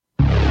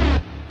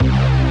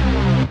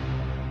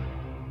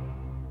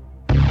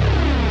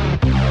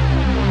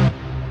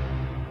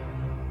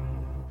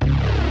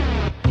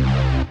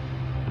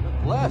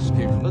flash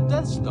came from the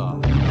Death Star.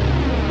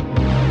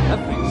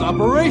 That thing's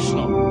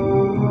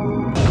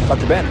operational.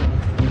 Dr. Banner,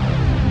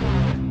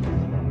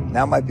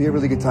 now might be a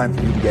really good time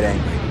for you to get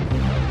angry.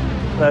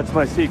 That's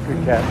my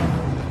secret, Cap.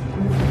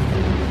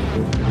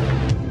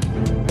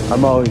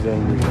 I'm always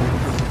angry.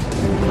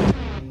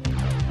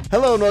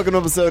 Hello and welcome to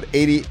episode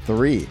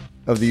 83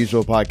 of The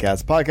Usual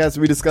Podcast. Podcast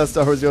where we discuss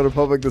Star Wars The Old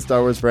Republic, the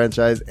Star Wars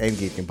franchise, and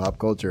geek and pop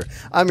culture.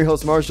 I'm your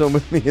host, Marshall, and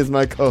with me is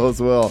my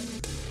co-host, Will.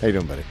 How you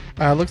doing, buddy?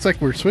 Looks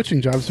like we're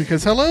switching jobs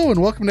because hello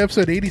and welcome to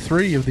episode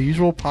 83 of The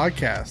Usual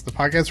Podcast, the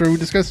podcast where we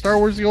discuss Star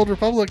Wars The Old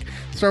Republic,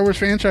 Star Wars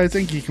franchise,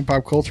 and geek and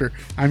pop culture.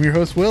 I'm your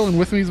host, Will, and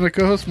with me is my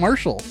co-host,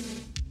 Marshall.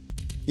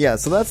 Yeah,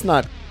 so that's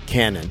not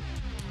canon.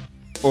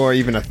 Or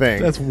even a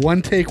thing. That's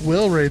one take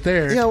Will right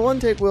there. Yeah, one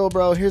take Will,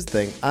 bro. Here's the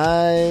thing.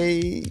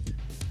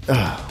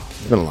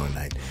 It's been a long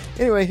night.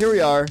 Anyway, here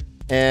we are,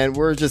 and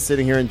we're just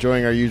sitting here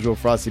enjoying our usual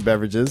frosty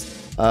beverages.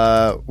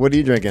 What are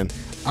you drinking?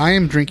 I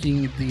am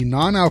drinking the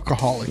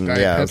non-alcoholic Diet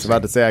Pepsi. I was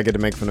about to say I get to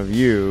make fun of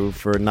you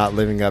for not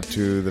living up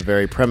to the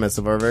very premise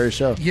of our very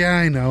show. Yeah,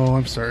 I know.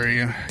 I'm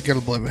sorry. I got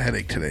a bit of a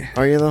headache today.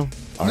 Are you, though?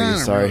 Are you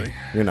sorry? Really.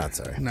 You're not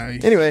sorry. No.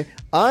 Anyway,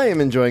 I am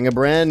enjoying a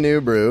brand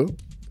new brew,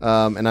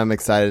 and I'm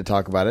excited to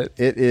talk about it.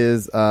 It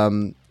is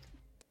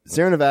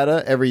Sierra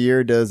Nevada every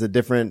year does a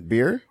different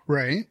beer.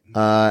 Right.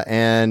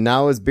 And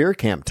now is beer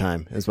camp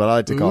time, is what I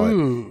like to call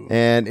it.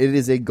 And it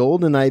is a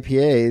golden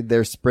IPA,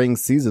 their spring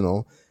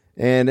seasonal.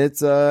 And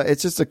it's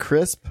just a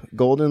crisp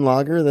golden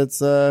lager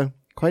that's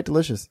quite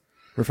delicious,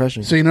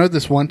 refreshing. So you know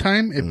this one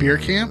time at beer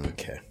camp?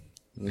 Okay.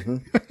 Mm-hmm.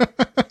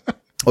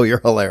 Oh, you're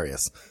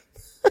hilarious.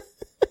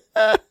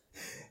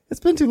 It's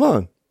been too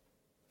long.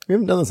 We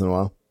haven't done this in a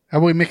while. How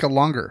about we make it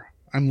longer?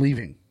 I'm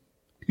leaving.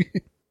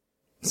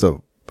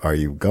 So, are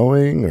you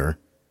going or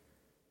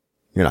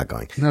you're not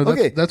going? No,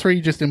 that's where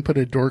you just input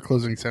a door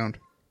closing sound.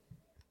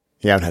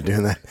 Yeah, I'm not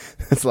doing that.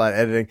 That's a lot of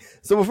editing.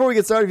 So before we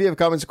get started, if you have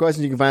comments or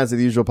questions, you can find us at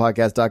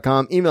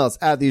theusualpodcast.com. Email us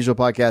at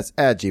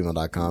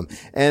theusualpodcast@gmail.com.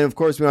 And of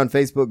course, we're on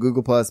Facebook,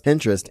 Google+,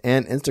 Pinterest,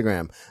 and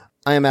Instagram.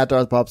 I am at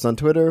Darth Pops on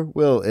Twitter.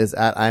 Will is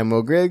at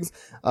IMO Griggs.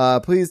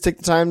 Please take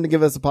the time to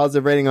give us a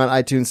positive rating on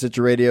iTunes,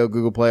 Stitcher Radio,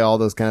 Google Play, all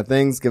those kind of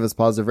things. Give us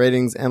positive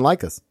ratings and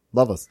like us.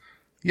 Love us.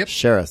 Yep.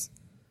 Share us.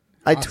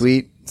 I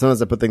tweet.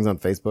 Sometimes I put things on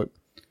Facebook.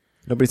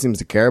 Nobody seems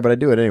to care, but I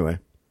do it anyway.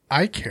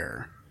 I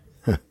care.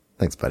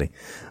 Thanks, buddy.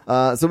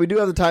 So we do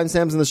have the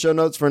timestamps in the show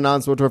notes for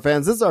non-SWTOR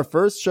fans. This is our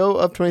first show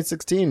of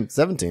 17.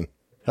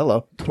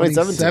 Hello.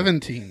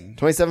 2017.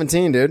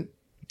 2017, dude.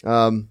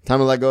 Time to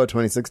let go of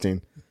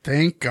 2016.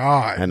 Thank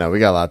God. I know. We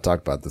got a lot to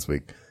talk about this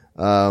week.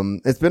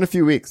 It's been a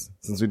few weeks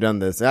since we've done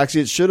this.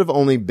 Actually, it should have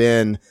only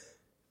been,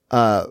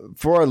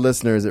 for our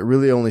listeners, it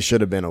really only should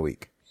have been a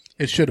week.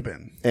 It should have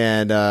been.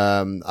 And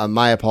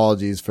my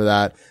apologies for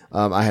that.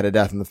 I had a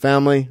death in the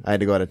family. I had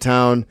to go out of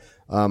town.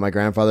 My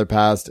grandfather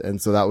passed, and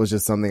so that was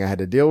just something I had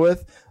to deal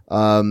with.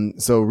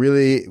 So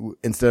really,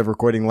 instead of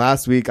recording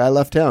last week, I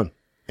left town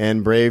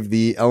and braved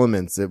the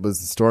elements. It was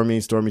stormy.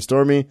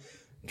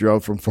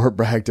 Drove from Fort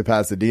Bragg to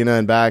Pasadena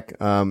and back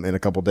in a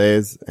couple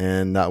days,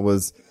 and it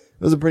was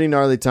a pretty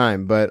gnarly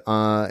time. But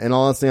in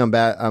all honesty,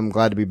 I'm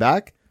glad to be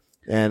back,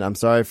 and I'm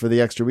sorry for the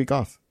extra week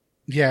off.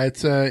 Yeah,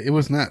 it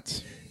was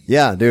nuts.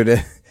 Yeah,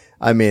 dude.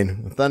 I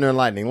mean, thunder and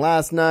lightning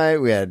last night.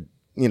 We had,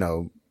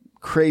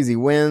 crazy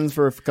winds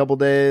for a couple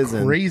days.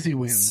 Crazy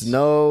winds.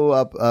 Snow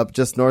up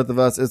just north of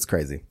us. It's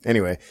crazy.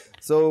 Anyway,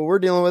 so we're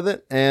dealing with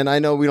it. And I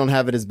know we don't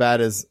have it as bad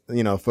as,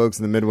 folks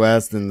in the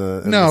Midwest and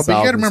the No, the but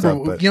you gotta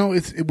remember,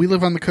 stuff, we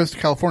live on the coast of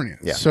California.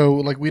 Yeah.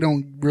 So we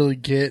don't really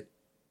get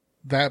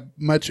that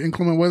much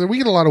inclement weather. We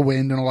get a lot of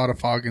wind and a lot of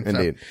fog and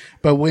Indeed. stuff.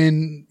 But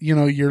when,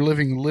 you're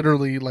living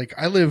literally,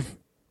 I live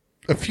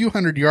a few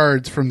hundred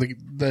yards from the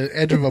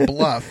edge of a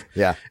bluff.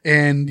 Yeah.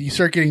 And you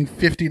start getting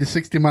 50 to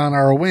 60 mile an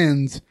hour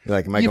winds. You're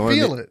like, am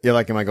it. You're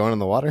like, am I going in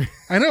the water?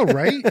 I know,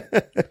 right?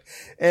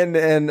 and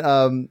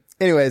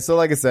anyway, so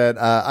like I said,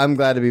 I'm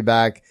glad to be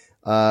back.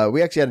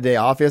 We actually had a day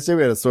off yesterday.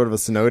 We had a sort of a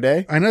snow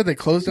day. I know they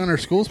closed down our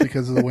schools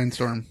because of the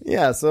windstorm.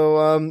 Yeah.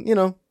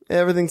 So,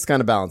 everything's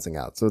kind of balancing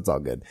out. So it's all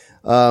good.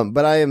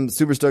 But I am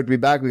super stoked to be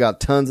back. We got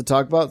tons to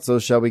talk about. So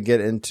shall we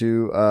get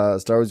into,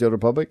 Star Wars The Old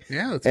Republic?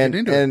 Yeah, let's get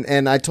into it.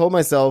 And I told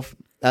myself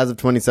as of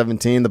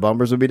 2017, the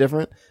bumpers would be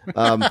different.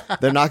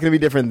 They're not going to be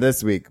different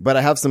this week, but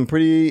I have some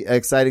pretty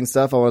exciting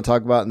stuff I want to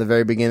talk about in the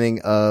very beginning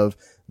of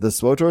the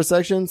SWTOR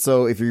section.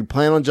 So if you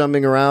plan on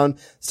jumping around,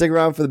 stick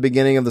around for the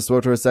beginning of the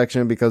SWTOR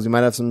section because we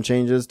might have some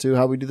changes to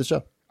how we do the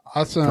show.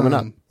 Awesome. Coming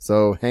up.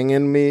 So hang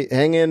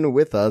in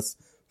with us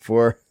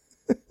for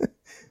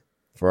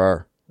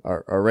our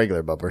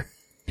regular bumper.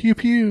 Pew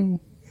pew.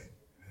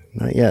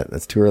 Not yet.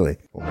 That's too early.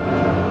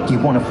 You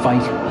want to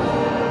fight?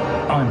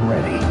 I'm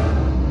ready.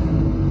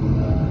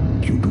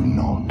 You do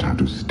not have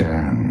to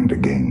stand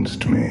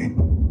against me.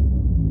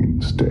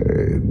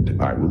 Instead,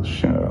 I will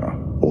share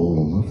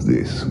all of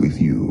this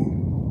with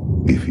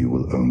you if you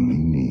will only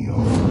kneel.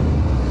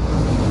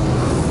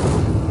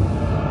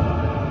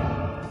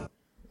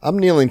 I'm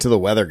kneeling to the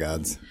weather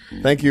gods.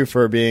 Thank you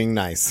for being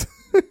nice.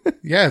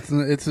 Yeah,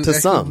 it's To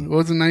some. It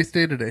was a nice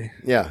day today.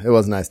 Yeah, it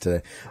was nice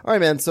today. All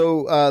right, man.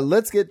 So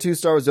let's get to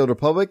Star Wars: The Old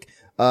Republic.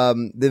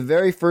 The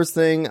very first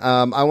thing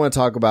I want to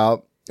talk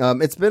about.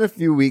 It's been a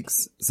few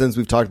weeks since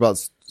we've talked about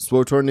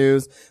SWTOR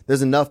news.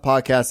 There's enough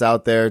podcasts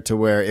out there to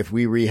where if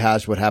we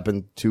rehash what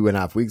happened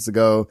 2.5 weeks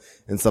ago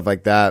and stuff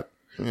like that.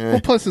 Well,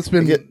 plus it's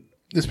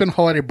been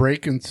holiday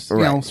break and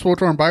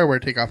SWTOR and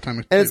BioWare take off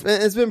time. And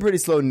it's been pretty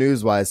slow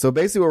news wise. So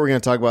basically what we're going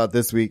to talk about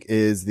this week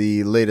is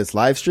the latest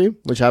live stream,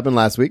 which happened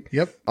last week.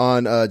 Yep.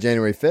 On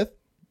January 5th.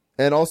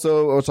 And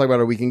also we'll talk about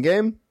our weekend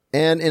game.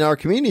 And in our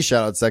community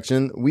shout out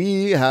section,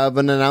 we have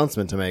an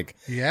announcement to make.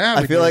 Yeah.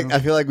 I feel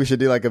like we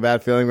should do like a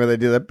bad feeling where they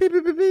do that beep,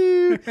 beep, beep,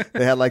 beep.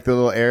 They had like the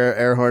little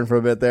air horn for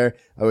a bit there.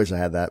 I wish I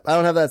had that. I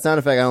don't have that sound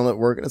effect. I don't let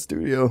work in a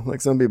studio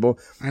like some people.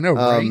 I know,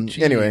 right?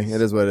 Anyway, it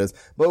is what it is.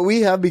 But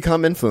we have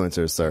become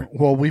influencers, sir.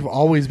 Well, we've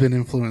always been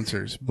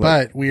influencers,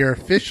 but we are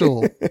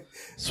official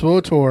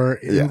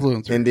SWTOR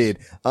influencers. Indeed.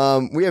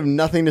 We have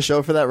nothing to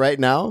show for that right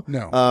now.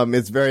 No.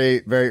 It's very,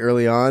 very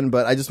early on,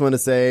 but I just want to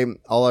say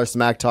all our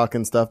smack talk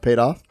and stuff paid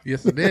off.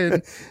 Yes, it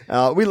did.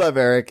 We love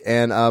Eric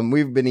and,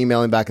 we've been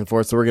emailing back and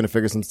forth, so we're going to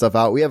figure some stuff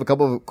out. We have a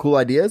couple of cool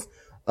ideas.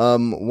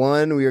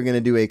 One, we are going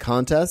to do a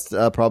contest,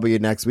 probably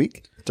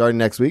starting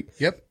next week.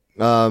 Yep.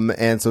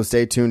 And so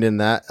stay tuned in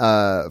that,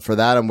 for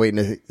that. I'm waiting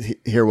to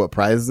hear what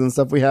prizes and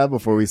stuff we have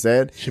before we say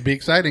it. Should be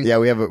exciting. Yeah,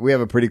 we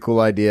have a pretty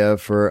cool idea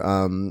for,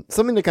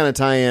 something to kind of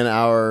tie in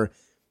our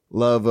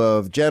love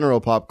of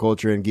general pop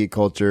culture and geek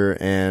culture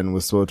and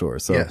with SWTOR.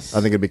 So yes.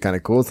 I think it'd be kind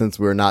of cool since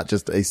we're not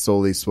just a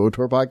solely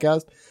SWTOR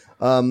podcast.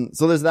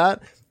 So there's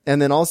that.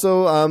 And then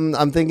also,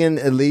 I'm thinking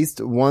at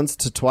least once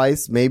to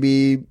twice,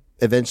 maybe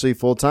eventually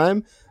full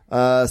time,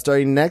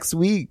 starting next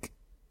week.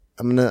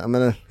 I'm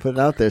gonna put it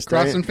out there.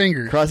 Crossing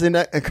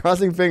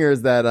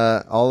fingers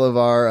that, all of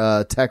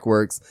our, tech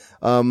works.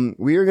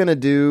 We are gonna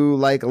do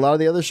like a lot of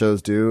the other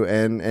shows do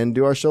and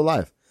do our show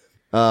live.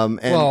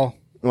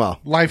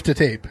 Live to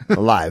tape.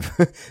 Live.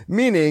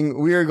 Meaning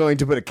we are going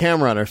to put a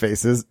camera on our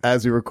faces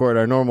as we record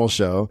our normal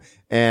show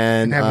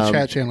and have a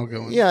chat channel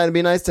going. Yeah, it'd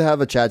be nice to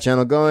have a chat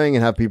channel going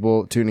and have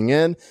people tuning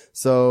in.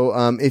 So,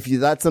 if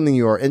that's something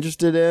you are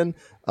interested in,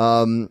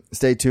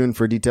 stay tuned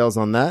for details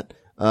on that.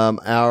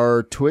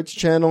 Our Twitch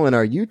channel and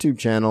our YouTube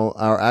channel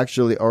are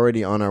actually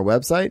already on our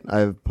website.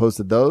 I've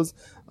posted those.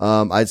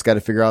 I just got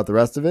to figure out the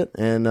rest of it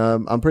and,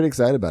 I'm pretty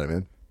excited about it,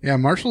 man. Yeah,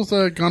 Marshall's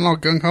gone all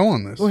gung-ho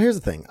on this. Well, here's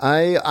the thing.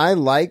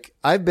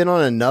 I've been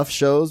on enough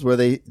shows where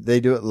they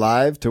do it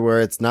live to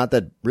where it's not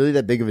that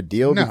big of a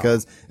deal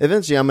because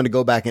eventually I'm going to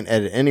go back and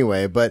edit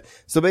anyway. But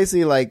so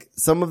basically like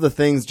some of the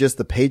things just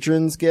the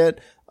patrons get,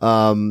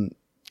 will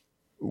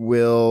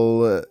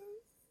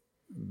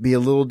be a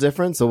little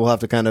different. So we'll have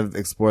to kind of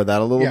explore that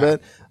a little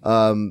bit.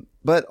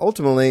 But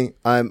ultimately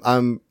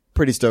I'm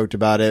pretty stoked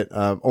about it.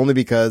 Only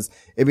because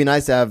it'd be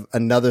nice to have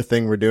another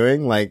thing we're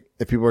doing. Like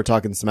if people are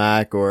talking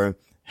smack or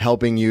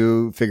helping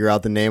you figure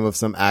out the name of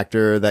some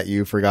actor that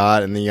you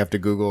forgot and then you have to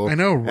Google. I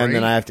know, right? And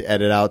then I have to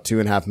edit out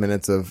 2.5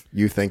 minutes of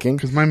you thinking.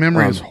 Because my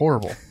memory is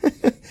horrible.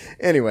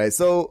 Anyway,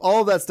 so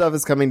all that stuff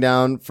is coming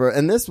down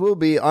and this will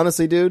be,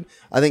 honestly, dude,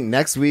 I think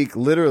next week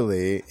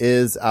literally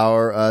is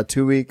our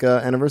 2-week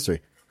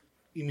anniversary.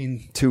 You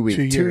mean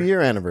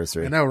 2-year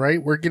anniversary. I know,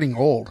 right? We're getting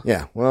old.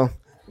 Yeah, well,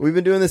 we've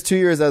been doing this 2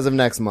 years as of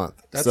next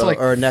month.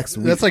 Or next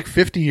week. That's like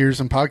 50 years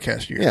in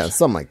podcast years. Yeah,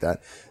 something like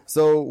that.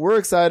 So we're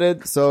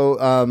excited.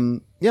 So,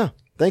 yeah,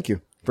 thank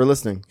you for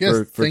listening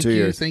for 2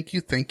 years. Thank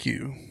you.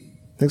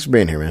 Thanks for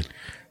being here, man.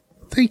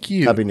 Thank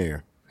you. Happy New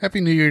Year.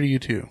 Happy New Year to you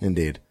too.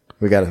 Indeed.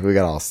 We got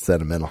all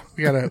sentimental.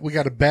 We got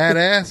a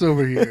badass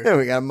over here.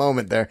 We got a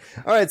moment there.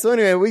 All right. So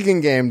anyway,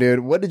 weekend game, dude.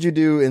 What did you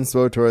do in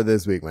SWTOR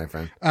this week, my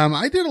friend?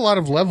 I did a lot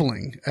of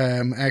leveling.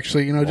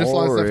 Actually, just a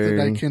lot of stuff that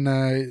I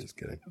can, just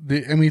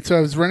kidding. So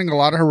I was running a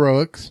lot of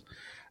heroics.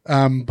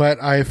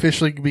 But I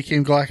officially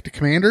became Galactic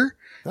Commander.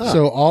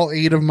 So all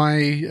 8 of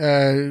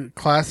my,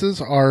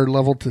 classes are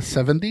leveled to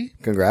 70.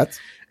 Congrats.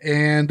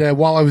 And,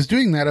 while I was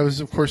doing that, I was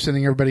of course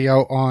sending everybody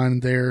out on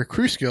their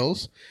crew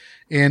skills.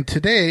 And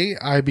today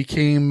I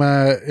became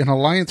an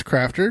alliance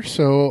crafter,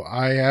 so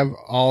I have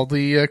all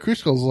the crew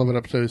skills leveled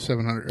up to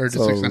 700 or to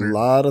 600. A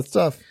lot of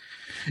stuff.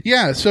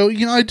 Yeah, so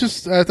I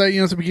just thought at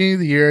the beginning of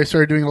the year I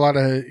started doing a lot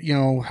of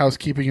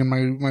housekeeping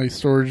in my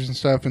storage and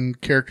stuff and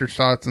character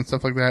shots and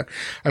stuff like that.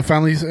 I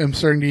finally am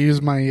starting to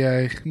use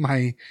my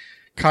my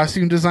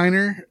costume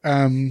designer.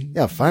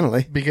 Yeah,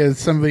 finally, because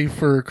somebody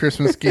for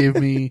Christmas gave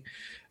me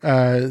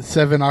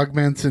 7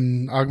 augments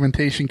and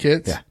augmentation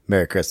kits. Yeah,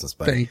 Merry Christmas,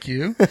 buddy. Thank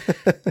you.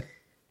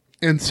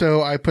 And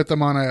so I put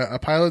them on a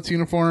pilot's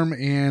uniform,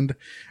 and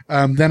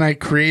then I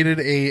created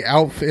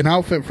an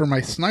outfit for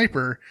my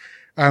sniper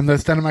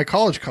that's done in my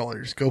college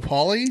colors. Go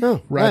Polly,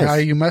 Ride nice. High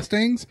You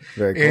Mustangs.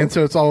 Very cool. And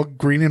so it's all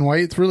green and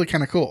white. It's really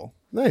kind of cool.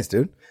 Nice,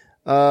 dude.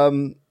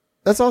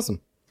 That's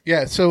awesome.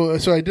 Yeah, so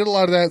I did a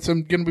lot of that. So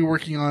I'm going to be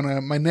working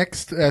on my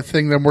next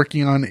thing that I'm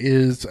working on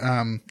is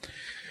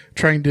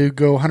trying to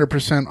go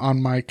 100%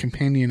 on my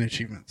companion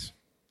achievements.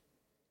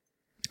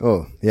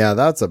 Oh, yeah,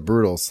 that's a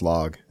brutal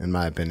slog, in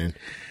my opinion.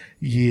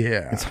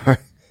 Yeah. It's hard.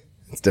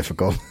 It's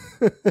difficult.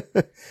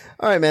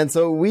 All right, man.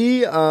 So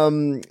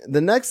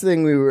the next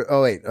thing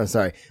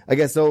sorry. I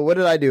guess, so what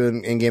did I do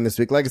in game this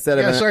week? Like I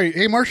said,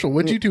 Hey, Marshall,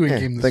 what'd you do in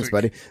game this thanks, week?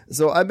 buddy.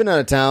 So I've been out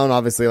of town,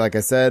 obviously, like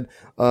I said.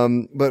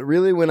 But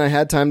really when I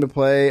had time to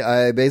play,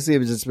 I basically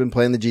have just been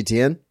playing the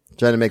GTN,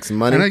 trying to make some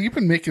money. I know you've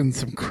been making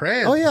some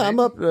cred. Oh yeah, I'm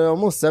up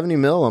almost 70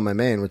 mil on my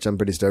main, which I'm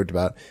pretty stoked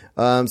about.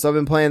 So I've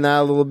been playing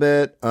that a little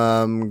bit,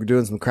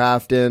 doing some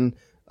crafting,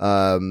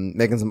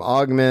 making some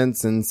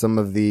augments and some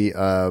of the,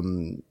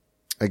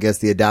 I guess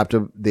the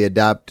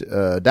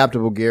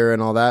adaptable gear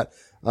and all that.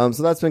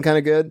 So that's been kind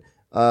of good.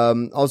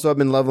 Also I've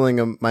been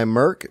leveling my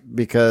Merc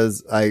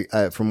because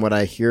I from what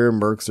I hear,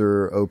 Mercs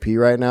are OP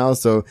right now.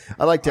 So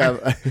I like to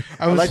have,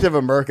 I like to have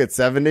a Merc at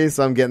 70.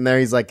 So I'm getting there.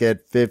 He's like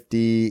at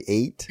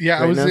 58. Yeah.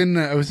 Right I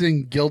was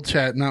in guild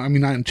chat. No, I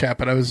mean, not in chat,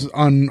 but I was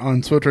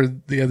on Twitter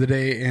the other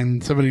day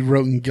and somebody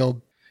wrote in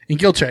guild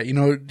chat,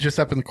 just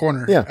up in the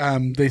corner. Yeah.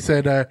 They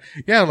said,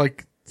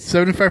 like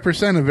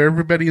 75% of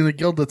everybody in the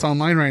guild that's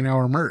online right now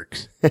are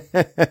mercs.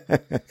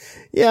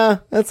 Yeah,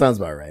 that sounds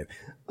about right.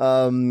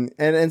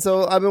 And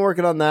so I've been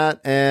working on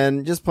that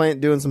and just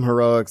doing some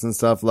heroics and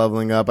stuff,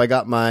 leveling up.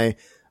 I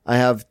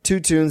have 2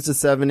 tunes to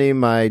 70,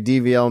 my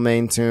DVL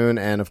main tune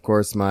and of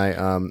course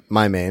my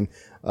main.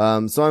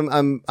 So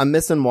I'm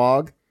missing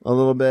WoG a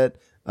little bit.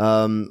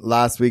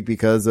 Last week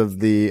because of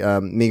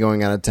the, me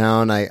going out of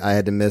town, I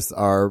had to miss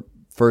our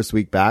first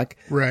week back.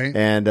 Right.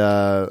 And,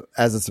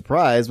 as a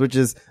surprise, which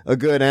is a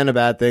good and a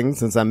bad thing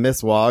since I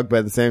miss WoG, but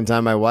at the same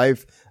time, my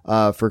wife,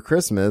 for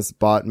Christmas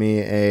bought me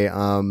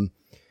a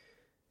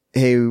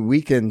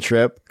weekend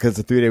trip because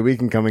a 3-day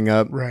weekend coming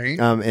up. Right.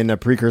 In a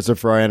precursor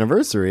for our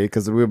anniversary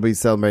because we'll be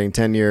celebrating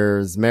 10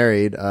 years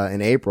married,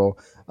 in April.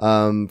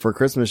 For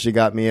Christmas, she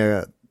got me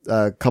a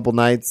couple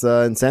nights,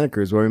 in Santa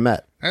Cruz where we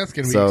met. That's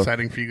going to be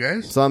exciting for you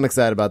guys. So I'm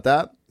excited about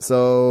that.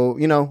 So,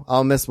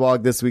 I'll miss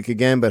WoG this week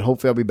again, but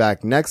hopefully I'll be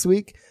back next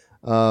week.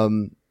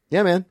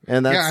 Yeah, man.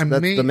 And that's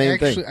the main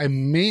thing. I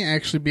may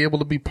actually be able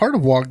to be part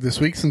of WoG this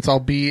week since I'll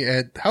be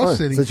at house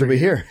sitting. Since you'll be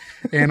here.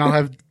 And I'll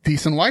have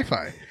decent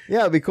Wi-Fi.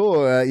 Yeah, it'd be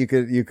cool. You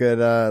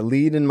could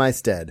lead in my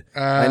stead.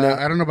 I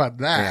don't know about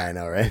that. Yeah, I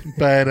know, right?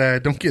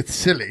 But, don't get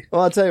silly.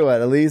 Well, I'll tell you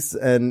what, Elise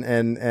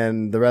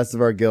and the rest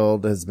of our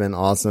guild has been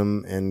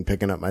awesome in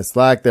picking up my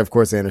slack. Of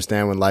course, they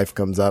understand when life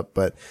comes up,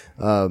 but,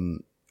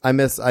 I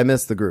miss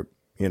the group,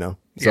 so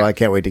yeah. I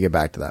can't wait to get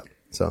back to that.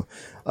 So,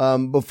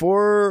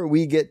 before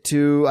we get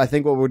to, I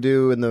think what we'll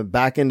do in the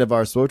back end of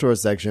our SWTOR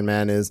section,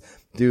 man, is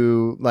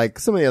do like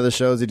some of the other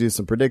shows. They do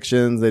some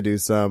predictions. They do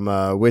some,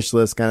 wish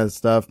list kind of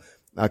stuff.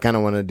 I kind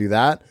of want to do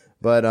that,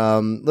 but,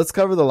 let's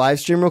cover the live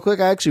stream real quick.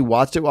 I actually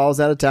watched it while I was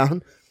out of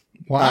town.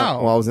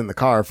 Wow. While I was in the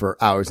car for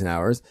hours and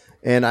hours,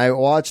 and I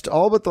watched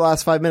all but the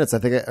last 5 minutes. I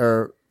think,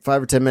 or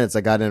 5 or 10 minutes,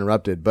 I got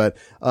interrupted, but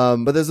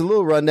there's a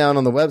little rundown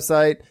on the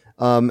website,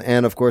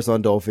 and of course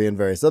on Dolphy and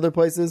various other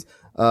places.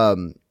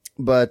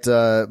 But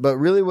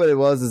really what it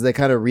was is they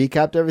kind of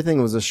recapped everything.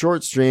 It was a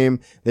short stream.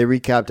 They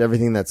recapped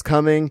everything that's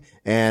coming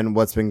and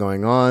what's been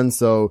going on.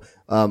 So,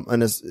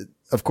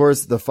 of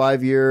course, the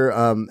 5-year,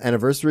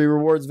 anniversary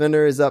rewards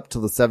vendor is up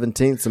till the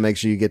 17th. So make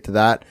sure you get to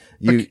that.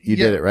 You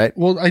did it, right?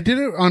 Well, I did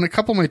it on a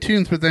couple of my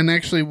tunes, but then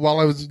actually while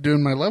I was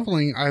doing my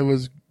leveling, I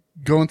was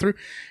going through,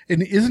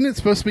 and isn't it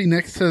supposed to be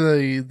next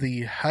to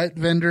the hut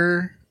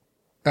vendor,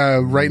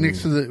 right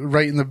next to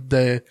right in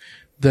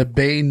the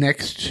bay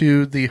next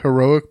to the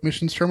heroic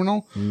missions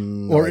terminal?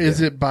 Or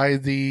is it by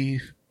the,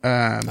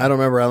 I don't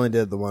remember. I only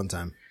did it the one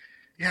time.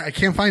 Yeah, I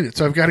can't find it.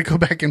 So I've got to go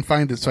back and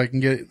find it so I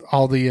can get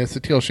all the,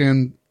 Satil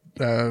Shan,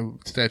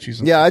 statues.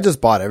 And stuff. I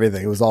just bought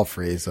everything. It was all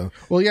free. So,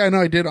 well, yeah, I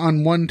know I did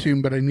on one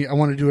tune, but I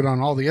want to do it on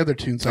all the other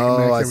tunes. So I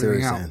can max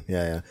everything out. Saying.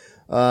 Yeah.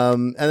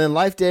 And then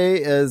Life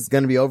Day is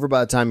going to be over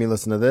by the time you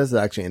listen to this. It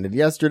actually ended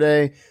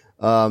yesterday.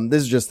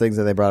 This is just things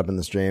that they brought up in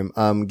the stream.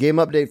 Game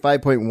update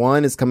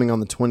 5.1 is coming on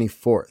the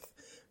 24th.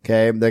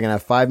 Okay. They're going to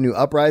have 5 new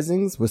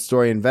uprisings with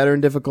story and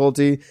veteran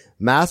difficulty.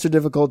 Master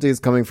difficulty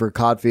is coming for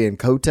Kodfi and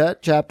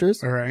Kotet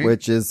chapters,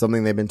 which is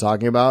something they've been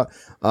talking about.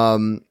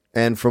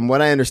 And from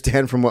what I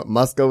understand from what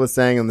Muska was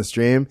saying on the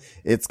stream,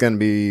 it's going to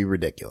be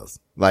ridiculous.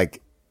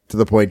 Like to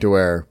the point to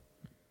where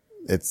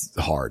it's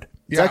hard.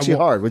 It's actually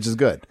hard, which is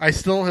good. I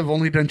still have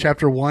only done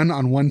chapter 1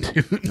 on one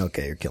tune.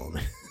 Okay, you're killing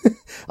me.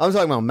 I'm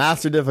talking about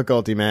master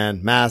difficulty,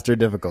 man. Master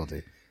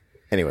difficulty.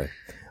 Anyway.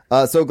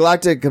 So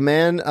Galactic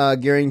Command,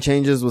 gearing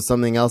changes was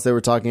something else they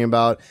were talking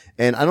about.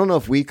 And I don't know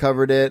if we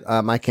covered it.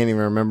 I can't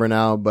even remember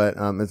now, but,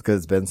 it's because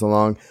it's been so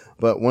long.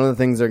 But one of the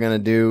things they're going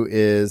to do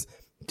is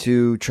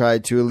to try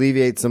to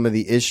alleviate some of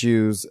the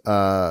issues,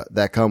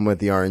 that come with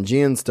the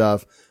RNG and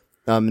stuff.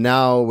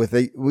 Now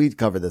we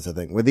covered this, I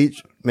think, with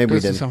each, maybe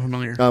we didn't. Sound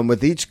familiar.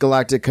 With each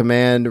Galactic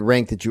Command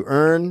rank that you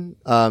earn,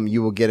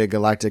 you will get a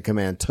Galactic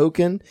Command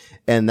token,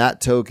 and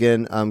that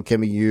token,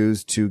 can be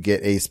used to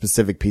get a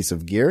specific piece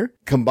of gear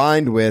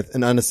combined with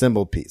an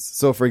unassembled piece.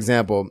 So for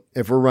example,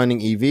 if we're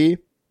running EV,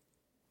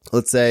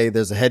 let's say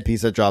there's a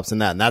headpiece that drops in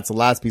that, and that's the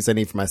last piece I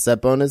need for my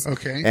set bonus.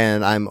 Okay.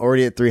 And I'm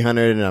already at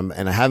 300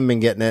 and I haven't been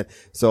getting it.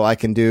 So I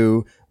can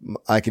do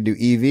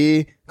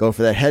EV, go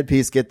for that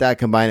headpiece, get that,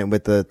 combine it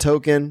with the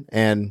token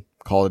and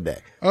call it a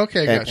day.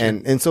 Okay. Gotcha.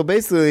 And so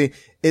basically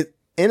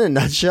in a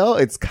nutshell,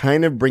 it's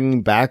kind of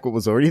bringing back what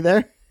was already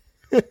there.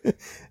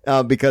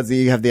 Because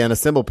you have the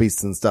unassembled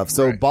pieces and stuff.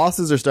 So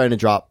bosses are starting to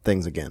drop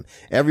things again.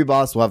 Every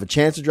boss will have a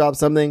chance to drop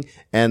something,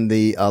 and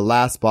the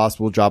last boss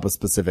will drop a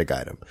specific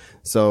item.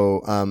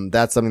 So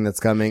that's something that's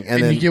coming.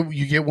 And then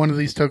you get one of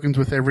these tokens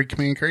with every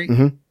command crate?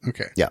 Mm-hmm.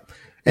 Okay. Yeah.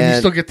 And you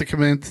still get the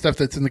command stuff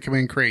that's in the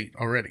command crate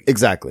already.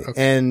 Exactly.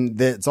 Okay. And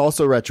it's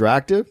also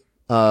retroactive.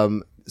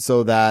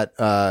 So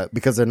that,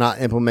 because they're not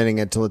implementing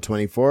it until the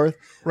 24th.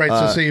 Right.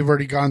 So say you've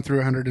already gone through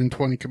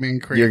 120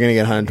 command crates. You're going to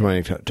get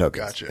 120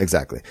 tokens. Gotcha.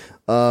 Exactly.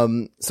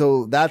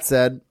 So that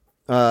said,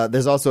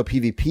 there's also a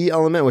PvP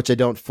element, which I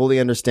don't fully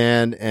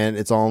understand, and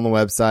it's all on the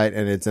website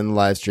and it's in the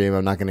live stream.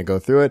 I'm not going to go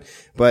through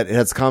it, but it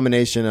has a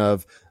combination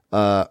of,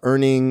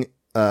 earning,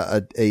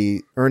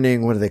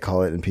 earning, what do they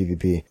call it in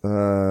PvP?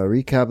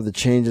 Recap of the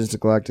changes to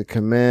Galactic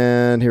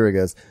Command. Here it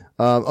goes.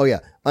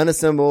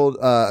 Unassembled,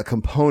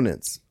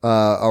 components,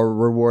 are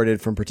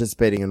rewarded from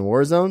participating in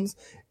war zones,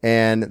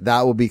 and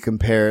that will be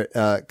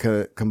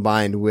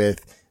combined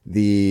with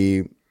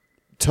the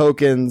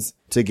tokens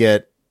to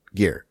get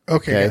gear.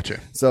 Okay. Gotcha.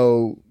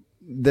 So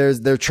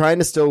they're trying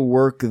to still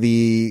work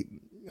the,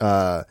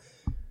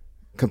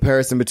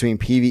 comparison between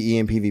PvE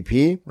and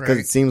PvP, because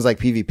it seems like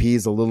PvP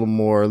is a little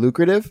more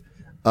lucrative,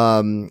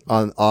 in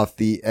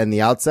the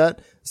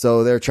outset.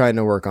 So they're trying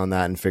to work on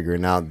that and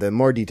figuring out. The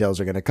more details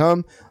are going to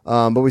come.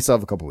 But we still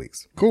have a couple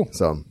weeks. Cool.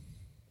 So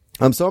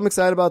I'm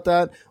excited about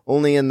that.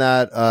 Only in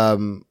that,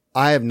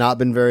 I have not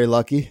been very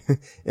lucky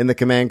in the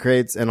command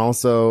crates. And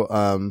also,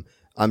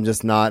 I'm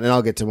just not, and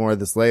I'll get to more of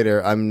this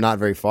later. I'm not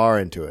very far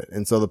into it.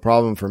 And so the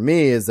problem for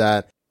me is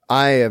that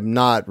I am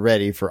not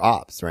ready for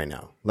ops right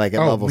now, like at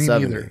level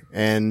 70. Neither.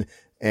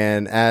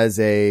 And as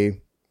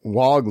a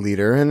WOG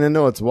leader, and I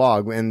know it's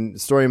WOG, and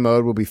story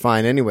mode will be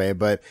fine anyway,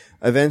 but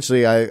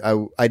eventually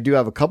I do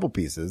have a couple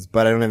pieces,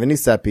 but I don't have any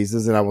set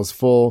pieces, and I was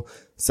full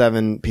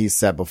 7-piece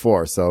set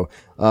before. So,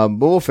 but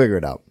we'll figure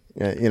it out.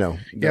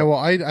 Yeah, well,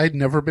 I'd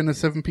never been a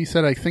 7-piece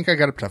set. I think I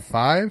got up to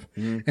 5,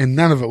 and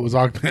none of it was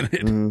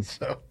augmented.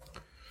 So,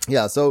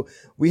 yeah. So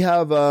we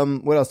have,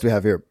 what else do we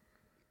have here?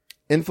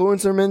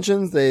 Influencer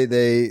mentions,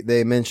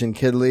 they mentioned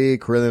Kid Lee,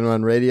 Carillion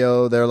on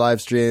Radio, their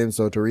live stream,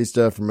 so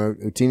Turista from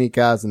Utini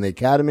Cast and the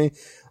Academy,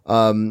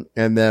 and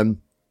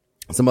then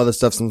some other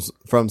stuff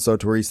from So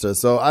Turista.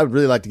 So I'd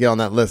really like to get on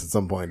that list at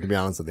some point, to be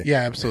honest with you.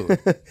 Yeah, absolutely.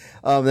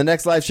 The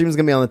next live stream is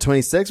going to be on the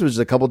 26th, which is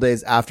a couple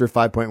days after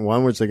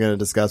 5.1, which they're going to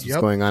discuss what's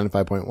going on in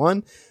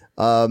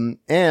 5.1.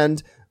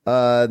 And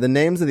the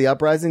names of the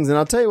uprisings, and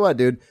I'll tell you what,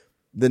 dude,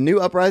 the new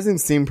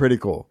uprisings seem pretty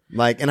cool.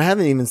 And I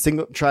haven't even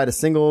tried a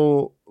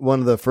single one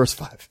of the first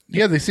 5.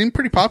 Yeah, they seem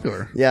pretty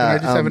popular. Yeah. I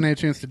just haven't had a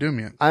chance to do them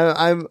yet.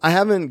 I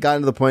haven't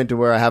gotten to the point to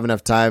where I have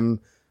enough time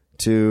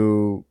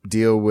to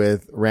deal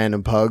with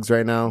random pugs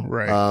right now.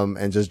 Right.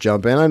 And just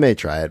jump in. I may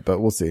try it, but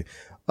we'll see.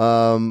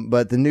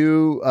 But the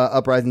new,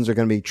 uprisings are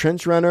going to be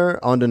Trench Runner,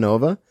 Onda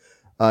Nova,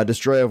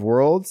 Destroyer of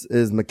Worlds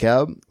is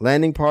Makeb,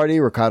 Landing Party,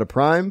 Rakata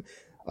Prime,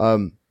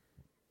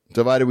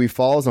 Divided We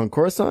Falls on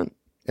Coruscant,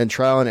 and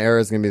Trial and Error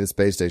is going to be the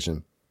space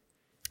station.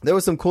 There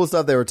was some cool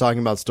stuff they were talking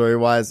about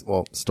story-wise,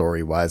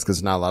 because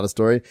there's not a lot of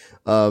story,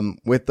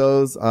 with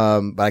those,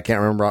 but I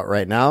can't remember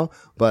right now,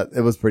 but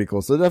it was pretty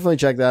cool. So definitely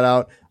check that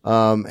out.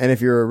 And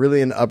if you're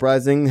really into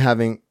uprisings,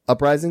 having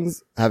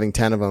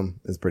 10 of them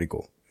is pretty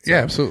cool. So, yeah,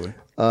 absolutely.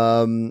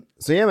 So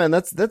yeah, man,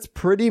 that's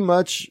pretty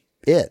much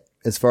it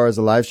as far as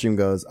the live stream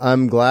goes.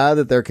 I'm glad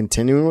that they're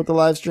continuing with the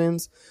live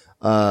streams.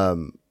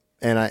 And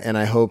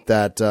I hope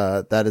that,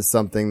 that is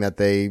something that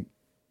they,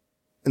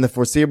 in the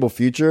foreseeable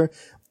future,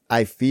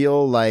 I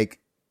feel like,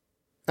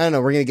 I don't know,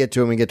 we're going to get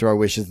to it when we get to our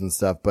wishes and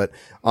stuff, but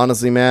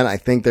honestly, man, I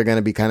think they're going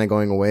to be kind of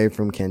going away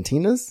from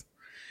cantinas.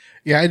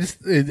 Yeah,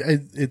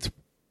 it's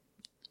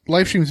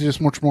live streams are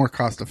just much more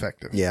cost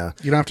effective. Yeah.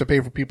 You don't have to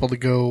pay for people to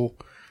go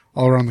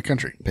all around the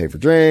country. Pay for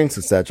drinks,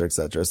 etc.,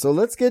 etc. So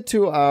let's get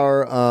to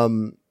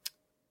our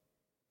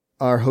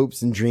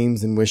hopes and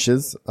dreams and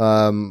wishes.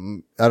 I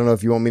don't know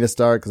if you want me to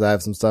start because I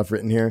have some stuff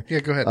written here.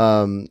 Yeah, go ahead.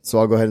 So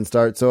I'll go ahead and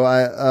start. So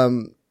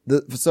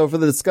so for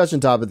the discussion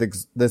topic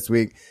this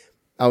week,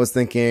 I was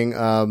thinking,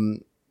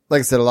 like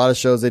I said, a lot of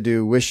shows, they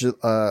do wishes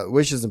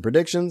and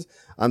predictions.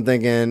 I'm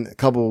thinking a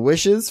couple of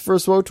wishes for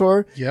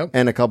SWTOR. Yep.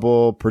 And a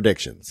couple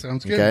predictions.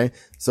 Sounds good. Okay.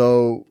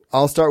 So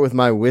I'll start with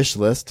my wish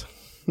list.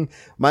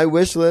 My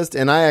wish list,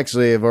 and I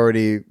actually have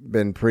already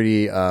been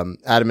pretty,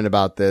 adamant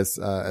about this,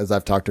 as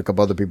I've talked to a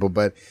couple other people,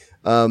 but,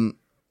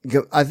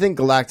 I think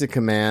Galactic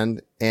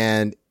Command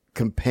and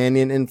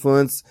companion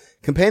influence.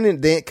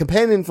 The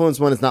companion influence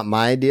one is not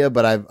my idea,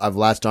 but I've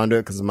latched onto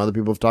it because some other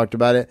people have talked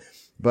about it.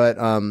 But,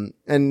 and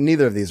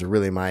neither of these are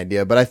really my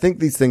idea, but I think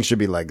these things should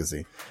be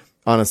legacy.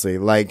 Honestly,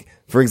 like,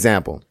 for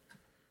example,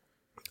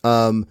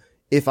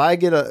 if I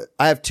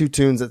have 2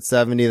 tunes at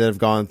 70 that have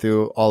gone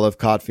through all of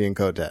Kotfi and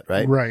Kotet,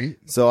 right? Right.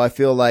 So I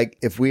feel like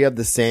if we have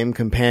the same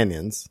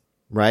companions,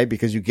 right?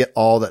 Because you get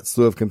all that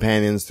slew of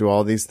companions through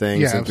all these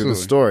things and through the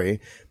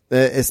story,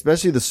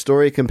 especially the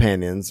story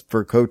companions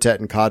for Kotet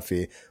and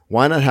Kotfi,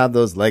 why not have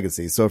those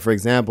legacies? So for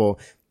example,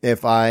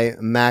 if I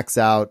max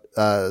out,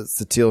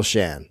 Satil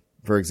Shan,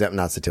 for example,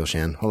 not Satil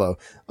Shan,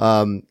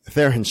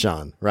 Theron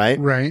Shan, right?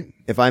 Right.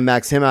 If I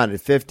max him out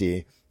at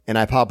 50 and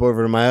I pop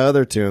over to my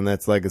other tune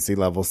that's legacy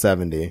level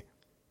 70,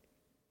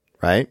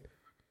 right?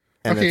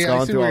 And Okay, it's I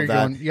gone see through where all you're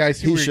that. going. Yeah, I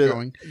see where you're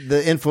going.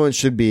 The influence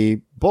should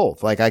be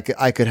both. Like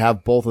I could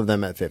have both of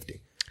them at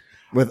 50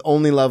 with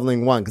only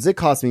leveling 1 because it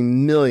costs me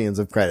millions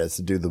of credits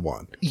to do the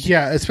 1.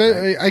 Yeah,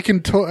 especially I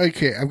can.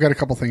 Okay, I've got a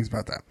couple things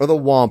about that. Or the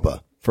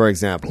Wampa, for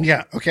example.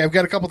 Yeah. Okay, I've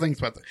got a couple things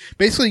about that.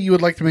 Basically, you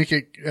would like to make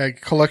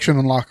it collection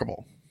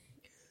unlockable.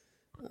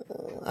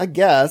 I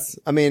guess.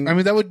 I mean,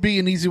 that would be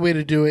an easy way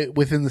to do it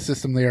within the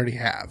system they already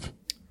have.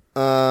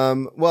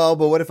 well,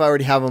 but what if I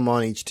already have them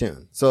on each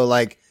tune? So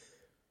like,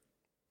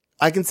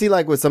 I can see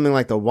like with something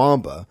like the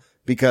Wampa,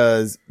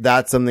 because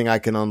that's something I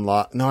can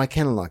unlock. No, I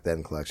can't unlock that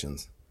in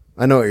collections.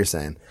 I know what you're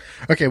saying.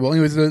 Okay, well,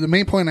 anyways, the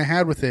main point I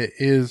had with it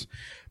is,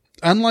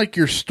 unlike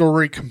your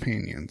story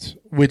companions,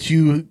 which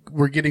you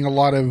were getting a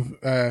lot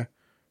of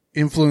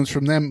influence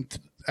from them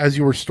as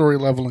you were story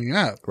leveling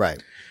up.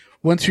 Right.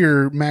 Once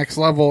you're max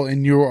level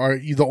and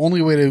the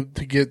only way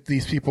to get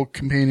these people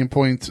companion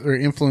points or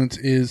influence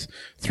is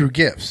through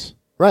gifts.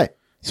 Right.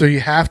 So you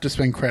have to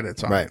spend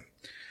credits on Right.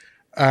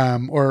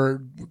 it.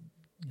 Or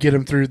get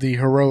them through the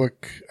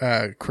heroic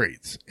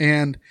crates.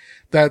 And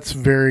that's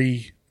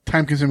very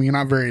time consuming and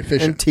not very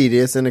efficient. And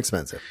tedious and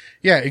expensive.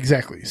 Yeah,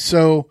 exactly.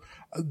 So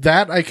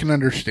that I can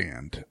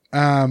understand.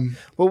 Well,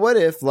 what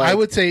if like I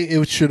would say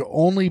it should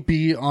only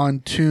be on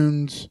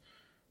tunes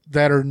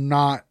that are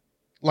not,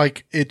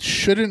 like, it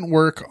shouldn't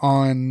work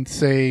on,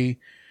 say,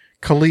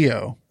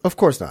 Kaleo. Of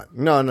course not.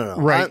 No.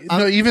 Right.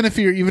 No, even if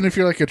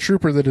you're like a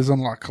trooper that is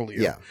unlocked Kaleo.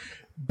 Yeah.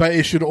 But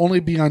it should only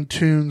be on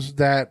tunes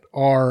that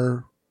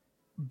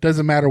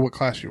doesn't matter what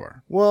class you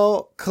are.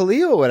 Well,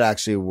 Kaleo would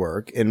actually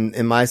work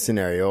in my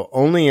scenario,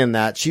 only in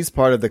that she's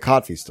part of the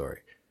Kotfi story.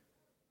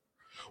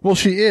 Well,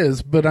 she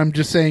is, but I'm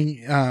just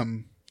saying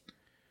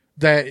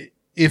that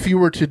if you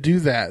were to do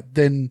that,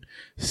 then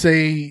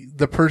say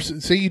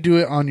you do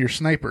it on your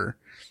sniper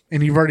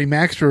and you've already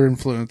maxed her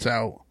influence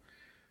out,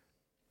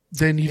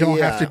 then you don't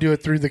have to do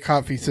it through the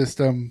Kotfi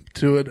system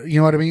to it. You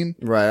know what I mean?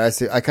 Right. I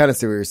see. I kind of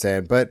see what you're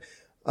saying, but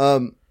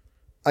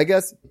I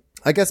guess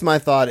my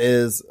thought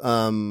is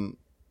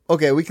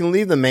okay, we can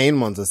leave the main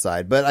ones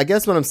aside, but I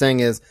guess what I'm saying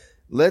is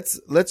let's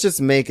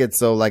just make it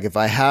so, like, if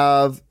I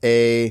have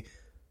a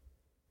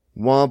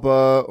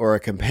Wampa or a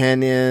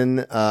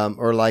companion,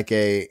 or like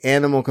a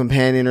animal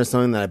companion or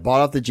something that I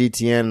bought off the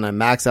GTN and I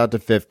max out to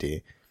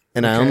 50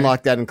 and I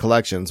unlock that in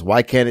collections,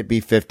 why can't it be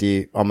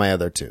 50 on my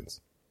other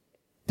tunes?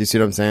 Do you see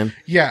what I'm saying?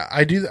 Yeah,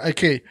 I do.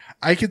 Okay.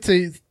 I could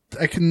say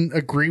I can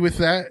agree with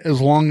that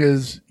as long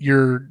as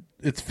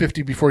it's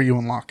 50 before you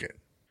unlock it.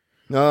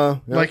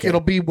 No, like it'll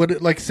be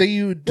say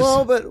you.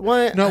 But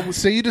why? No,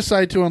 say you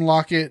decide to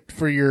unlock it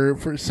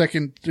for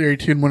secondary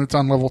tune when it's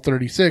on level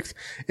 36.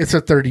 It's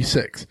at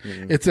 36.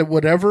 Mm-hmm. It's at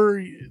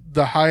whatever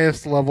the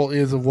highest level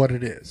is of what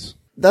it is.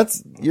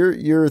 That's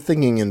you're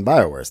thinking in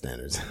BioWare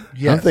standards.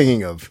 Yes. I'm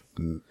thinking of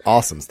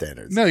awesome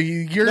standards. No,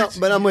 you're. No,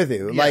 but I'm with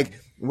you. Yeah. Like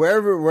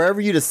wherever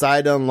you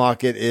decide to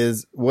unlock it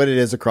is what it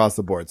is across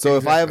the board. So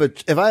exactly.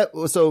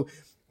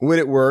 Would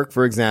it work,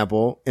 for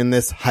example, in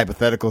this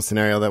hypothetical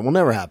scenario that will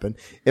never happen,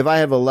 if I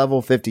have a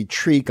level 50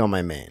 Treek on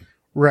my main?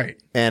 Right.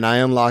 And I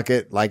unlock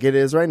it like it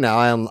is right now.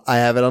 I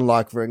have it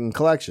unlocked for in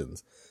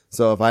collections.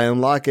 So if I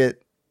unlock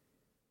it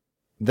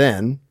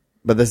then,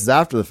 but this is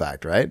after the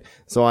fact, right?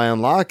 So I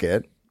unlock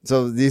it.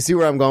 So do you see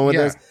where I'm going with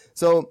this?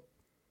 So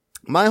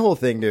my whole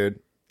thing,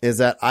 dude, is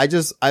that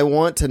I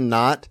want to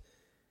not,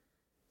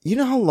 you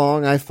know how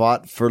long I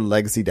fought for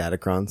Legacy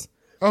Datacrons?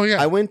 Oh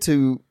yeah. I went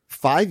to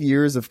 4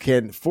 years of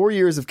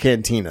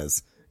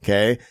cantinas.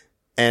 Okay.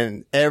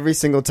 And every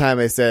single time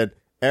I said,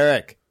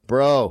 Eric,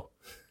 bro,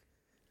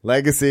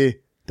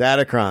 Legacy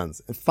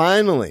Datacrons. And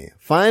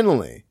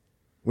finally,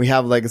 we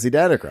have Legacy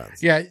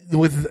Datacrons. Yeah.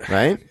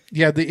 Right?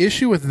 Yeah. The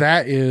issue with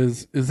that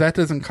is that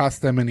doesn't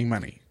cost them any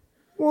money.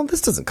 Well,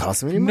 this doesn't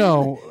cost them any money.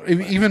 No,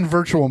 even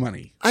virtual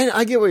money.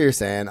 I get what you're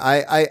saying.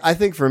 I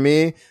think for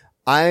me,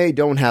 I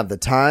don't have the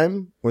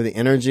time or the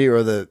energy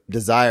or the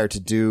desire to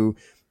do.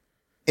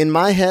 In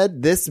my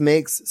head, this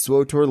makes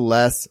SWTOR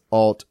less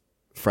alt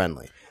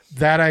friendly.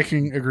 That I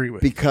can agree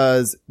with.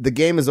 Because the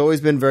game has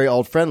always been very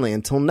alt friendly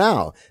until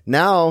now.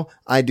 Now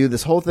I do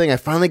this whole thing. I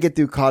finally get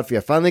through Kotfi. I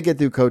finally get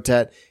through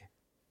Kotet.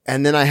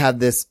 And then I have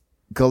this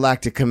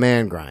Galactic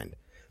Command grind.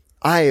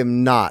 I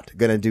am not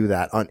going to do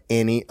that on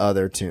any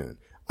other tune.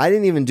 I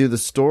didn't even do the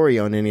story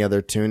on any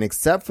other tune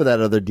except for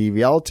that other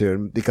DVL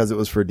tune because it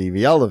was for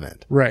DVL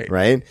event. Right.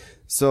 Right.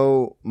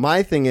 So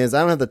my thing is I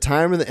don't have the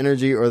time or the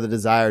energy or the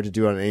desire to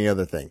do it on any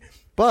other thing.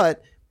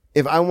 But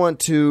if I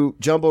want to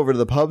jump over to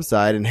the pub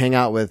side and hang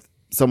out with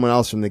someone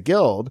else from the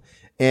guild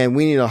and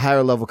we need a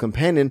higher level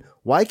companion.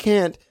 Why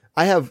can't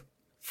I have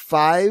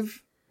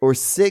 5 or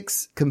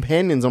 6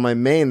 companions on my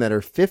main that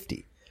are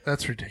 50?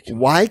 That's ridiculous.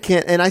 Why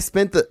can't, and I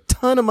spent a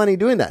ton of money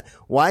doing that.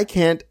 Why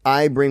can't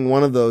I bring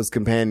one of those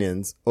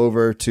companions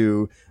over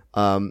to,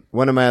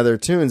 one of my other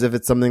tunes if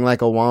it's something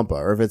like a Wampa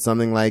or if it's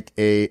something like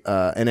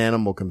an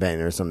animal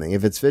companion or something?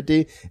 If it's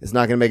 50, it's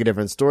not going to make a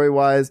difference story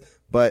wise,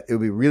 but it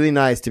would be really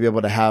nice to be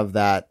able to have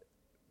that,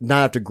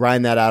 not have to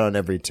grind that out on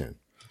every tune.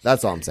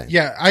 That's all I'm saying.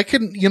 Yeah, I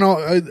can,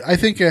 I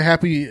think a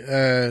happy,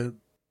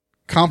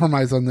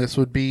 compromise on this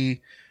would be,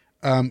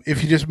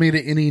 if you just made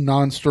it any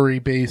non-story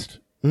based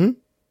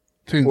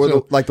tune.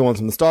 Or like the ones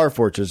from the Star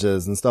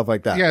Fortresses and stuff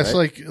like that. Yeah, right?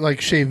 it's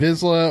like Shea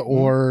Vizsla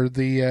or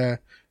the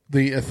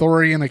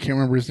Alderaanian, I can't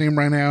remember his name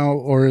right now,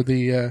 or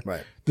the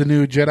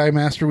new Jedi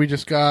Master we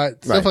just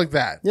got, stuff like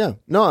that. Yeah.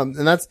 No, and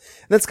that's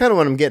kind of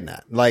what I'm getting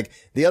at. Like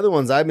the other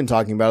ones I've been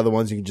talking about are the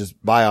ones you can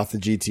just buy off the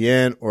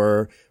GTN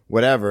or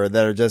whatever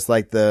that are just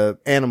like the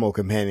animal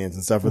companions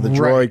and stuff or the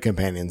droid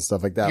companions and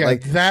stuff like that. Yeah,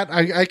 like that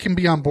I can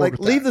be on board with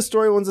leave that. the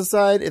story ones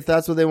aside if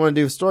that's what they want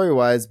to do story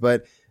wise,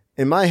 but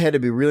in my head,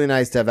 it'd be really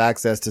nice to have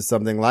access to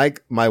something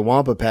like my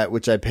Wampa pet,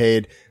 which I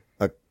paid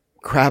a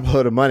crap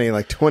load of money,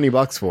 like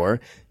 $20 for,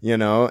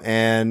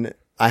 and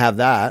I have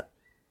that,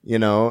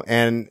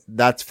 and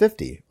that's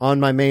 50 on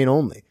my main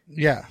only.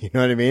 Yeah. You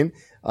know what I mean?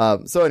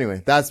 So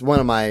anyway, that's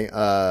one of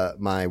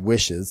my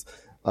wishes.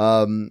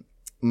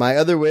 My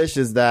other wish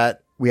is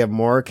that we have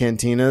more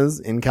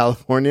cantinas in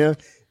California,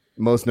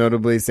 most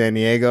notably San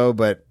Diego,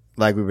 but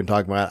like we've been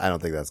talking about, I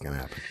don't think that's going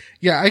to happen.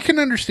 Yeah. I can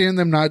understand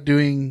them not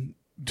doing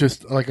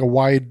just like a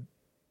wide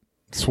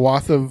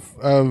swath of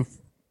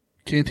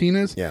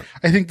cantinas. Yeah.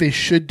 I think they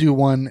should do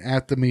one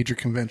at the major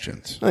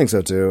conventions. I think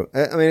so too.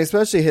 I mean,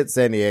 especially hit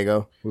San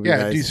Diego. Would be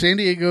nice. Do San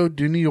Diego,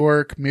 do New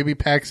York, maybe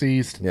PAX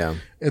East. Yeah.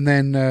 And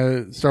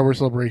then, Star Wars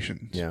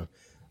Celebrations. Yeah.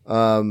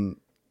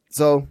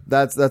 So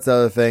that's the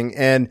other thing.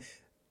 And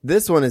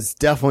this one is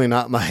definitely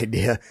not my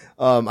idea.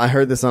 I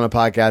heard this on a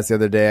podcast the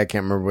other day. I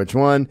can't remember which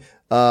one.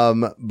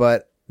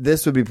 But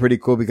this would be pretty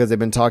cool because they've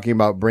been talking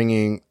about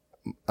bringing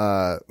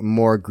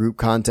more group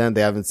content.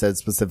 They haven't said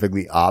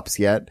specifically ops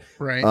yet.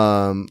 Right.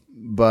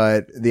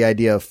 But the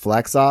idea of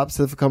flex ops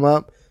have come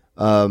up,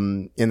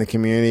 in the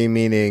community,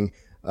 meaning,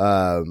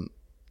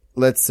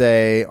 let's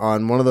say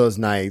on one of those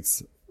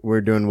nights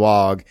we're doing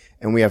WOG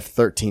and we have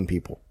 13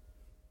 people.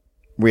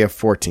 We have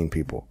 14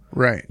 people.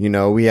 Right.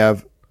 We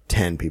have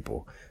 10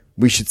 people.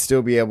 We should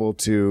still be able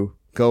to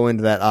go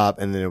into that op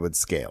and then it would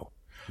scale.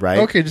 Right.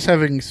 Okay. Just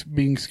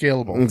being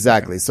scalable.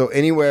 Exactly. So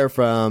anywhere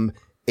from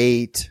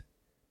 8,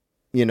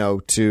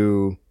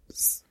 to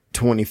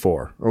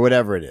 24 or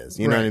whatever it is.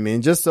 You know what I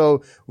mean? Just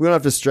so we don't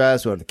have to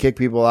stress, we don't have to kick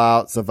people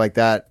out, stuff like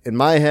that. In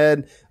my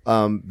head,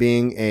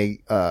 being a,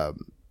 a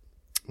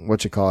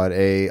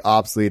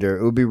ops leader,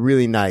 it would be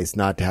really nice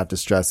not to have to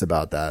stress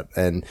about that.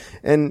 And,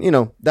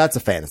 that's a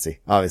fantasy,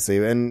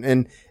 obviously.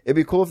 And it'd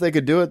be cool if they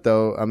could do it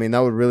though. I mean, that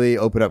would really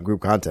open up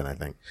group content, I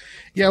think.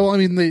 Yeah. Well,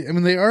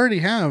 they already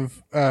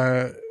have,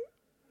 when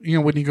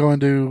you go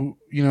into,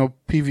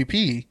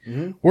 PvP,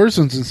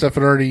 Warzones and stuff,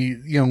 it already,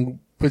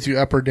 puts you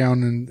up or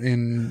down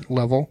in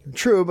level.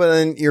 True, but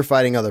then you're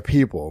fighting other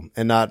people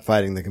and not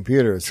fighting the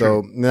computer.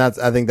 So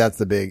I think that's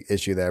the big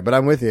issue there. But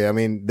I'm with you. I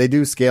mean, they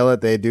do scale it.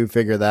 They do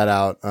figure that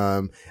out.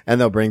 And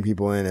they'll bring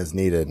people in as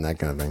needed and that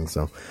kind of thing.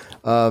 So,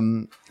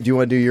 do you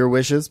want to do your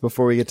wishes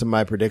before we get to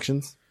my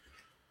predictions?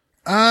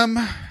 Do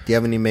you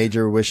have any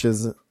major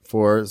wishes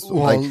for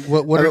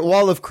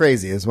wall of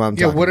crazy is what I'm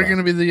talking about. What are going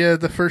to be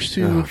the first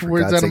two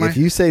words out of my... If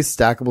you say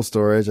stackable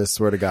storage, I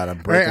swear to God, I'm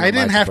breaking I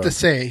didn't have to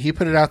say it. He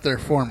put it out there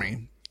for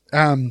me.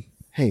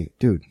 Hey,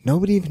 dude,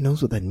 nobody even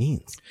knows what that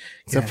means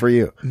except for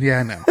you. Yeah,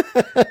 I know.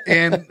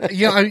 And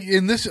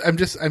in this, I'm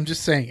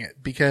just saying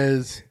it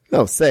because...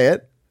 No, say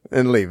it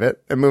and leave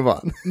it and move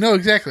on. No,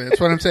 exactly.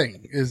 That's what I'm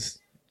saying is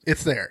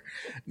it's there.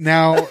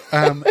 Now,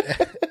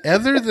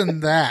 other than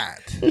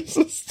that... You're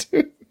so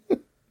stupid.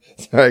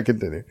 Sorry,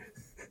 continue.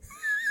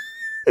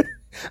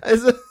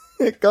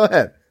 Go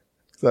ahead.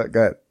 Go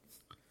ahead.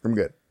 I'm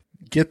good.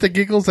 Get the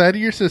giggles out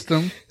of your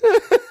system.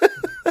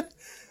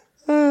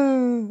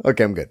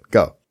 Okay, I'm good.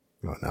 Go.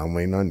 Oh, now I'm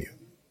waiting on you.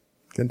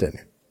 Continue.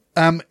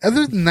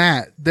 Other than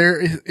that,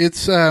 there's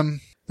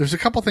a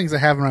couple things I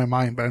have in my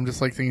mind, but I'm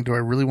just like thinking, do I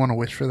really want to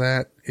wish for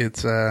that?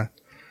 It's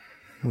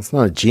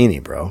not a genie,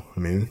 bro. I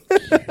mean,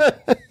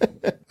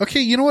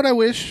 okay. You know what I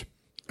wish?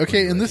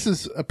 Okay. And this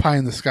is a pie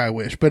in the sky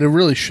wish, but it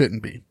really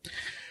shouldn't be.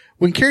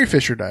 When Carrie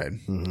Fisher died,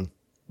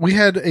 we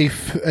had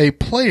a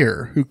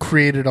player who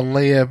created a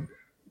Leia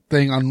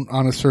thing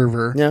on a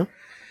server. Yeah.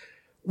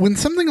 When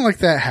something like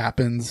that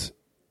happens,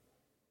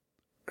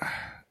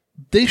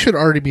 they should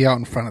already be out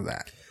in front of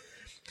that.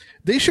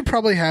 They should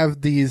probably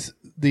have these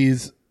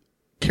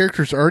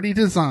characters already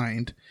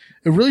designed.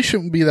 It really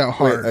shouldn't be that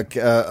hard. Wait,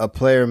 a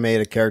player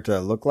made a character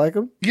that looked like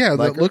him? Yeah,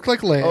 that looked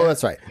like Leia. Oh,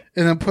 that's right.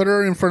 And then put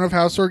her in front of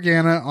House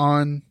Organa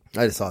on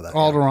I just saw that.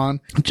 Alderaan,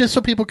 just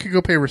so people could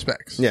go pay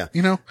respects. Yeah.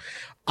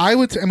 I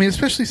would,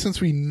 especially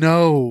since we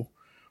know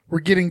we're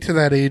getting to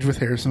that age with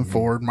Harrison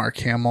Ford, Mark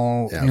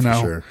Hamill, For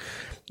sure.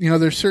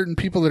 there's certain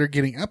people that are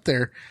getting up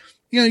there.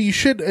 You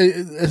should,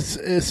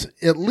 it's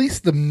at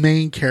least the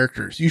main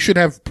characters, you should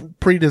have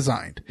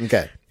pre-designed.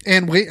 Okay.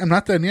 And wait, I'm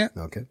not done yet.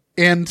 Okay.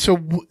 And so,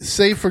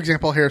 say, for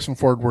example, Harrison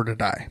Ford were to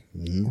die,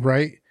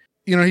 right?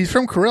 He's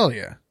from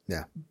Corellia.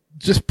 Yeah.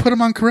 Just put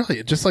him on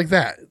Corellia, just like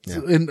that. Yeah.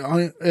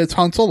 And it's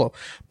Han Solo.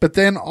 But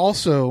then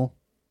also,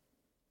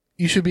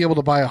 you should be able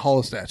to buy a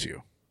holo statue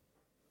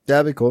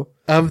That'd be cool.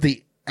 of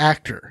the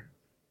actor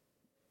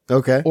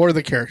Okay. or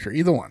the character,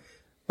 either one.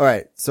 All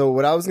right. So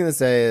what I was going to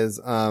say is,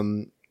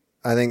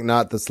 I think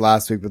not this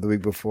last week, but the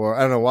week before,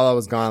 I don't know, while I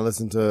was gone, I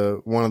listened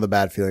to one of the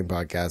Bad Feeling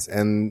podcasts,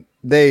 and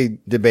they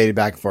debated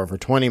back and forth for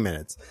 20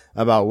 minutes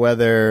about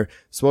whether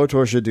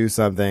SWTOR should do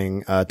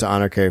something to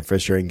honor Carrie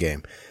Fisher in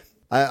game.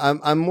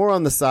 I'm more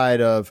on the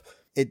side of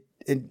it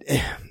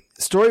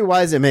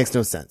story-wise, it makes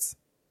no sense,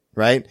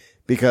 right?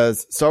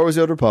 Because Star Wars: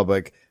 The Old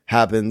Republic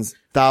happens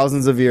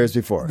thousands of years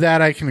before.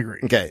 That I can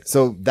agree. Okay,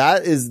 so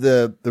that is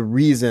the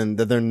reason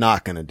that they're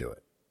not going to do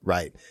it,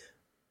 right?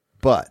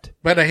 But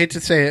I hate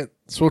to say it,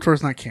 SWTOR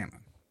is not canon.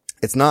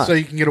 it's not. So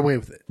you can get away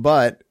with it.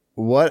 But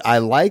what I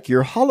like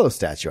your hollow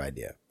statue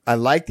idea. I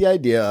like the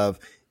idea of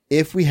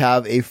if we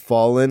have a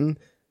fallen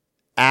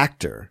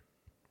actor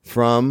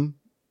from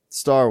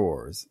Star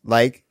Wars,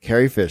 like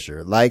Carrie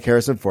Fisher, like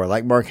Harrison Ford,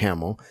 like Mark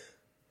Hamill,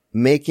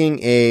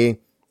 making a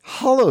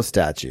hollow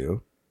statue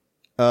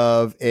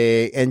of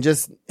and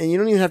you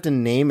don't even have to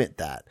name it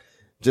that.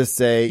 Just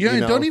say,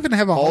 don't even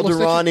have a hollow statue.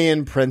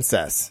 Alderaanian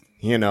princess,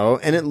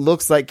 and it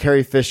looks like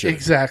Carrie Fisher.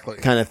 Exactly.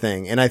 Kind of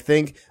thing. And I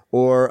think,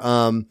 or,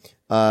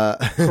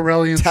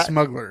 Corellian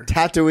smuggler.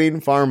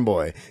 Tatooine farm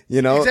boy,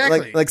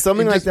 Exactly. like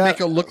something And like just that. make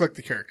it look like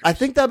the character. I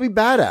think that'd be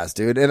badass,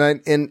 dude. And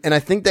I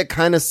think that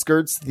kind of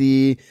skirts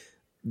the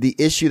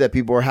issue that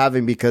people are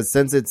having, because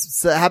since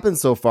it's happened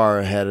so far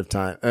ahead of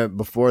time,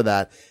 before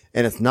that,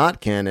 and it's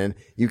not canon,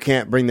 you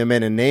can't bring them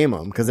in and name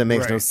them because it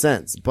makes no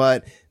sense.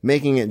 But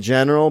making it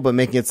general, but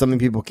making it something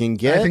people can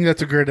get. I think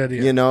that's a great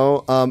idea.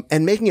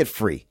 And making it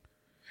free.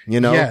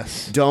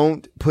 Yes.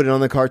 Don't put it on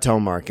the cartel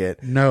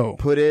market. No.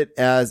 Put it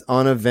as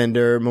on a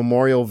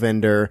memorial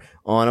vendor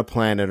on a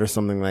planet or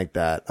something like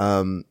that.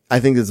 I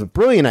think it's a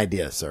brilliant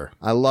idea, sir.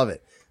 I love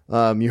it.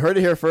 You heard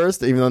it here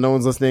first, even though no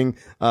one's listening.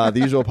 The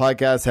Usual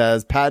Podcast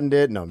has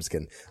patented. No, I'm just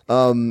kidding.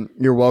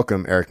 You're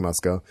welcome, Eric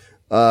Musco.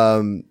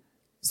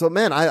 So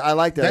man, I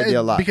like that idea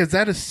a lot. Because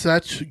that is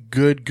such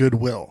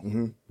goodwill.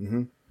 Mm-hmm.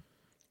 Mm-hmm.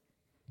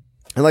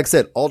 And like I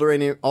said,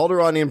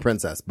 Alderaanian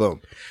princess.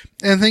 Boom.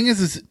 And the thing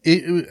is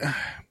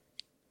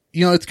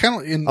it's kind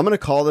of I'm going to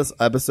call this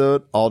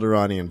episode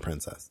Alderaanian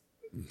princess.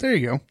 There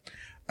you go.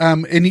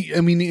 And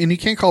you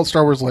can't call it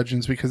Star Wars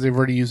Legends because they've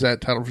already used that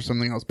title for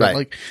something else. But Right.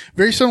 like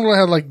very similar to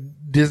how like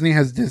Disney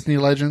has Disney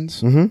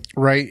Legends,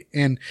 right?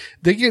 And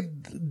they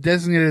get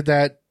designated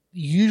that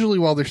usually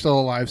while they're still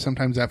alive,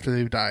 sometimes after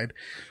they've died.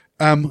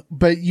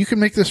 But you can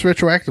make this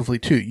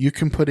retroactively too. You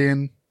can put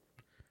in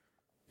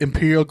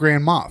Imperial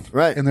Grand Moff,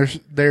 Right? And there's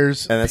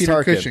And that's Peter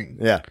Tarkin. Cushing,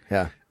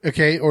 Yeah.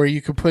 okay. Or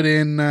you could put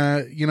in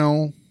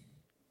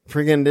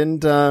Freaking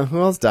didn't,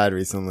 who else died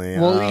recently?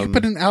 well, you could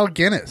put in Al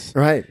Guinness,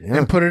 Right. Yeah.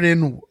 and put it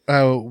in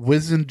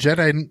Wisdom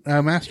Jedi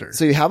Master.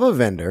 So you have a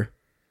vendor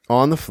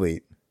on the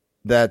fleet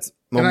that's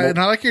And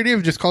I like your idea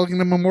of just calling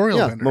it a memorial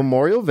vendor.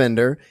 memorial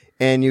vendor,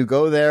 and you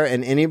go there,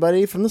 and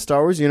anybody from the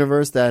Star Wars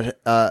universe that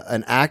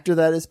an actor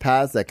that is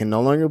passed that can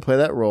no longer play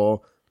that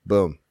role,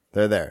 boom,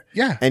 they're there.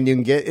 Yeah. And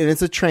you can and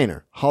it's a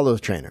trainer, hollow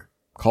trainer.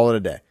 Call it a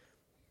day.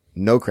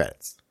 No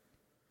credits.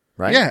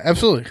 Right? Yeah,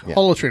 absolutely.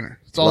 Holo Trainer.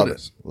 That's all Love it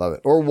is. Love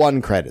it. Or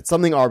one credit.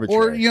 Something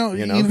arbitrary. Or,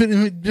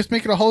 even just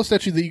make it a holo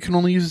statue that you can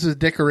only use as a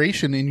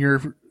decoration in your,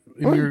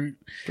 and you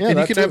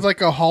that could too. have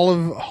like a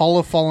hall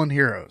of fallen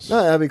heroes.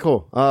 No, that'd be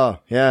cool. Oh,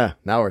 yeah.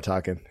 Now we're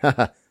talking.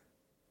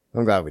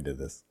 I'm glad we did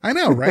this. I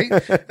know, right?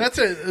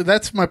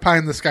 That's my pie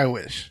in the sky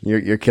wish.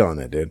 You're killing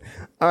it, dude.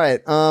 All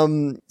right.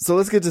 So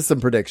let's get to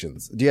some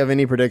predictions. Do you have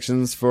any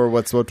predictions for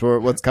what's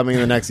coming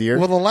in the next year?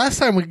 Well, the last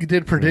time we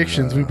did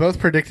predictions, we both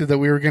predicted that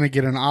we were going to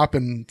get an op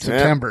in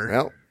September.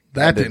 Well,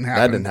 that didn't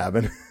happen. That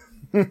didn't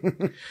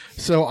happen.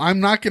 So I'm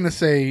not going to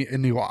say a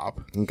new op.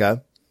 Okay.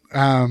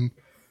 I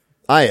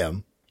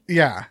am,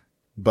 Yeah.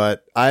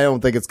 but I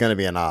don't think it's going to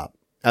be an op.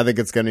 I think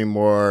it's going to be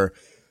more.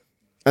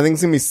 I think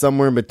it's going to be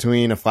somewhere in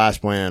between a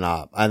Flashpoint and an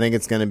op. I think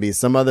it's going to be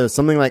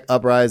something like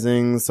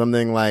Uprising,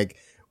 something like,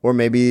 or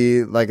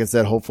maybe, like I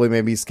said, hopefully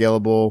maybe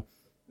scalable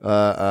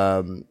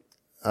op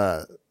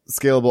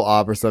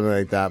or something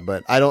like that.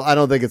 But I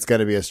don't think it's going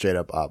to be a straight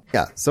up op.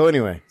 Yeah. So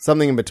anyway,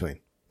 something in between.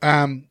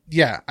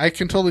 Yeah, I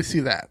can totally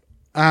see that.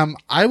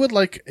 I would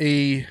like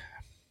and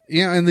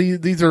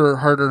these are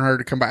harder and harder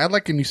to come by. I'd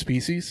like a new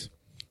species.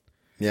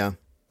 Yeah.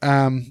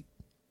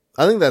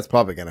 I think that's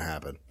probably going to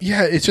happen.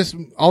 Yeah, it's just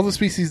all the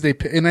species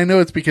and I know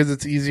it's because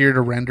it's easier to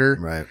render.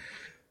 Right.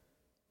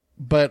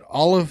 But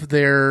all of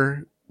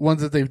their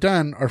ones that they've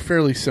done are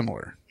fairly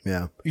similar.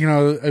 Yeah.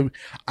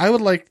 I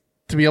would like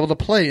to be able to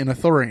play in a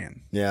Thorian.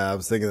 Yeah, I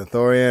was thinking the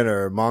Thorian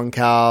or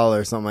Moncal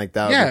or something like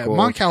that. Would be cool.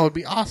 Moncal would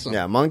be awesome.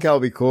 Yeah, Moncal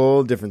would be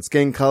cool. Different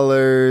skin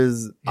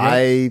colors,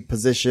 eye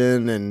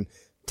position, and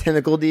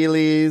tentacle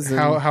dealies. And,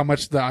 how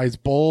much the eyes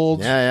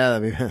bulge. yeah,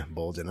 that'd be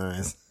bulging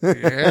eyes.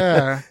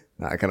 Yeah.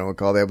 I kind of would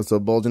call the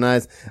episode bulging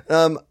eyes.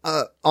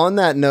 On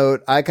that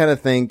note, I kind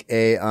of think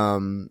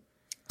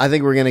I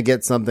think we're going to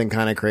get something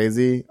kind of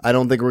crazy. I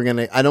don't know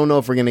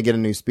if we're going to get a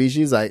new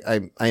species.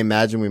 I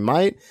imagine we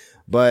might,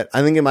 but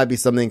I think it might be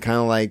something kind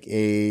of like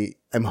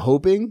I'm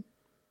hoping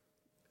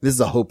this is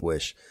a hope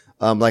wish.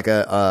 Like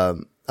a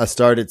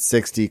start at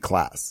 60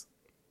 class,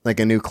 like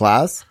a new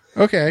class.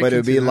 Okay. But it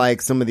would be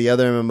like some of the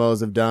other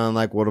MMOs have done,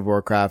 like World of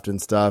Warcraft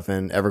and stuff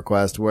and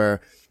EverQuest,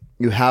 where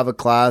you have a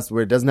class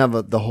where it doesn't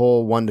have the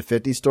whole 1 to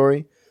 50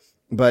 story,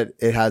 but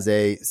it has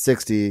a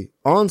 60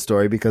 on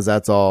story because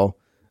that's all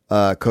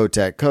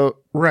Kotet, Kotfi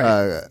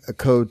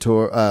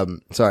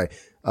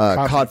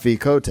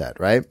Kotet,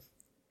 right?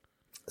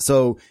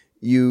 So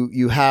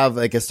you have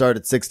like a start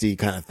at 60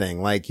 kind of thing.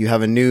 Like you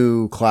have a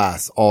new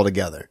class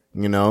altogether,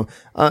 you know?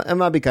 It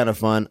might be kind of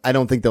fun. I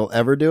don't think they'll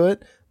ever do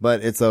it,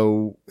 but it's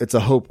a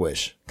hope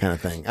wish kind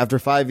of thing. After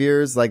 5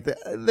 years, like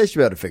they should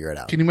be able to figure it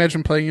out. Can you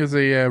imagine playing as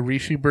a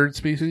Rishi bird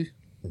species?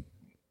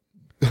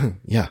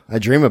 Yeah, I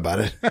dream about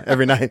it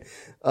every night.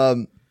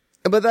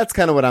 But that's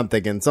kind of what I'm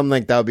thinking. Something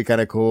like that would be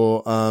kind of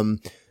cool.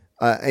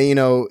 You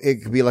know,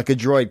 it could be like a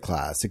droid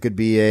class. It could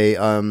be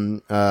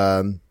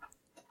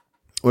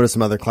what are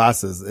some other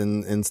classes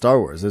in Star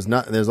Wars?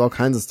 There's all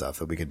kinds of stuff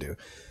that we could do.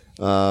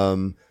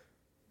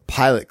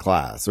 Pilot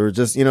class or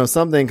just, you know,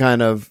 something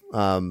kind of,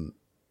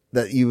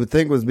 that you would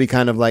think would be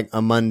kind of like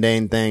a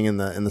mundane thing in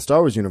the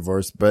Star Wars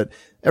universe, but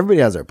everybody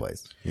has their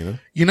place, you know?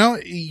 You know,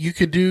 you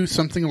could do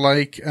something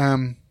like,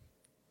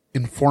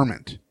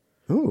 informant.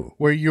 Ooh.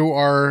 Where you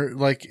are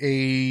like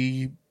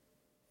a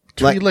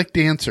Twi'lek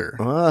dancer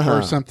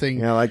or something.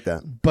 Yeah, I like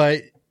that.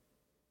 But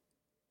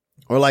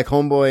or like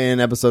Homeboy in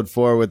episode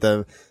 4 with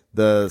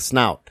the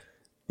snout,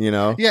 you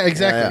know? Yeah,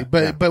 exactly.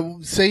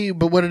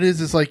 But what it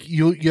is like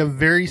you have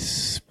very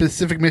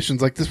specific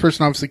missions. Like this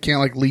person obviously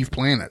can't like leave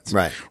planets.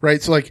 Right.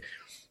 Right. So like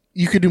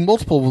you could do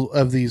multiple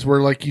of these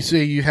where like you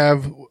say you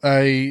have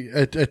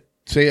a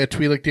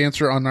Twi'lek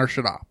dancer on Nar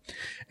Shaddaa.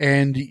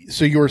 And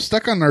so you're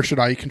stuck on Nar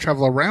Shaddaa. You can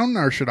travel around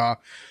Nar Shaddaa,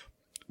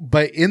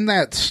 but in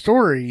that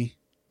story,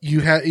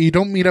 you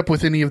don't meet up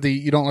with any of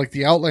you don't like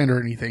the Outlander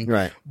or anything.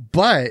 Right.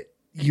 But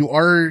you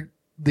are,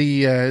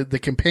 the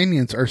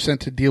companions are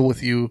sent to deal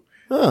with you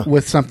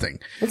with something.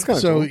 That's kind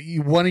of so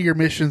cool. One of your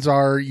missions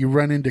are you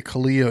run into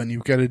Kalia and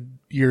you've got to,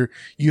 you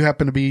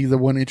happen to be the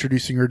one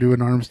introducing her to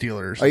an arms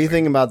dealer. Are you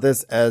thinking about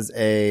this as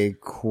a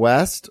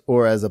quest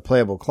or as a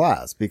playable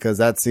class? Because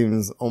that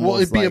seems almost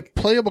well, it'd be like a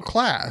playable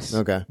class.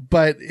 Okay.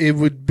 But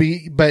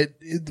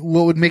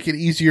what would make it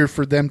easier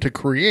for them to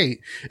create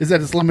is that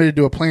it's limited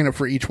to a planet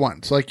for each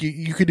one. So like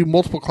you could do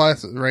multiple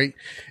classes, right?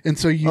 And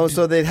so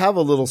so they'd have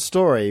a little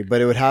story, but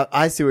it would have,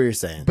 I see what you're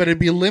saying. But it'd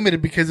be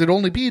limited because it'd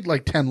only be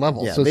like 10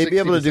 levels. Yeah, so they'd be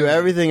able to do 70.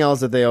 everything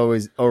else that they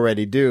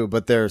already do,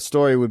 but their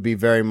story would be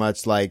very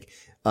much like,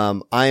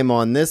 I am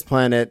on this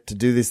planet to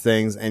do these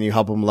things, and you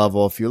help them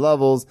level a few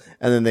levels,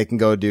 and then they can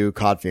go do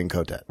Kotfi and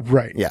Kotet.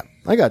 Right. Yeah,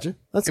 I got you.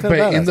 That's kind of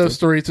But badass, in those dude.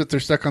 stories that they're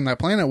stuck on that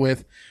planet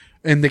with,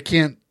 and they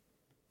can't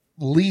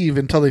leave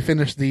until they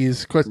finish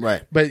these quests.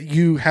 Right. But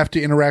you have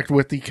to interact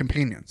with the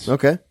companions.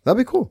 Okay, that'd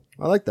be cool.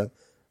 I like that.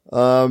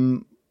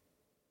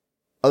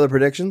 Other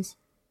predictions?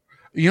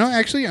 You know,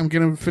 actually, I'm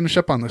going to finish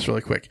up on this really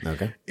quick.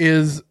 Okay.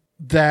 Is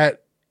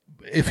that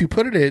if you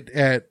put it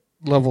at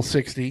level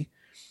 60,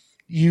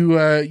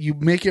 you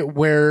make it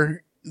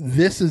where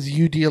this is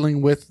you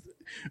dealing with,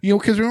 you know,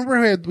 because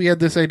remember we had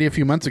this idea a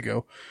few months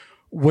ago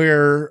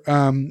where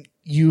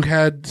you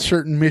had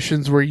certain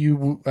missions where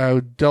you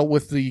dealt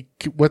with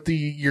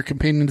your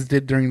companions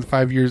did during the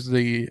 5 years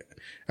the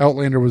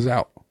Outlander was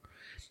out.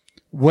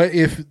 What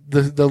if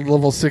the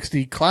level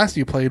 60 class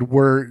you played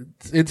were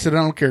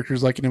incidental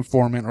characters like an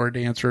informant or a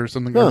dancer or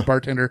something, or a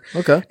bartender?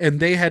 Okay. And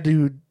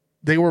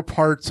they were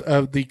parts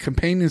of the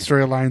companion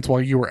storylines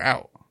while you were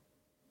out.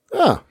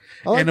 Oh,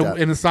 I like that.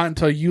 And it's not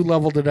until you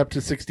leveled it up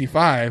to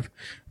 65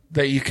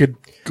 that you could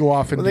go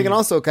off and Well, they can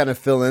also kind of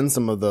fill in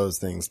some of those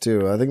things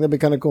too. I think that'd be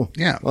kind of cool.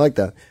 Yeah. I like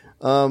that.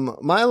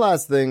 My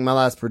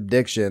last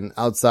prediction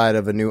outside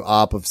of a new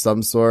op of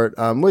some sort,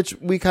 which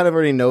we kind of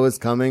already know is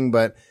coming,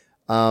 but,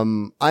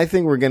 I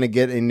think we're going to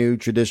get a new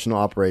traditional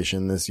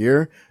operation this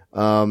year.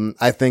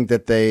 I think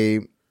that they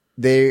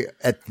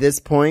at this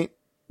point,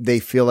 they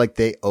feel like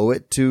they owe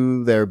it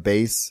to their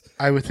base.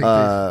 I would think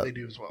they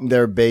do as well.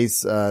 Their base,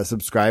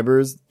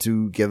 subscribers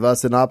to give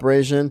us an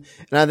operation.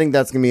 And I think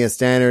that's going to be a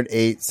standard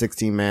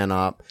 16 man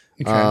op.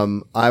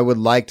 Okay. I would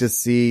like to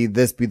see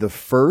this be the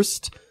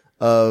first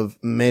of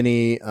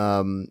many,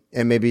 and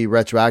maybe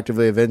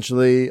retroactively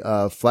eventually,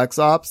 flex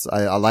ops.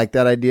 I like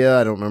that idea.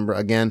 I don't remember.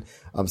 Again,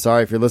 I'm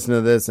sorry if you're listening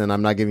to this and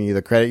I'm not giving you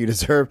the credit you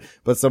deserve,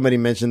 but somebody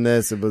mentioned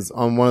this. It was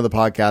on one of the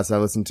podcasts I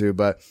listened to,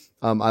 but,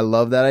 I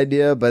love that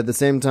idea. But at the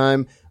same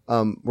time,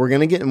 we're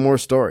going to get more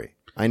story.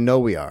 I know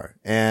we are.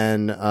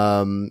 And,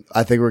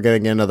 I think we're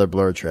going to get another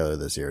Blur trailer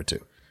this year too.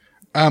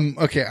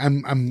 Okay.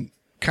 I'm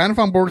kind of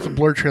on board with the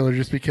Blur trailer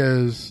just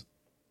because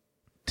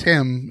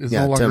Tim is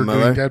Yeah, no longer Tim doing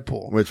Miller,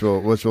 Deadpool. which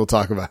we'll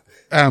talk about.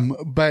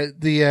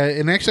 But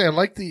and actually I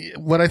like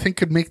what I think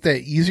could make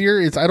that easier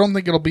is I don't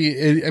think it'll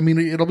be, I mean,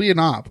 it'll be an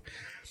op,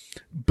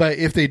 but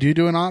if they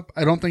do an op,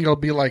 I don't think it'll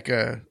be like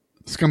a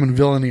Scum and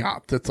Villainy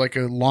op that's like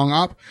a long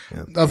op.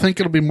 Yeah. I think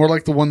it'll be more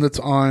like the one that's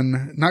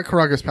on, not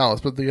Karaga's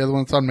Palace, but the other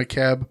one that's on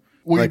McCab.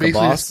 Like a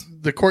boss?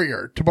 The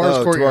courtyard.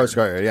 Tabar's courtyard. Tabar's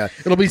courtyard, yeah.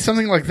 It'll be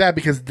something like that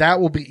because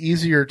that will be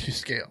easier to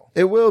scale.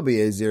 It will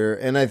be easier.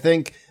 And I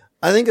think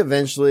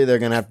eventually they're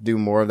going to have to do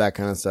more of that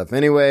kind of stuff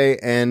anyway.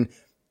 And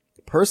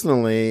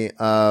personally,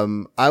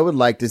 I would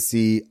like to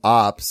see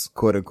ops,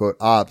 quote unquote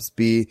ops,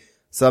 be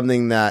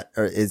something that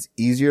is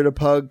easier to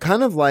pug,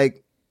 kind of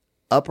like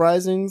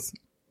Uprisings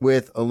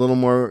with a little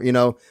more,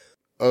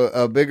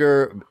 a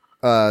bigger,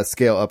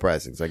 scale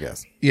Uprisings, I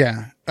guess.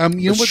 Yeah.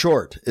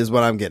 Short is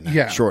what I'm getting at.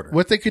 Yeah. Shorter.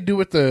 What they could do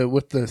with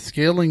the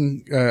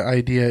scaling,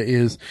 idea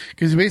is,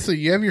 cause basically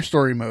you have your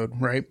story mode,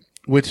 right?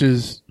 Which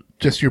is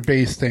just your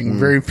base thing,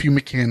 very few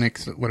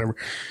mechanics, whatever.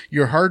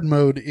 Your hard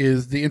mode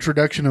is the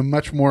introduction of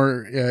much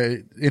more,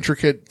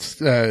 intricate,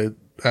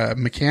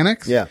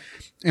 mechanics. Yeah.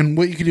 And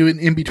what you can do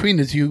in between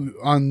is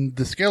on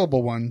the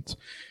scalable ones,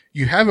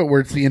 you have it where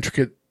it's the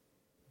intricate,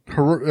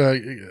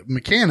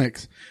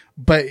 mechanics,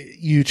 but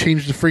you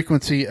change the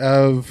frequency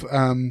of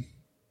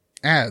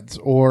ads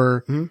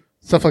or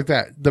stuff like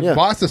that. The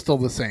boss is still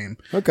the same,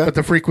 but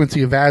the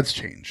frequency of ads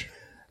change.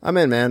 I'm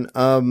in, man.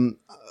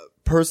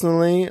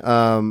 Personally,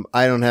 I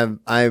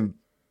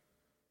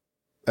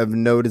have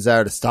no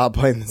desire to stop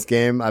playing this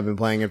game. I've been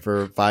playing it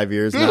for 5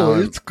 years now.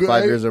 It's good.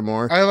 5 years or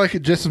more. I like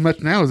it just as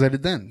much now as I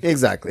did then.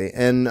 Exactly.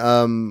 And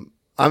I'm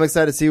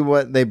excited to see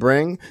what they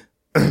bring.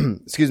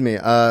 Excuse me.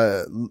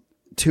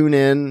 Tune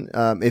in.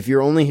 If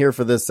you're only here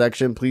for this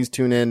section, please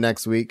tune in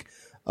next week.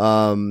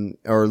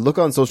 Or look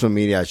on social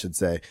media, I should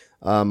say.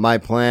 My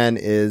plan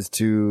is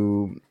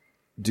to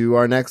do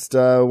our next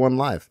one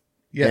live.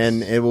 Yes.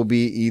 And it will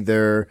be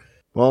either,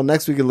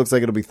 next week it looks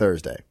like it'll be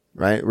Thursday,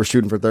 right? We're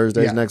shooting for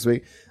Thursdays next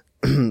week.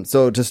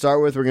 So to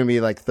start with, we're going to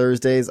be like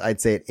Thursdays,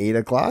 I'd say at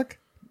 8:00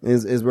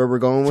 is where we're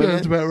going with it.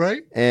 Sounds about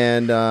right.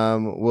 And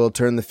we'll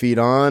turn the feed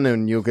on,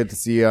 and you'll get to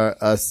see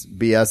us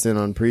BSing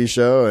on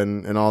pre-show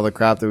and all the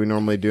crap that we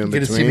normally do in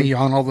between. Get to see me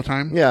yawn all the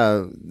time.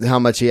 Yeah, how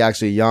much he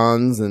actually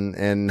yawns,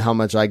 and how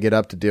much I get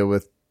up to deal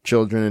with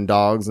children and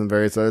dogs and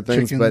various other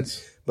things.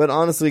 Chickens. But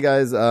honestly,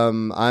 guys,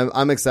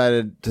 I'm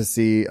excited to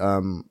see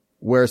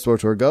where SWTOR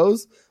Tour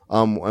goes,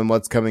 and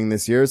what's coming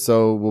this year.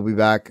 So we'll be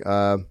back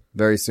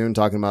very soon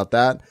talking about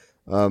that.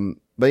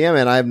 But yeah,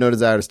 man, I have no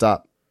desire to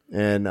stop.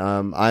 And,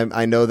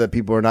 I know that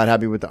people are not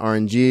happy with the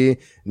RNG,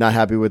 not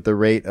happy with the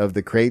rate of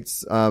the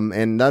crates.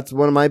 And that's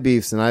one of my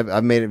beefs. And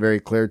I've made it very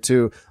clear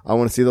too. I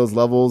want to see those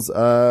levels,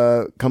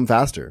 come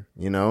faster.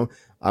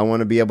 I want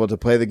to be able to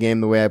play the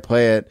game the way I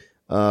play it,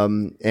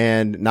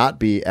 and not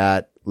be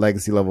at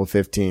legacy level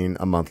 15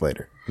 a month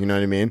later. You know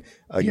what I mean?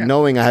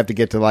 Knowing I have to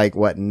get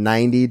to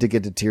 90 to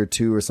get to tier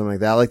 2 or something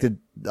like that.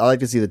 I like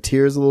to see the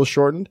tiers a little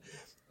shortened.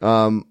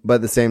 But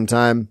at the same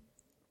time,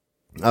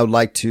 I would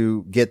like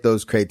to get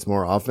those crates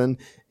more often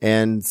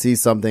and see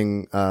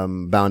something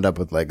bound up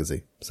with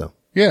legacy. So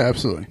yeah,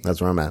 absolutely.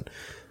 That's where I'm at.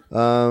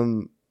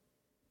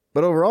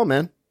 But overall,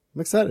 man,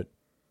 I'm excited.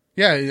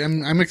 Yeah,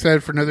 I'm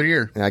excited for another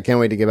year. And I can't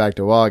wait to get back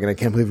to WoG, and I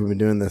can't believe we've been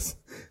doing this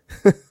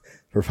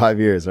for 5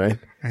 years, right?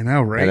 I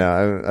know, right? I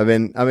know.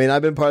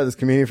 I've been part of this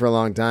community for a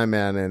long time,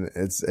 man, and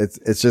it's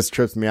just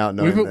trips me out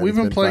knowing we've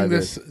been playing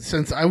this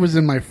since I was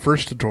in my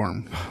first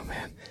dorm. Oh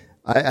man,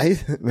 I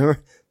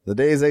remember the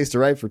days I used to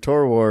write for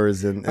Tor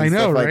Wars and I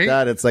know, stuff like right?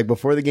 that. It's like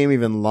before the game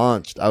even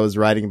launched, I was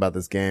writing about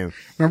this game.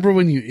 Remember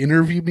when you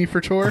interviewed me for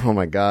Tor? Oh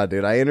my god,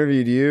 dude! I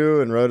interviewed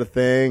you and wrote a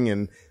thing,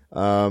 and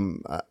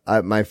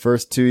my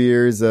first 2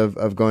 years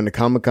of going to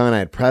Comic-Con, I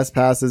had press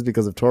passes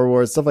because of Tor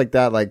Wars, stuff like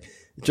that. Like,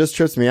 it just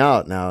trips me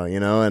out now,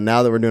 and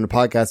now that we're doing a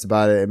podcast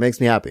about it, it makes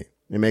me happy.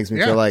 It makes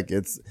me feel like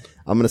I'm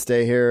going to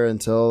stay here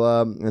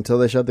until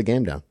they shut the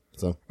game down.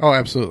 So. Oh,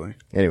 absolutely.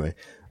 Anyway,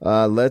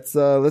 let's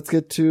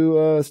get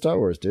to, Star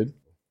Wars, dude.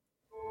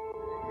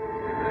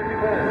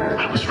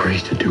 I was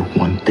raised to do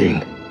one thing.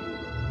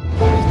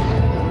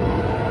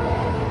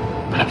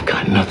 But I've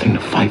got nothing to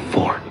fight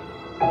for.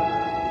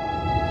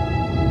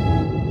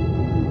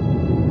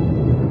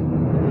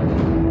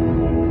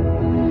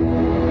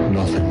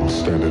 Nothing will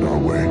stand in our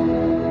way.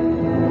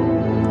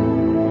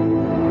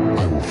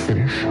 I will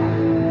finish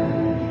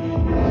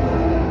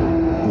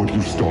what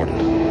you started.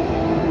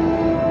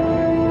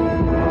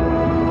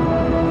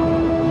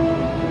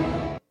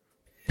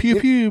 Pew,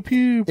 pew,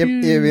 pew, pew.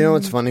 You know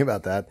what's funny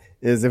about that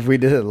is if we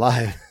did it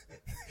live,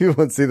 you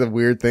would see the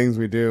weird things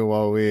we do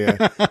while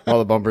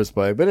the bumpers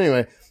play. But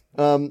anyway,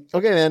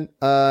 okay, man,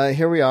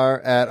 here we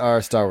are at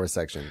our Star Wars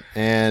section,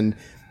 and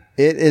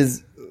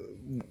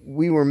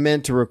we were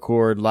meant to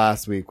record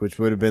last week, which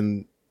would have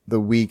been the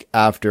week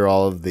after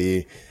all of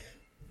the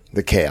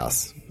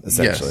chaos,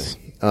 essentially.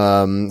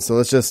 Yes. So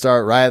let's just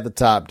start right at the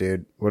top,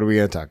 dude. What are we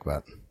going to talk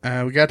about?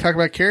 We got to talk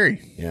about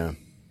Carrie.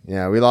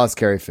 Yeah, we lost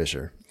Carrie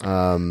Fisher.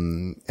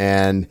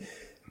 And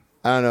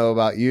I don't know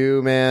about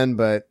you, man,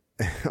 but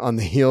on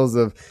the heels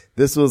of,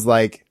 this was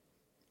like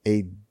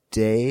a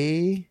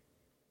day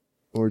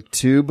or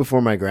two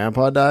before my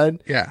grandpa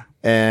died. Yeah.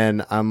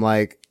 And I'm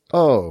like,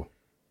 oh,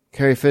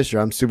 Carrie Fisher,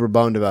 I'm super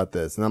bummed about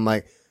this. And I'm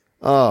like,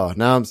 oh,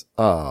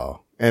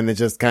 and it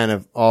just kind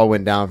of all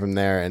went down from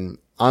there. And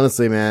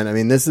honestly, man, I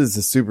mean, this is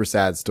a super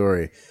sad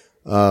story.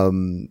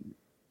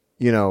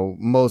 You know,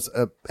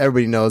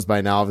 everybody knows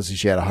by now, obviously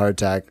she had a heart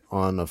attack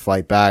on a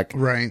flight back.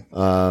 Right.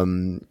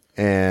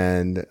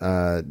 And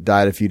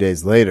died a few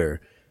days later,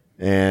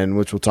 and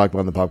which we'll talk about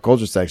in the pop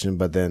culture section.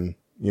 But then,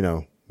 you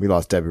know, we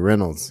lost Debbie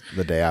Reynolds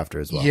the day after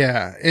as well.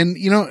 Yeah. And,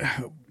 you know,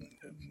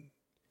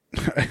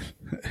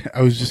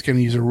 I was just going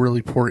to use a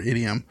really poor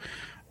idiom.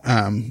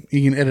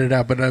 You can edit it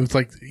out, but I was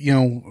like, you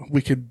know,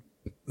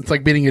 it's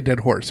like beating a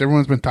dead horse.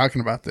 Everyone's been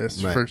talking about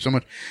this for so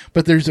much,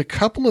 but there's a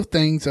couple of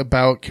things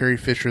about Carrie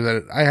Fisher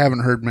that I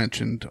haven't heard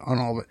mentioned on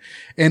all of it.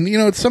 And, you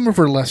know, it's some of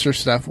her lesser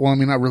stuff. Well, I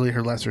mean, not really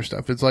her lesser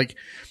stuff. It's like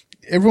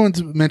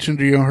everyone's mentioned,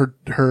 you know,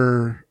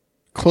 her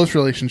close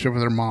relationship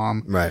with her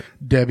mom, right,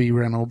 Debbie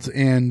Reynolds,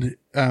 and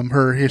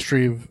her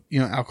history of, you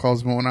know,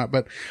 alcoholism and whatnot.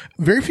 But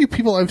very few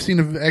people I've seen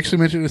have actually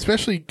mentioned,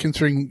 especially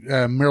considering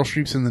Meryl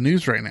Streep's in the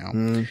news right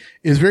now,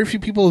 is very few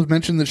people have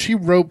mentioned that she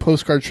wrote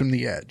Postcards from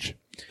the Edge.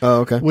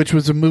 Oh, okay. Which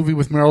was a movie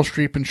with Meryl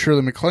Streep and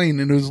Shirley MacLaine,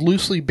 and it was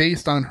loosely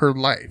based on her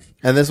life.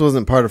 And this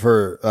wasn't part of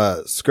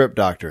her script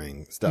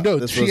doctoring stuff. No,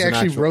 this she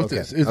actually wrote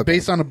this. It's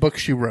based on a book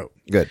she wrote.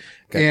 Good.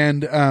 Okay.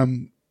 And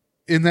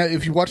in that,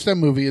 if you watch that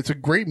movie, it's a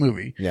great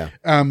movie. Yeah.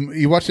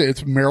 You watch it,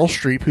 it's Meryl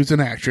Streep, who's an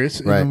actress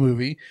in the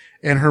movie,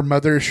 and her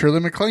mother is Shirley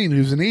MacLaine,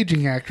 who's an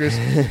aging actress.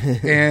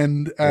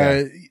 And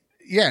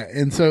yeah,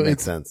 and so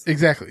makes sense.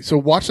 Exactly. So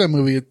watch that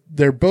movie.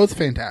 They're both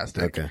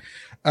fantastic. Okay.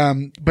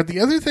 But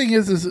the other thing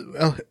is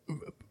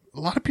a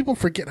lot of people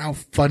forget how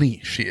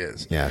funny she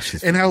is. Yeah,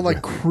 and how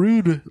like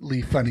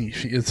crudely funny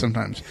she is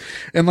sometimes.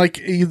 And like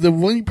the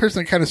one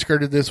person that kind of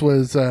skirted this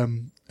was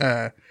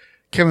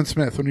Kevin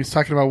Smith when he was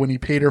talking about when he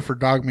paid her for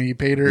Dogma. He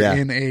paid her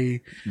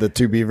in the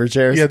 2 beaver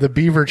chairs. Yeah, the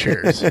beaver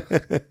chairs.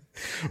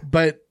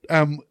 But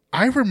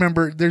I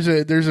remember there's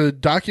a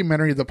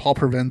documentary that Paul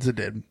Provenza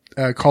did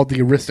called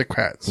The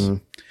Aristocrats.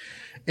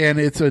 And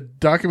it's a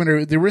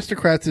documentary. The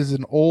Aristocrats is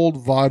an old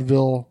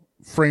vaudeville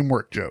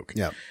framework joke.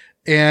 Yeah.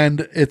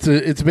 And it's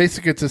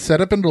a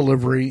setup and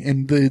delivery,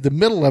 and the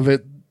middle of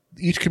it,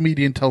 each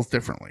comedian tells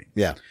differently.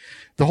 Yeah.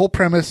 The whole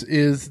premise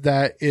is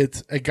that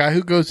it's a guy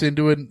who goes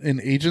into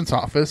an agent's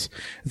office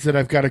and said,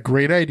 I've got a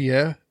great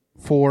idea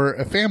for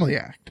a family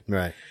act.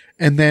 Right.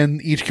 And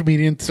then each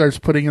comedian starts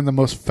putting in the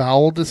most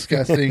foul,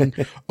 disgusting,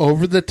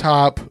 over the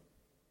top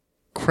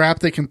crap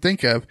they can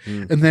think of,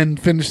 and then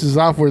finishes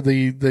off where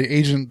the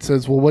agent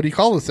says, well, what do you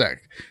call this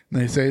act? And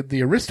they say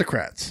The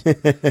Aristocrats.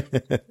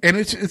 And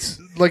it's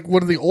like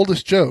one of the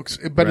oldest jokes,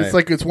 but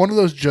it's one of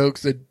those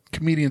jokes that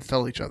comedians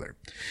tell each other.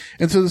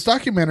 And so this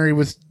documentary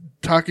was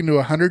talking to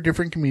 100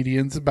 different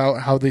comedians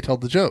about how they tell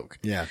the joke.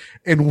 Yeah.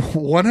 And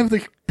one of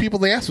the people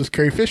they asked was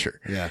Carrie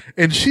Fisher. Yeah.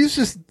 And she's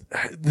just,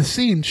 the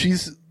scene,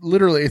 she's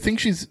literally, I think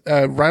she's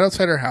right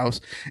outside her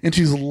house, and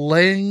she's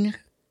lounging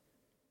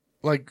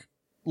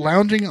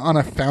on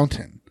a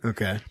fountain.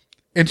 Okay.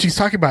 And she's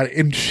talking about it,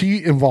 and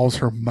she involves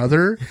her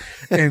mother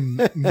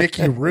and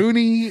Mickey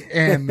Rooney,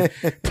 and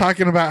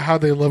talking about how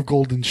they love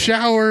golden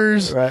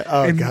showers. Right.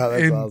 Oh, and, God,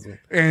 that's awesome.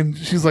 And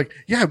she's like,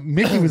 yeah,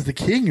 Mickey was the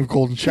king of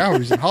golden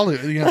showers in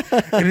Hollywood. You know?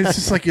 And it's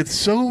just like, it's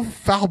so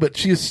foul, but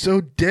she is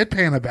so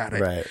deadpan about it.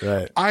 Right,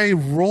 right. I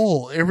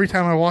roll every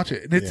time I watch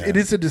it. And it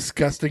is a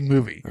disgusting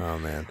movie. Oh,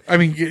 man. I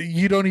mean,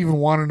 you don't even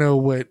want to know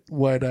what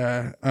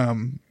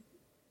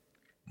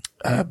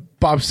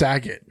Bob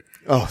Saget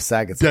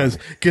does,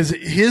 because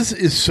his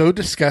is so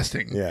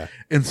disgusting,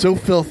 and so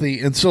filthy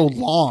and so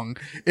long.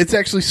 It's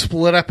actually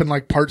split up in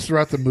like parts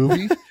throughout the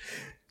movie.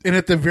 And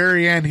at the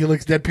very end, he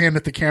looks deadpan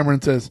at the camera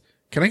and says,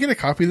 "Can I get a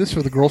copy of this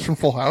for the girls from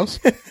Full House?"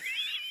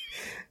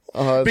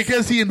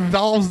 Because he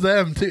involves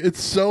them too.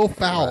 It's so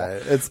foul.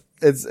 Right.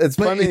 It's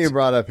funny you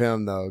brought up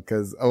him though,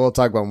 because we'll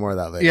talk about more of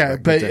that later. Yeah,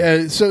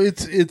 but so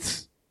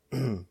it's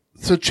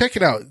so check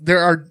it out.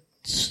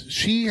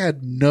 She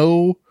had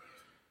no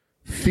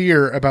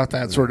fear about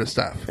that sort of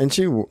stuff, and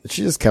she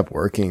just kept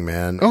working,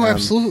 man. Oh,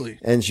 absolutely.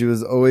 And she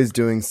was always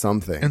doing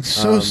something, and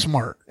so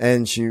smart.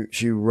 And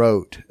she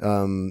wrote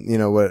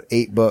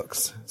 8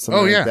 books,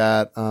 something like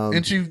that.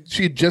 And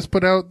she had just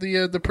put out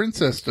the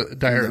Princess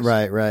Diaries.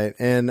 Right.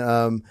 And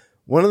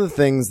one of the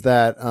things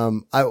that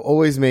I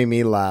always made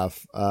me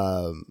laugh,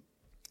 and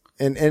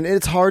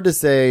it's hard to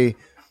say,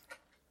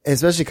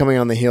 especially coming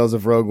on the heels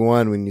of Rogue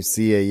One, when you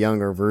see a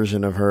younger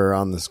version of her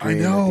on the screen.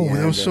 I know,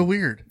 that was so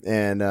weird.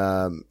 And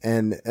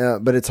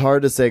but it's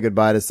hard to say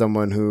goodbye to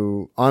someone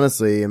who,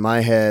 honestly, in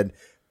my head,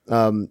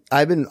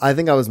 I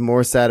think I was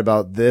more sad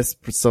about this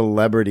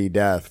celebrity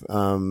death,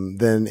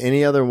 than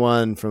any other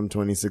one from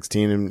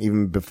 2016 and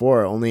even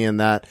before, only in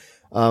that,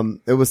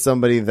 it was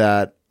somebody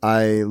that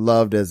I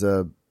loved as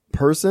a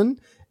person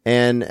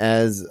and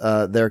as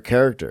their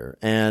character,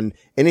 and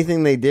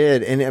anything they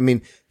did. And I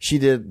mean, she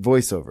did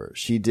voiceover.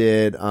 She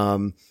did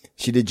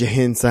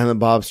Jay and Silent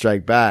Bob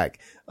Strike Back.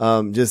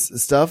 Just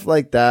stuff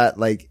like that.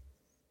 Like,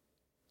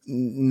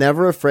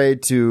 never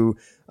afraid to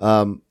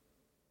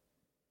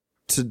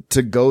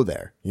go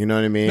there. You know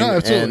what I mean? No,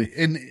 absolutely.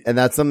 And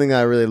that's something that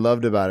I really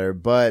loved about her.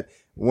 But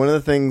one of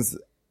the things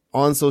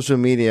on social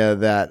media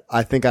that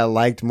I think I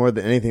liked more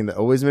than anything that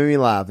always made me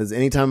laugh is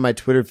anytime my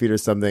Twitter feed or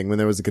something, when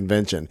there was a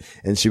convention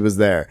and she was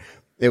there,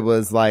 it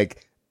was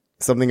like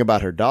something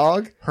about her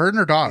dog. Her and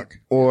her dog.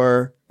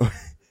 Or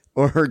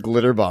her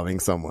glitter bombing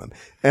someone.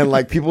 And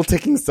like people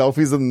taking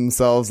selfies of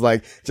themselves,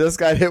 like just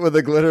got hit with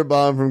a glitter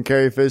bomb from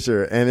Carrie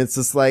Fisher. And it's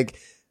just like,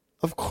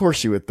 of course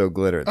she would throw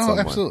glitter at someone.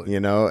 Absolutely. You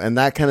know, and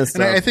that kind of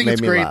stuff. And I think made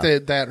it's me great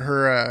laugh. that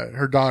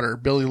her daughter,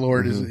 Billie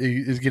Lourd,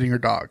 is getting her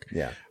dog.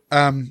 Yeah.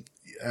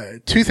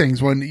 Two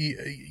things. One,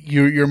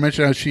 you're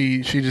mentioning how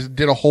she just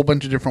did a whole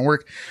bunch of different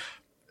work.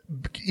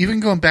 Even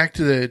going back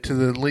to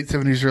the late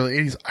 70s, early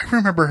 80s, I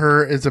remember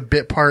her as a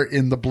bit part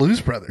in the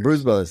Blues Brothers.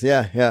 Blues Brothers,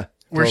 yeah.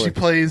 Where Totally. she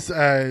plays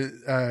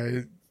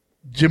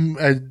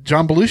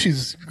John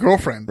Belushi's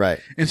girlfriend. Right.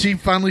 And she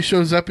finally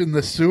shows up in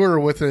the sewer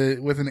with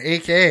an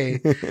AK.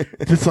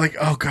 It's like,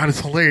 oh God,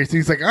 it's hilarious. And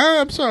he's like,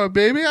 I'm sorry,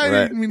 baby. I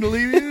didn't mean to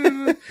leave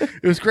you.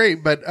 It was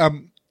great. But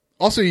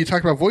also you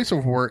talk about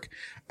voiceover work.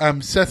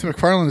 Seth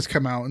MacFarlane has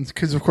come out, and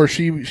because of course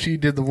she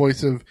did the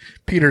voice of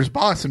Peter's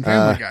boss in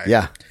Family Guy.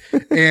 Yeah.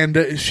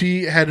 And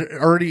she had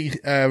already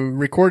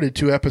recorded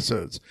 2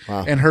 episodes.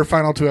 Wow. And her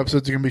final 2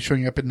 episodes are going to be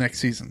showing up in next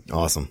season.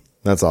 Awesome.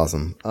 That's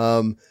awesome.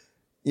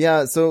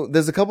 Yeah, so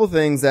there's a couple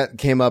things that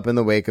came up in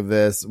the wake of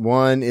this.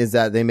 One is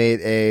that they made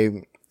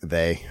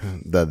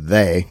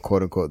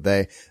quote unquote,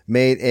 they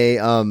made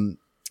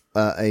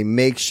a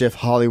makeshift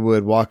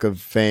Hollywood Walk of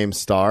Fame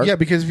star. Yeah,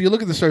 because if you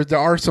look at the stars, there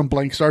are some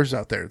blank stars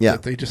out there Yeah.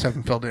 that they just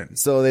haven't filled in.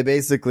 So they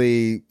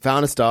basically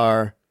found a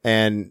star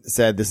and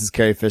said, this is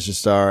Carrie Fisher's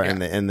star. Yeah.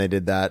 And they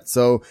did that.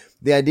 So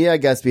the idea, I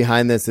guess,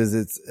 behind this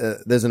is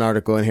there's an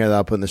article in here that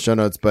I'll put in the show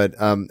notes, but,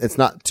 it's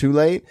not too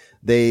late.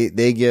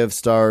 They give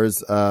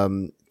stars,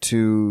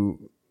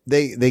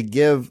 they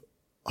give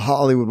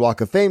Hollywood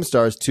Walk of Fame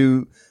stars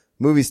to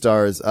movie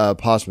stars,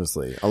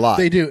 posthumously a lot.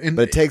 They do.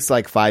 But it takes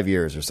like 5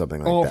 years or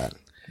something like that.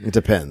 It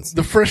depends.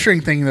 The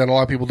frustrating thing that a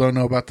lot of people don't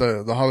know about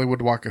the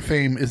Hollywood Walk of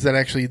Fame is that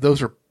actually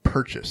those are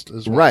purchased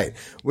as well. Right.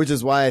 Which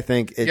is why I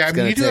think it's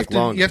going to take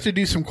longer. You have to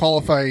do some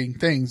qualifying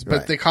things, but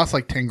Right. they cost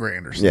like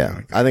 $10,000 or something. Yeah.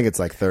 Like that. I think it's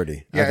like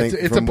 30. Yeah, I think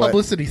it's a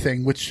publicity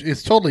thing, which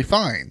is totally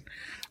fine.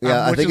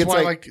 Yeah, I which think is it's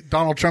why like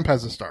Donald Trump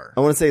has a star.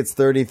 I want to say it's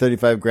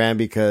 35 grand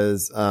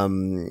because,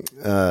 Ralph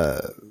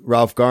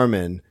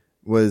Garman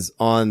was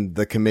on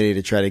the committee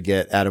to try to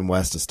get Adam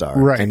West a star.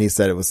 Right. And he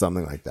said it was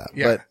something like that.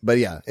 Yeah. But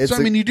yeah. It's So, I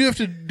mean, you do have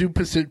to do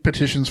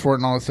petitions for it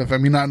and all that stuff. I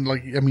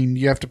mean,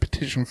 you have to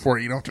petition for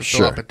it. You don't have to fill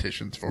Sure. out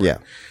petitions for yeah.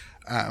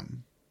 it.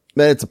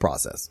 But it's a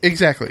process.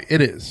 Exactly. It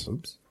is.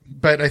 Oops.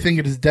 But I think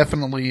it is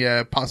definitely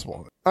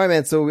possible. All right,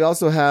 man. So we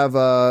also have,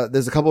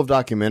 there's a couple of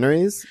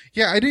documentaries.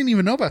 Yeah, I didn't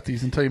even know about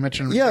these until you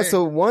mentioned them. Yeah. today.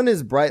 So one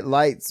is Bright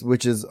Lights,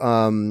 which is,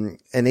 an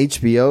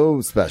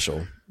HBO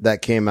special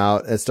that came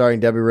out starring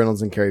Debbie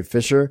Reynolds and Carrie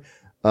Fisher.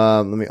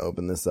 Let me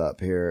open this up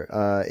here.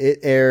 It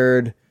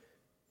aired,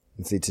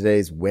 let's see,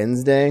 today's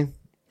Wednesday.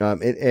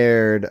 It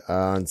aired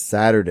on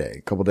Saturday,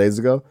 a couple days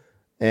ago.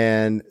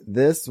 And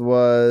this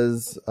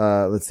was,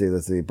 let's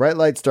see. Bright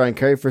Lights starring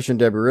Carrie Fisher and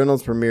Debbie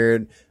Reynolds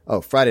premiered,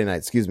 Friday night,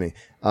 excuse me.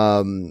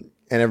 And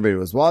everybody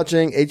was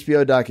watching.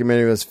 HBO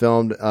documentary was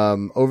filmed,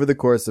 over the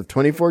course of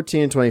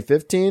 2014 and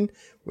 2015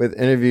 with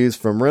interviews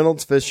from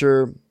Reynolds,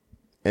 Fisher,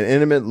 an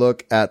intimate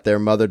look at their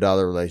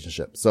mother-daughter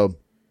relationship. So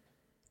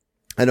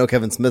I know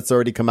Kevin Smith's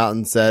already come out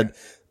and said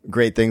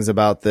great things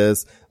about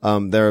this.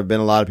 There have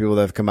been a lot of people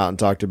that have come out and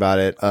talked about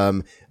it.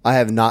 I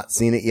have not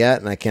seen it yet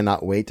and I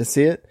cannot wait to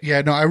see it.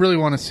 Yeah, no, I really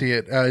want to see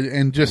it.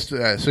 And just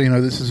so you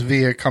know, this is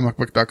via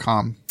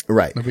comicbook.com.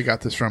 Right. That we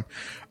got this from.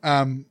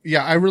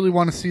 Yeah, I really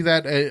want to see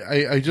that.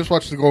 I just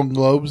watched the Golden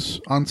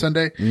Globes on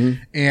Sunday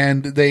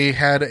and they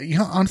had,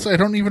 honestly, I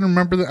don't even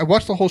remember I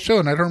watched the whole show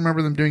and I don't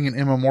remember them doing an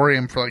in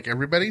memoriam for like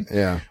everybody.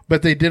 Yeah.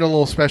 But they did a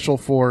little special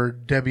for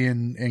Debbie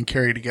and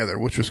Carrie together,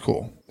 which was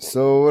cool.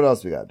 So what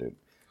else we got, dude?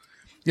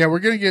 Yeah, we're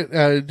going to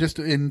get just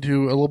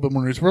into a little bit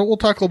more news. We'll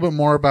talk a little bit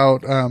more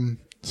about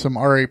some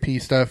RAP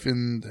stuff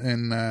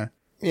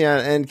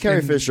yeah, and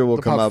Carrie Fisher will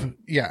come up.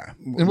 Yeah,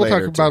 and we'll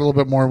talk about it a little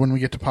bit more when we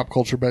get to pop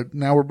culture. But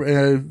now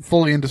we're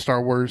fully into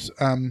Star Wars.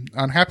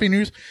 On happy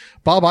news,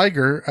 Bob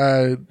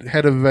Iger,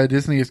 head of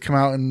Disney, has come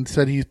out and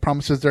said he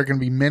promises there are going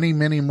to be many,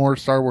 many more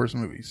Star Wars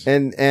movies.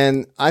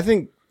 And I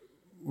think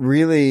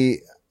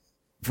really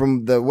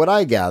from what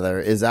I gather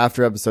is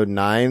after episode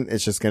 9,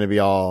 it's just going to be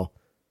all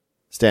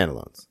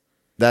standalones.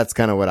 That's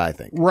kind of what I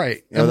think.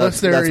 Right.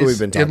 That's what we've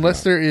been talking about.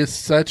 There is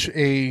such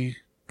a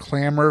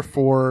clamor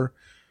for,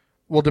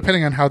 well,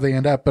 depending on how they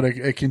end up, but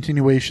a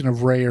continuation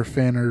of Rey or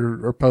Finn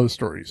or Poe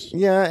stories.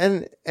 Yeah,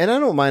 and I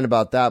don't mind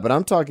about that, but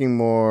I'm talking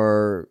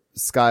more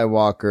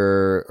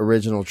Skywalker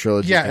original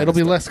trilogy. Yeah, it'll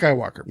be less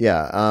Skywalker.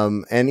 Yeah,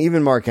 and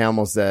even Mark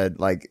Hamill said,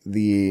 like,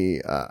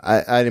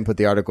 I didn't put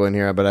the article in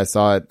here, but I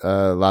saw it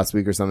last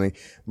week or something.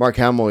 Mark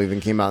Hamill even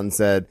came out and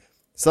said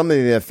something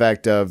to the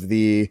effect of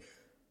the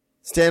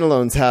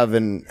standalones have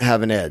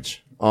an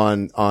edge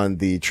on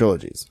the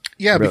trilogies.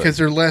 Yeah, really. because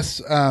they're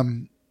less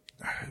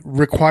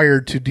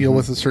required to deal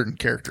with a certain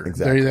character.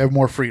 Exactly. They have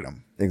more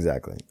freedom.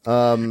 Exactly.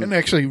 And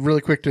actually,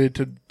 really quick to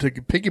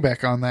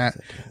piggyback on that,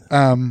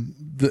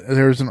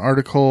 there's an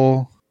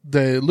article.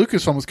 The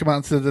Lucasfilm has come out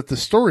and said that the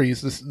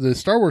stories, the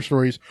Star Wars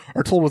stories,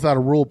 are told without a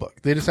rule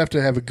book. They just have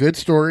to have a good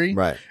story,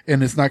 Right.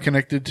 And it's not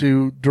connected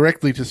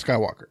directly to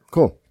Skywalker.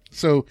 Cool.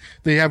 So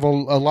they have a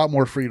lot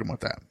more freedom with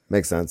that.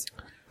 Makes sense.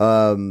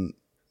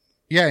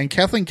 Yeah, and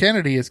Kathleen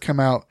Kennedy has come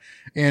out,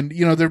 and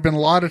there've been a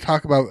lot of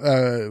talk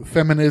about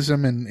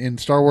feminism in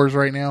Star Wars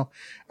right now.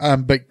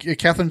 But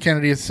Kathleen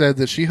Kennedy has said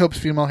that she hopes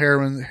female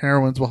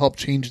heroines will help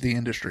change the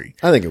industry.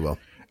 I think it will.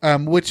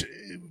 Which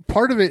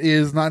part of it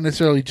is not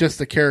necessarily just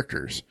the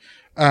characters,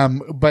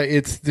 but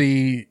it's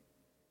the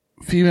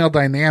female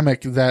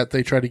dynamic that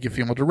they try to give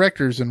female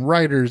directors and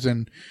writers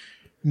and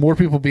more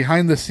people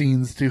behind the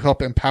scenes to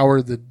help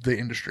empower the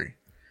industry.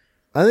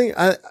 I think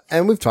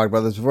and we've talked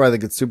about this before. I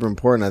think it's super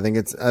important. I think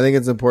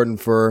it's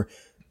important for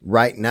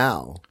right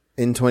now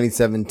in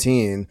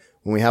 2017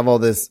 when we have all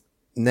this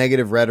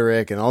negative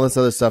rhetoric and all this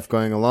other stuff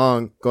going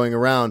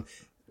around.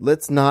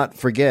 Let's not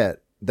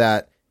forget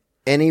that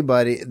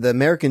the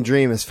American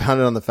dream is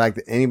founded on the fact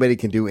that anybody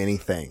can do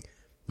anything,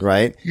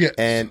 right? Yes.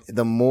 And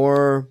the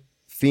more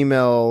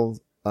female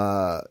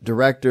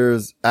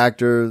directors,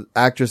 actors,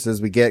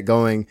 actresses we get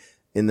going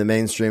in the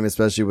mainstream,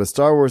 especially with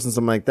Star Wars and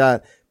something like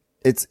that,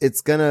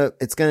 it's gonna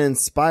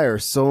inspire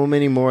so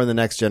many more in the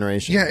next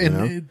generation. Yeah,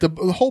 and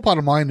the whole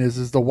bottom line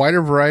is the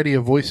wider variety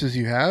of voices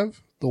you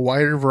have, the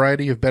wider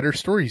variety of better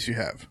stories you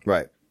have.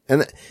 Right.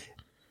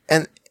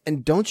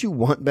 And don't you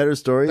want better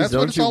stories? That's what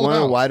Don't it's you all want a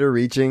about. wider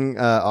reaching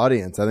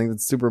audience? I think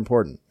that's super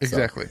important. So,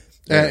 Exactly.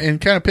 yeah.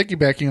 And kind of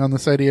piggybacking on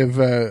this idea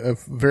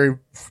of very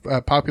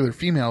popular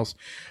females,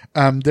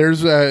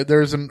 there's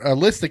a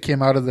list that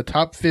came out of the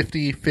top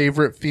 50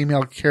 favorite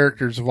female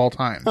characters of all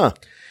time. Huh.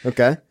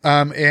 Okay.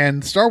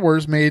 And Star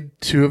Wars made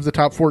 2 of the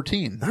top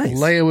 14. Nice.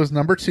 Leia was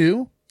number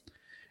 2,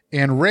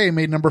 and Rey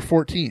made number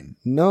 14.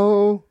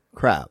 No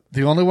crap.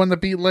 The only one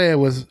that beat Leia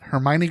was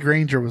Hermione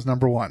Granger was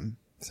number 1.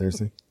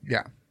 Seriously?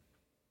 Yeah.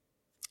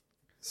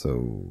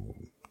 So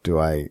do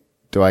I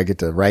get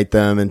to write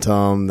them and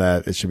tell them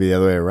that it should be the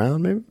other way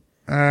around? Maybe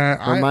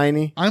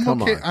Hermione. I'm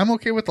Come okay. on. I'm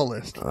okay with the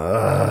list.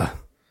 Leia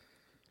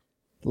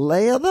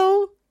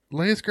though.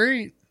 Leia's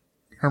great.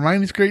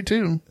 Hermione's great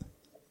too.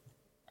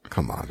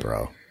 Come on,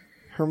 bro.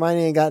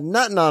 Hermione ain't got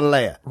nothing on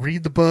Leia.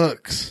 Read the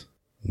books.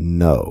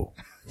 No.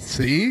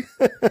 See?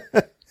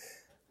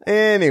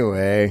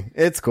 Anyway,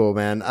 it's cool,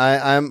 man.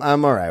 I'm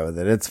all right with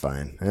it. It's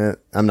fine.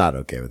 I'm not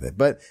okay with it,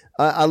 but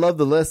I love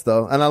the list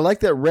though, and I like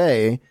that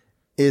Rey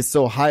is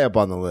so high up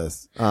on the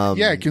list.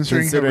 Yeah,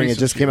 considering her it recent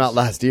just came shoes. out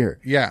last year.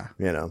 Yeah.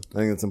 I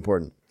think it's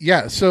important.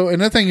 Yeah. So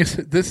another thing is,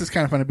 this is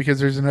kind of funny because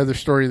there's another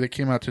story that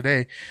came out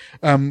today.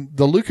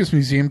 The Lucas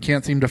Museum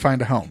can't seem to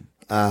find a home.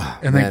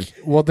 And man.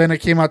 then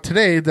it came out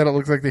today that it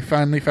looks like they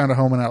finally found a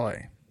home in LA.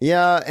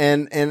 Yeah,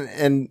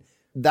 and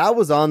that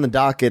was on the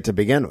docket to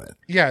begin with.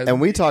 Yeah.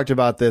 And we talked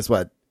about this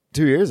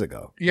 2 years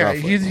ago. Yeah.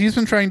 roughly. He's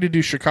been trying to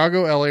do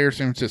Chicago, LA, or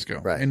San Francisco.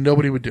 Right. And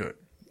nobody would do it.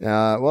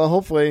 Well,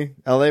 hopefully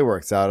LA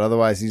works out.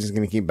 Otherwise, he's just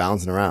going to keep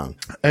bouncing around.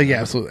 Yeah,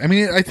 absolutely. I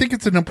mean, I think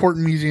it's an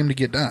important museum to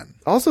get done.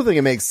 I also think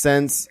it makes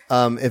sense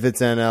if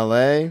it's in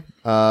LA,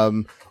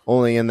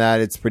 only in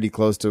that it's pretty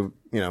close to,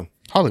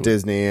 Hollywood.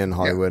 Disney and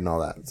Hollywood and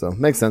all that. So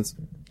makes sense.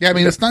 Yeah, I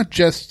mean, it's not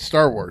just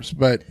Star Wars,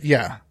 but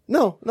yeah.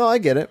 No, I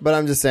get it. But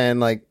I'm just saying,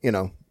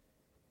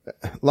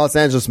 Los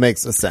Angeles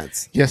makes a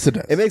sense. Yes, it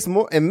does. It makes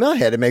more, in my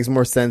head, it makes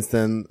more sense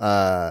than,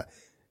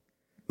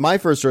 my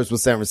first choice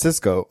was San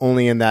Francisco,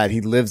 only in that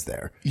he lives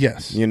there.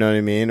 Yes. You know what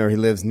I mean? Or he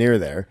lives near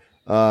there.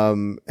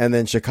 And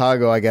then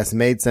Chicago, I guess,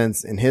 made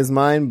sense in his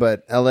mind,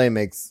 but LA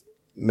makes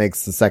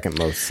the second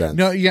most sense.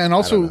 No, yeah, and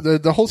also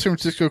the whole San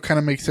Francisco kind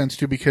of makes sense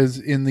too because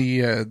in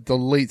the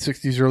late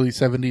 60s, early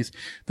 70s,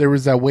 there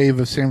was that wave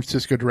of San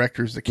Francisco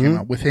directors that came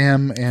out with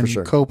him and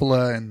sure.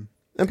 Coppola and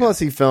plus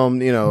he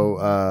filmed,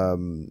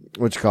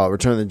 what you call it,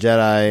 Return of the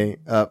Jedi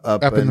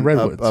up in the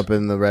Redwoods. up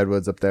in the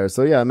Redwoods up there.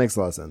 So yeah, it makes a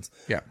lot of sense.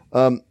 Yeah.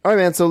 All right,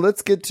 man. So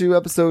let's get to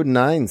episode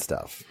 9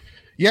 stuff.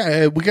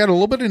 Yeah, we got a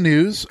little bit of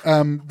news.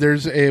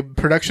 There's a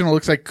production that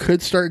looks like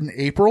could start in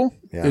April.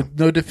 Yeah.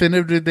 No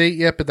definitive date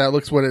yet, but that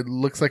looks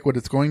like what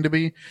it's going to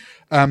be.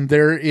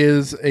 There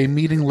is a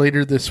meeting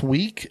later this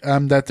week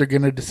that they're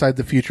going to decide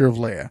the future of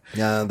Leia.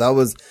 Yeah, that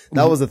was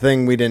the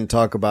thing we didn't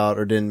talk about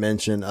or didn't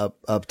mention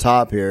up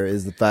top here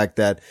is the fact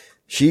that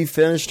she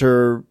finished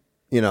her,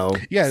 Yeah,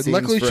 scenes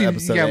luckily for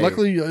episode 8.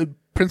 luckily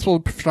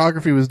principal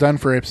photography was done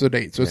for episode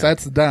 8, so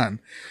that's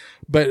done.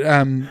 But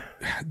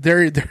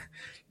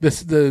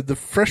the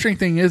frustrating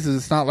thing is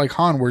it's not like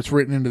Han where it's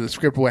written into the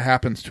script what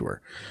happens to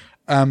her.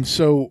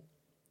 So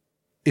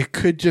it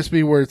could just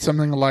be where it's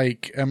something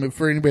like,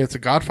 for anybody that's a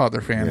Godfather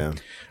fan,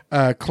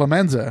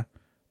 Clemenza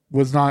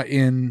was not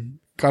in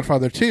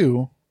Godfather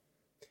 2.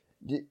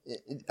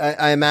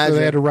 I imagine So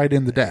they had to write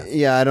in the death.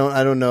 Yeah, I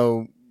don't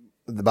know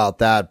about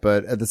that,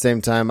 but at the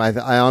same time, I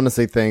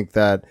honestly think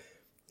that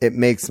it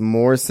makes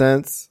more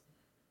sense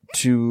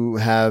to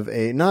have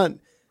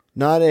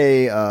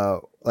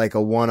like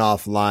a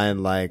one-off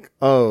line like,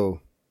 oh,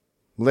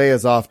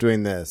 Leia's off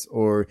doing this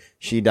or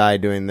she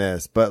died doing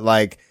this, but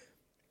like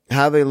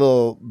have a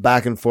little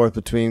back and forth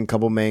between a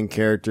couple main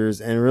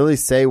characters and really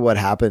say what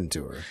happened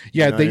to her.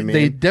 Yeah, You know what I mean?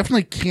 they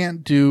definitely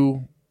can't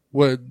do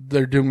what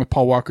they're doing with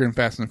Paul Walker and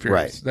Fast and the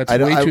Furious. Right.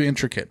 That's way too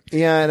intricate.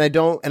 Yeah, and I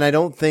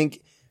don't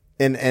think,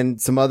 and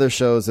some other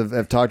shows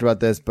have talked about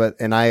this,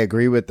 and I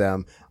agree with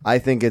them. I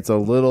think it's a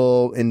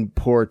little in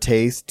poor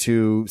taste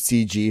to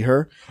CG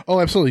her. Oh,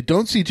 absolutely.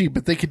 Don't CG,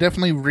 but they could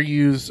definitely not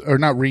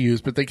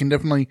reuse, but they can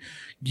definitely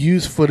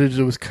use footage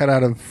that was cut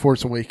out of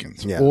Force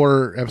Awakens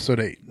or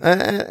Episode 8.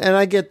 And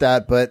I get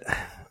that, but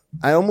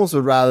I almost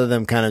would rather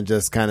them kind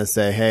of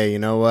say, hey, you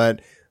know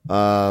what?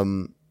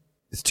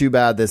 It's too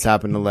bad this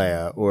happened to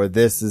Leia, or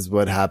this is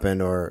what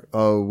happened, or,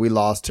 oh, we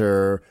lost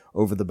her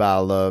over the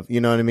Battle of,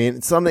 you know what I mean?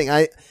 It's something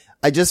I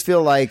just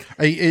feel like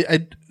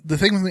the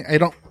thing with me,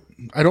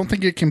 I don't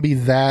think it can be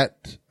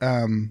that,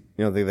 you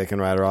don't think they can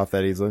write her off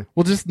that easily?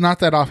 Well, just not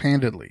that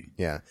offhandedly.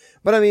 Yeah.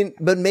 But I mean,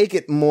 make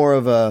it more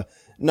of a,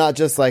 not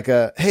just like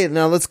a, hey,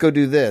 now let's go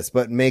do this,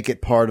 but make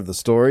it part of the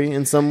story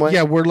in some way.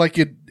 Yeah, where like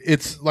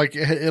it's like,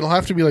 it'll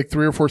have to be like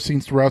 3 or 4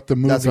 scenes throughout the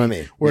movie. That's what I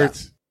mean. Where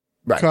it's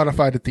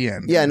codified at the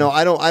end. Yeah, no,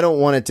 I don't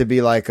want it to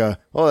be like oh,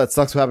 that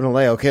sucks what happened to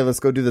Leia. Okay, let's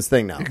go do this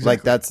thing now. Exactly.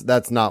 Like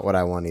that's not what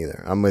I want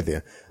either. I'm with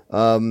you.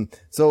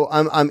 So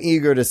I'm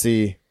eager to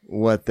see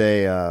what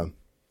they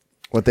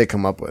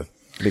come up with,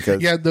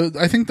 because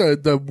I think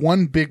the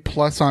one big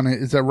plus on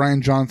it is that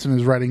Rian Johnson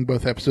is writing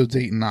both episodes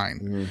 8 and 9.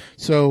 Mm-hmm.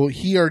 So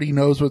he already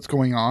knows what's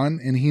going on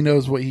and he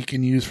knows what he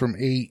can use from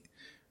 8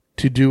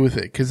 to do with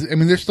it. Cause I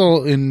mean, they're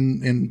still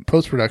in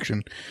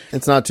post-production.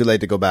 It's not too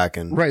late to go back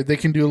and right. They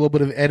can do a little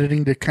bit of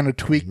editing to kind of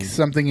tweak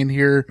something in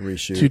here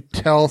reshoot to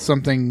tell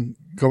something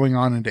going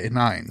on into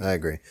 9. I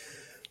agree.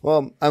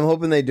 Well, I'm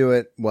hoping they do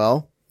it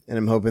well, and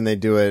I'm hoping they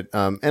do it.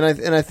 And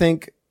I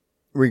think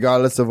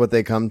regardless of what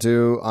they come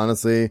to,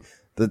 honestly,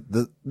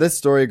 this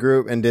story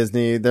group and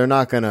Disney, they're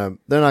not gonna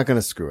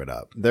screw it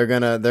up. They're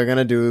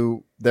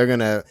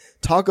gonna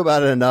talk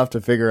about it enough to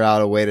figure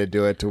out a way to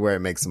do it to where it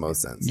makes the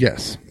most sense.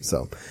 Yes.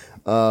 So,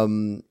 all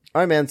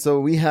right, man. So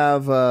we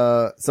have,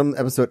 some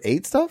episode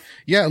 8 stuff.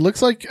 Yeah. It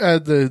looks like,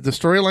 the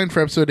storyline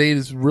for episode 8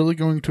 is really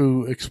going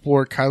to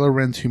explore Kylo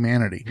Ren's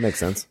humanity. Makes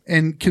sense.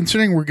 And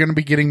considering we're going to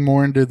be getting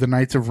more into the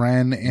Knights of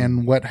Ren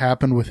and what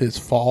happened with his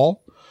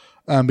fall,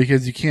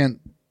 because you can't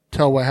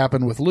tell what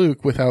happened with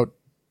Luke without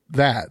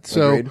that.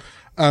 So,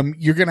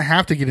 you're going to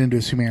have to get into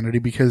his humanity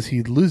because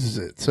he loses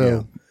it.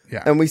 So,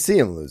 yeah. And we see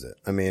him lose it.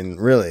 I mean,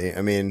 really,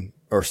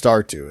 or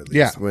start to, at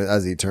least,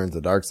 as he turns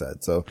the dark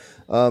side. So,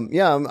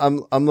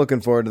 I'm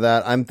looking forward to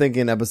that. I'm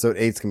thinking episode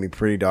 8's gonna be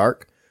pretty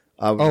dark.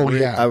 I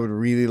would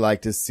really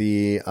like to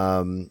see,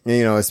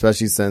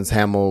 especially since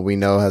Hamill, we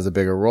know, has a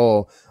bigger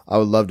role. I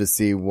would love to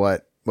see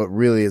what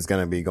really is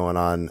going to be going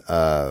on,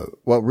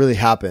 what really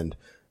happened,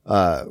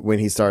 when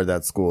he started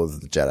that school as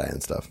the Jedi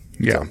and stuff.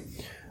 Yeah.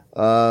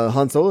 So,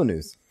 Han Solo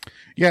news.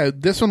 Yeah,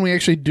 this one we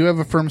actually do have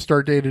a firm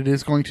start date. It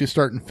is going to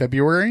start in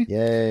February.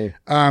 Yay.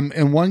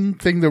 And one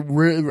thing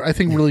that I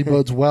think really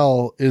bodes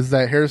well is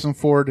that Harrison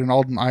Ford and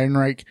Alden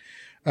Ehrenreich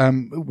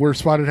were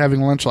spotted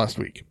having lunch last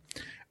week.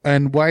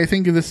 And why I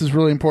think this is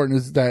really important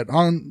is that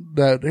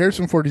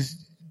Harrison Ford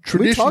is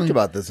traditionally... We talked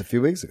about this a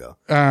few weeks ago.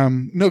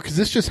 No, because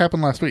this just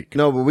happened last week.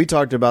 No, but we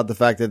talked about the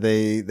fact that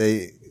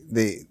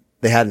they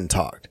hadn't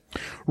talked.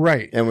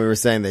 Right. And we were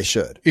saying they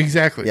should.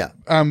 Exactly. Yeah.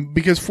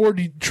 Because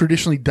Ford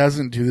traditionally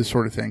doesn't do this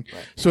sort of thing.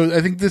 Right. So I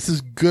think this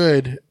is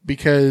good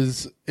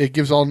because it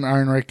gives Alden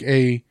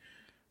Ehrenreich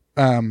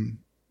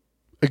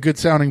a good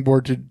sounding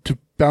board to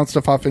bounce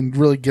stuff off and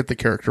really get the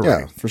character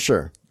right. Yeah, for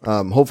sure.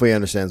 Hopefully he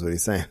understands what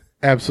he's saying.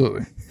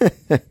 Absolutely.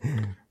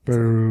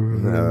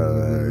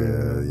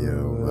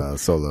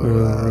 Solo.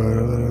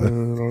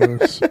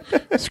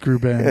 Screw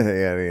Ben.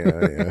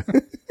 Yeah.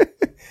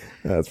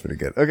 That's pretty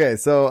good. Okay,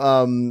 so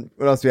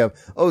what else do we have?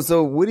 Oh,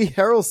 so Woody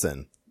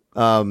Harrelson,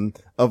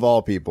 of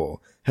all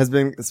people, has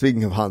been,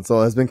 speaking of Han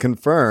Solo, has been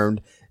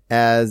confirmed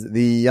as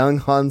the young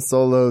Han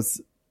Solo's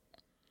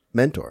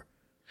mentor.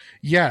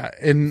 Yeah,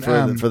 and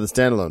for the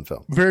standalone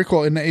film. Very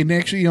cool. And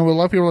actually, a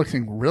lot of people are like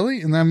saying,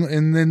 "Really?" And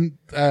then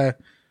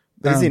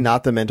is he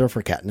not the mentor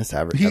for Katniss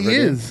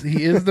Everdeen?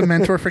 He is the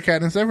mentor for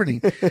Katniss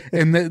Everdeen.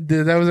 And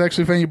that was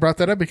actually funny you brought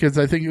that up because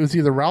I think it was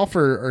either Ralph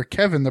or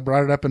Kevin that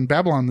brought it up in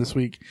Babylon this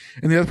week.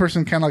 And the other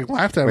person kind of like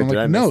laughed at him. Wait,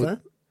 like, no. That?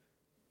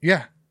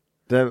 Yeah.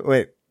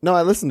 Wait. No,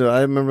 I listened to it.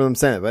 I remember them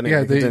saying it. But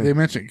anyway, yeah, they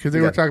mentioned it because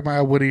they were talking about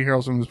how Woody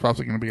Harrelson was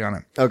possibly going to be on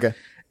it. Okay.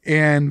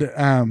 And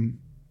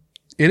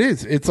it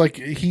is. It's like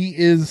he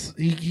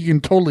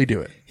can totally do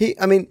it.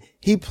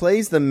 He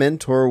plays the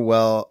mentor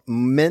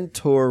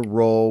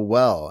role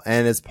well.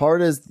 And as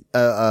part as,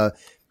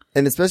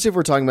 and especially if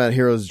we're talking about a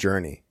hero's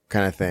journey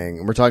kind of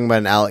thing, we're talking about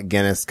an Alec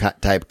Guinness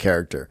type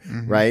character,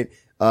 right?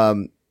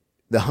 The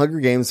Hunger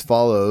Games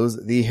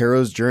follows the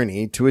hero's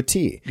journey to a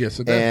T. Yes,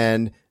 it does.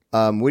 And,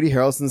 Woody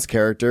Harrelson's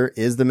character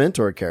is the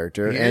mentor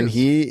character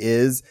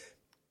he's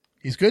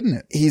good in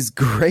it. He's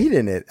great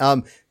in it.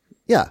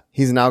 Yeah,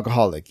 he's an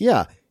alcoholic.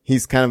 Yeah,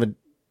 he's kind of a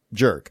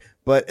jerk,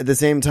 But at the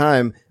same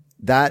time,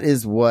 that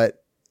is what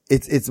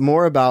it's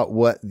more about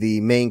what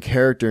the main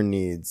character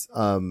needs.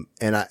 And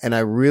I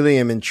really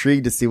am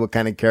intrigued to see what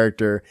kind of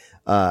character,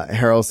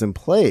 Harrelson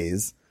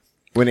plays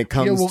when it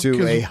comes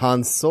to a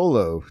Han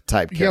Solo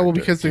type character. Yeah, well,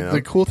 because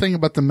the cool thing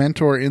about the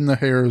mentor in the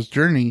hero's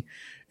journey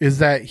is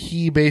that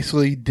he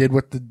basically did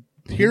what the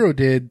hero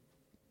did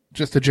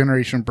just a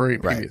generation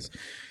previous. Right.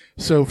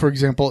 So, for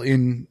example,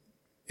 in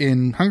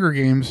Hunger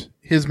Games,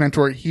 his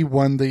mentor, he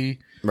won the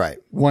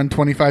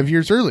 125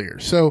 years earlier.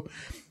 So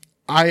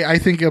I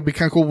think it'll be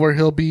kind of cool where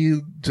he'll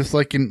be just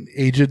like an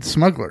aged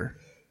smuggler.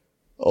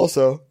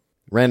 Also,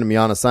 random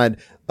yawn aside,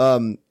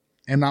 and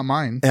not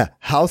mine. Yeah,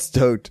 how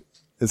stoked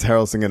is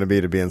Harrelson going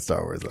to be in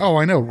Star Wars? Oh,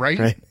 I know,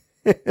 right?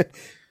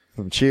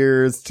 From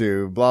Cheers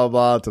to blah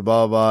blah to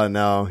blah blah, and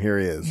now here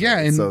he is. Yeah,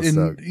 and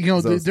you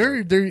know,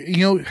 they're you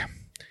know,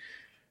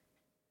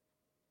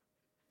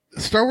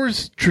 Star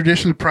Wars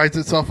traditionally prides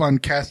itself on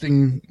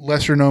casting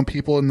lesser known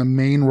people in the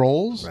main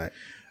roles, right?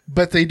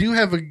 But they do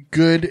have a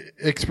good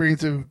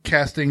experience of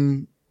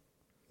casting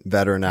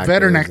veteran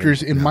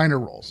actors in minor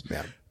roles,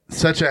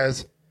 such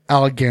as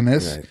Alec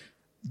Guinness,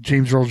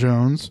 James Earl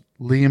Jones,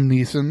 Liam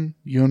Neeson,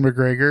 Ewan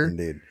McGregor,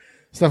 indeed,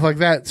 stuff like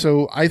that.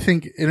 So I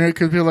think, and it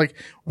could be like,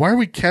 why are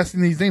we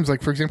casting these names?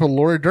 Like, for example,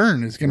 Laura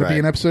Dern is going to be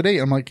in episode 8.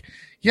 I'm like,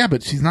 yeah,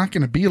 but she's not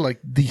going to be like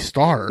the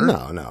star.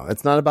 No,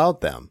 it's not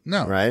about them.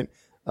 No, right?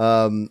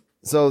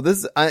 So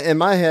this, in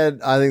my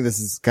head, I think this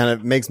is kind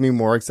of makes me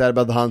more excited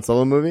about the Han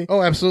Solo movie.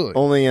 Oh, absolutely.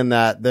 Only in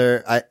that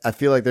I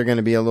feel like they're going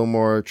to be a little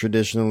more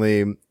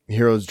traditionally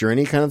hero's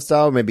journey kind of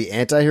style, maybe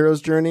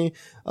anti-hero's journey.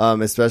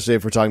 Especially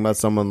if we're talking about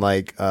someone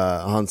like,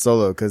 Han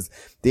Solo, cause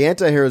the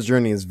anti-hero's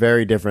journey is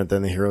very different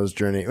than the hero's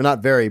journey. Well,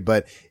 not very,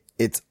 but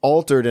it's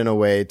altered in a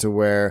way to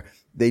where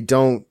they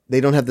don't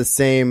have the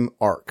same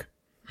arc.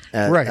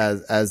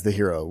 As the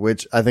hero,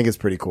 which I think is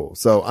pretty cool.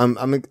 So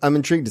I'm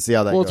intrigued to see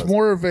how that goes. Well, it's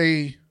more of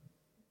a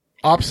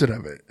opposite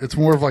of it. It's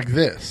more of like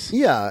this.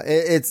 Yeah,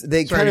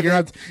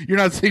 you're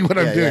not seeing what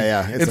I'm doing.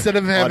 Yeah. It's instead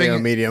of having audio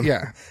medium.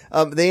 Yeah.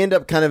 They end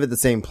up kind of at the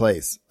same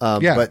place.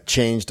 But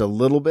changed a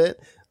little bit.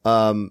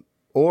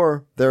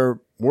 Or they're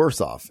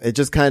worse off. It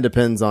just kind of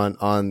depends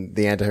on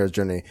the anti-hero's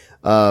journey.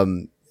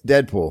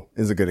 Deadpool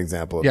is a good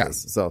example of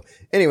this. So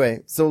anyway,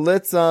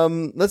 let's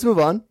move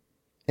on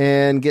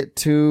and get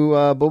to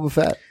Boba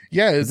Fett.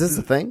 Yeah. Is this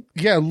a thing?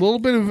 Yeah. A little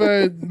bit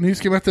of news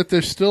came out that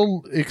they're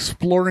still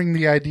exploring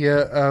the idea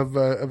of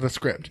a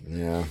script.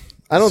 Yeah.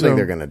 I don't think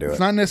they're going to do it. It's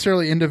not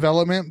necessarily in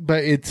development,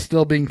 but it's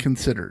still being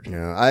considered.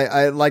 Yeah.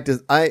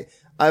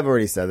 I've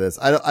already said this.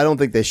 I don't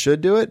think they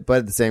should do it, but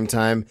at the same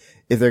time,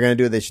 if they're going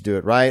to do it, they should do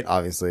it right.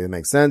 Obviously, it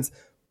makes sense.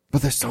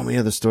 But there's so many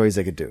other stories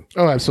they could do.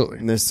 Oh, absolutely.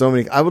 And there's so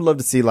many. I would love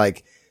to see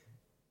like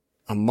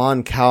a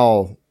Mon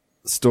Cal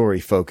story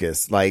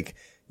focus, like,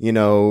 you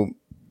know,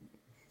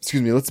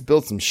 excuse me, let's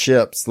build some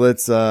ships.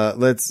 Let's see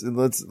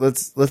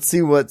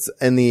what's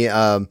in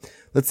the,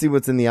 let's see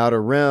what's in the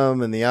outer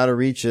rim and the outer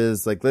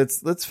reaches. Like,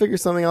 let's figure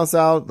something else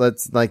out.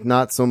 Let's like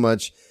not so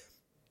much.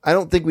 I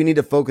don't think we need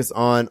to focus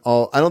on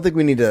I don't think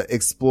we need to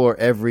explore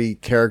every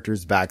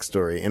character's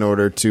backstory in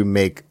order to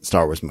make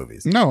Star Wars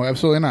movies. No,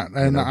 absolutely not.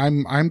 And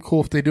I'm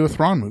cool if they do a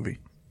Thrawn movie.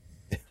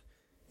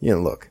 You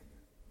know, look,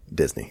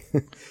 Disney,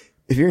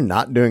 if you're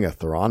not doing a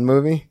Thrawn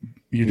movie,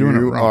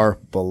 you are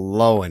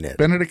blowing it.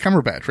 Benedict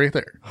Cumberbatch right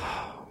there.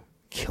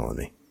 Killing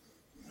me.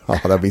 Oh,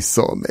 that'd be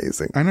so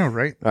amazing. I know,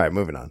 right? All right,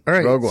 moving on. All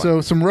right. Rogue One. So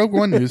some Rogue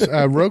One news.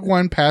 Rogue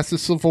One passed the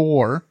Civil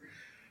War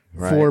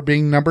for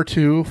being number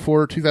 2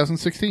 for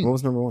 2016. What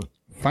was number 1?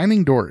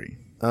 Finding Dory.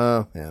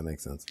 Oh, yeah, that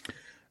makes sense.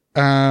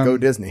 Go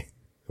Disney.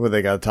 What,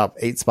 they got top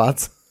 8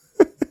 spots?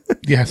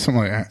 Yeah,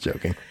 something like that.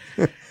 Joking.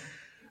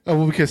 Oh,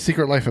 well, because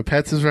Secret Life of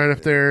Pets is right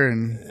up there,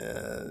 and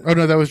oh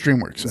no, that was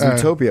DreamWorks.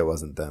 Zootopia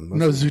wasn't them.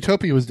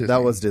 Zootopia was Disney.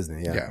 That was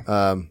Disney.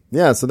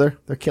 Yeah. So they're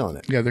killing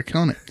it. Yeah, they're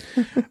killing it.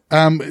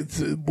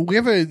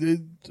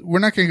 We're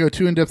not going to go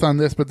too in depth on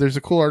this, but there's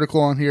a cool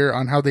article on here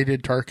on how they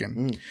did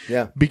Tarkin.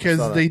 Yeah,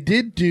 because they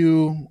did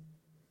do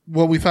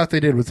what we thought they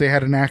did was they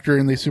had an actor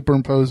and they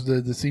superimposed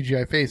the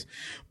CGI face.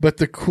 But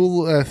the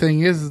cool thing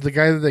is the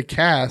guy that they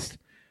cast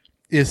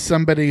is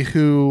somebody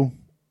who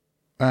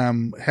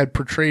had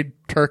portrayed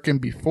Tarkin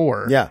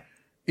before. Yeah.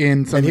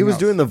 In something and he was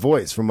else. doing the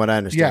voice from what I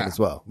understand as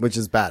well, which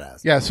is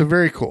badass. Yeah, so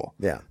very cool.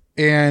 Yeah.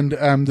 And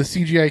the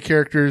CGI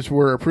characters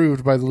were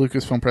approved by the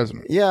Lucasfilm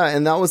president. Yeah,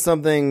 and that was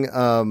something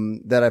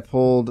that I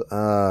pulled.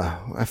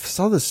 I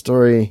saw this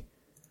story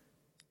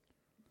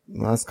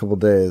the last couple of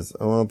days.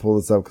 I want to pull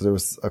this up because there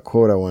was a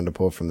quote I wanted to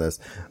pull from this.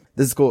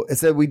 This is cool. It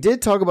said, "We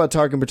did talk about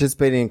Tarkin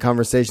participating in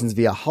conversations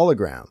via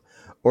hologram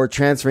or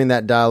transferring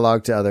that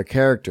dialogue to other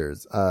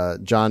characters."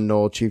 John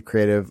Knoll, chief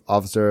creative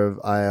officer of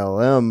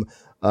ILM,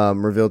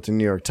 revealed to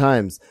New York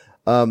Times.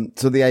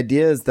 So the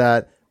idea is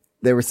that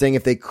they were saying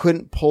if they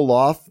couldn't pull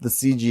off the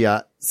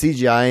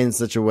CGI in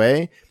such a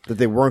way that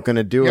they weren't going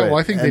to do it. Yeah, well,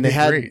 I think they did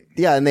great.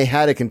 Yeah, and they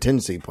had a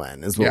contingency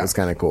plan is what was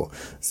kind of cool.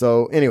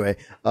 So anyway,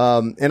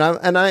 and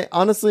I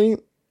honestly,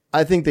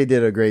 I think they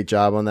did a great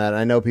job on that.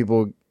 I know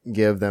people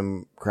give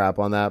them crap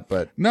on that,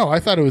 but No, I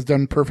thought it was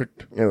done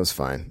perfect. it was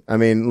fine. I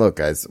mean, look,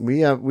 guys,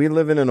 we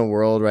live in a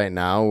world right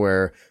now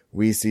where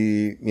we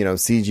see,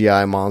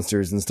 CGI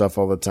monsters and stuff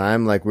all the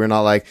time. Like, we're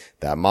not like,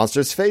 that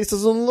monster's face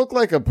doesn't look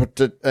like a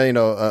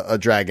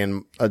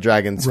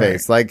dragon's Right.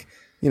 face. Like,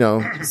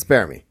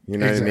 spare me. You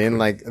know what I mean?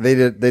 Like, they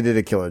did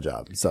a killer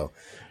job. So,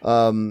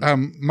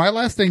 My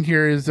last thing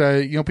here is,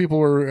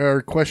 people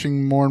are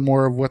questioning more and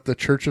more of what the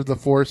Church of the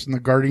Force and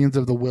the Guardians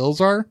of the Wills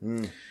are.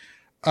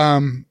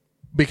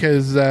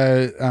 Because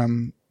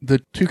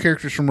the two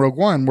characters from Rogue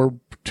One were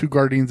two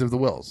Guardians of the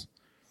Wills.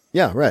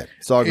 yeah, right.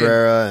 Saw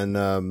Gerrera and,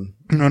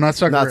 No, not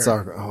Saw not Gerrera.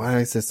 Saw, oh, why did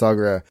I say Saw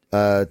Gerrera?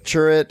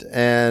 Chirrut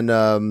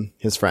and,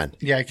 his friend.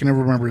 Yeah, I can never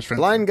remember his friend.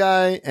 Blind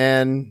guy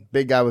and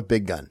big guy with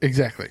big gun.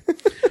 Exactly.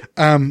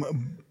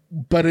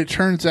 But it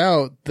turns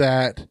out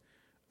that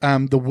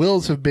the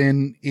Wills have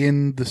been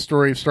in the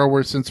story of Star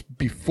Wars since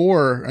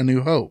before A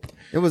New Hope.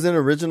 It was in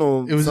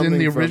original. It was in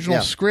the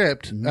original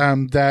script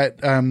that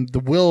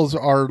the Wills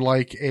are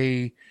like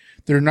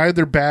they're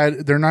neither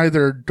bad, they're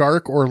neither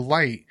dark or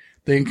light.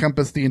 They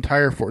encompass the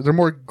entire Force. They're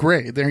more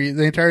gray. They're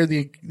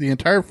the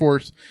entire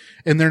Force,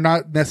 and they're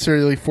not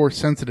necessarily Force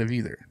sensitive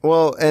either.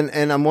 Well,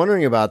 and I'm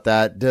wondering about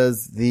that.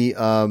 Does the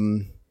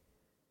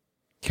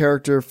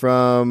character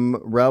from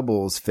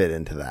Rebels fit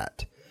into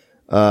that?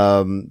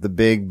 The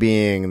big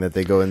being that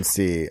they go and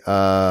see.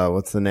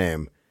 What's the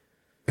name?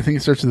 I think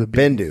it starts with a B.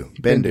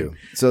 Bendu.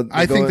 So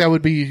I think that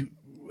would be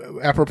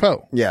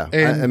apropos. Yeah,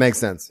 And- it makes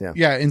sense. Yeah.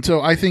 Yeah, and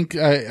so I think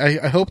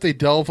I hope they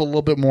delve a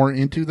little bit more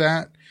into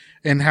that,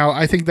 and how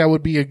I think that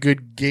would be a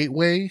good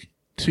gateway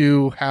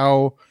to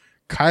how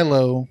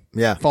Kylo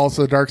falls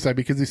to the dark side,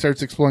 because he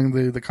starts exploring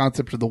the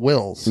concept of the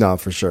Wills. No,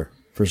 for sure.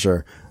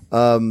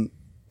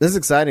 This is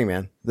exciting,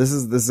 man. This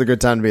is a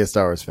good time to be a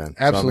Star Wars fan.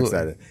 Absolutely. So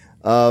I'm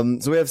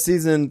excited. So we have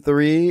season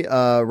 3,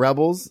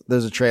 Rebels.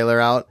 There's a trailer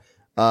out.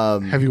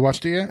 Have you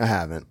watched it yet? I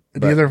haven't.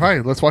 Neither have I.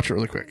 Let's watch it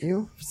really quick.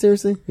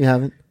 Seriously? You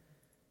haven't?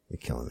 You're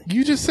killing me.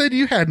 You just said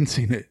you hadn't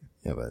seen it.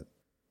 Yeah, but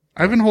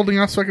I've been holding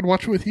off so I could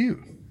watch it with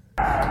you.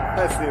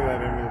 I see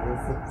that in me.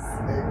 This is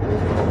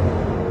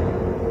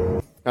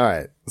sick. All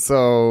right.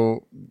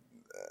 So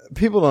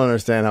people don't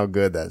understand how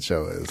good that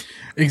show is.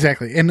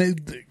 Exactly. And a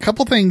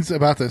couple things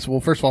about this. Well,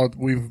 first of all,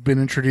 we've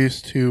been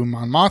introduced to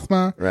Mon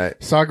Mothma, Right.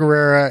 Saw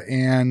Gerrera,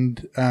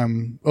 and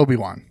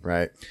Obi-Wan,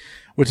 Right.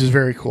 which is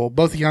very cool.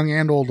 Both young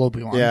and old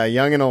Obi-Wan. Yeah,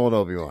 young and old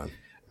Obi-Wan.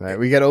 Right.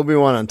 We get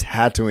Obi-Wan on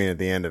Tatooine at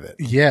the end of it.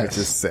 Yes. Which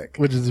is sick.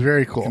 Which is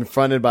very cool.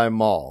 Confronted by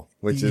Maul,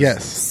 which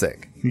is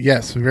sick.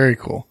 Yes, very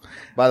cool.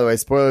 By the way,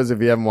 spoilers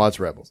if you haven't watched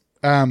Rebels.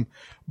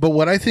 But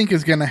what I think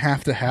is going to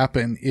have to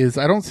happen is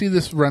I don't see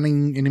this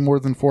running any more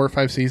than 4 or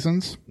 5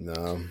 seasons.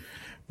 No.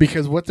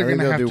 Because what they're I going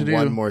think to have they'll to do do...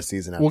 one more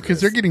season after Well,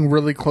 because they're getting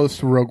really close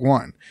to Rogue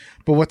One.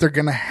 But what they're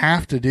going to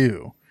have to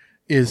do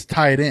is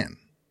tie it in.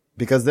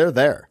 Because they're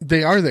there.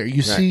 They are there.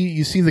 You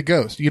see the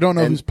ghost. You don't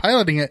know who's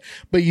piloting it,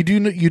 but you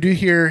do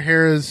hear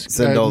Hera's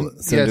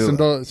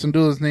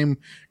Syndulla's name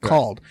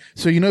called.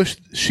 So you know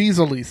she's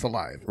at least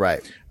alive.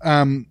 Right.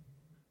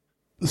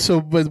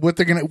 So, but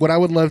what I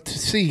would love to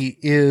see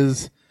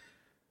is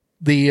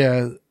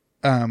the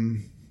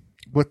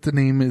what's the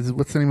name of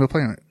the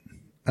planet?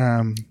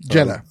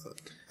 Jeddah.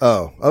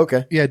 Oh,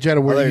 okay. Yeah,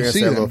 Jeddah. Where you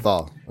see them.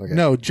 Lothal. Okay.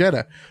 No,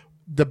 Jeddah.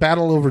 The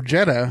battle over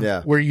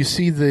Jeddah, where you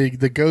see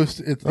the ghost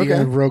at the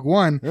end of Rogue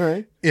One. All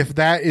right. If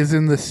that is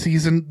in the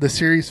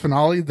series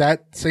finale,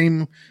 that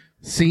same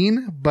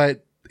scene,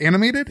 but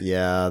animated.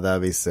 Yeah,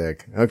 that'd be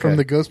sick. Okay. From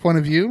the ghost point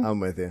of view. I'm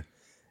with you.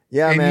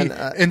 Yeah, and man.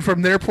 And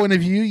from their point of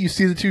view, you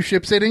see the two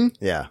ships hitting.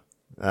 Yeah.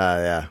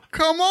 Yeah.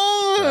 Come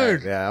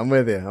on. Yeah, I'm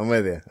with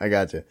you. I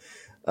got you.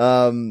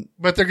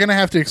 But they're gonna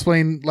have to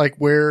explain like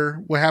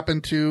what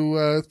happened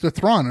to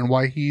Thrawn and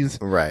why he's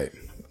right.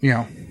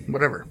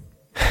 Whatever.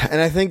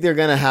 And I think they're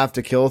gonna have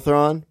to kill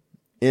Thrawn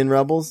in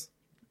Rebels.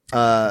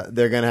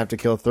 They're gonna have to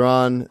kill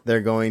Thrawn.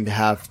 They're going to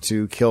have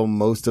to kill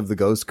most of the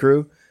Ghost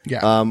crew.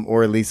 Yeah.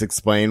 Or at least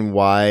explain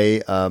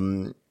why.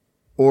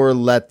 Or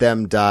let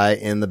them die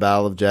in the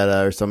Battle of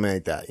Jeddah or something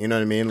like that. You know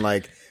what I mean?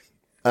 Like,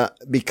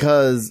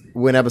 because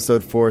when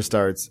Episode 4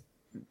 starts,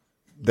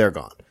 they're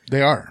gone.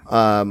 They are.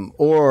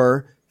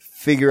 Or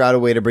figure out a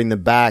way to bring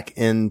them back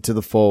into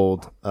the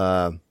fold.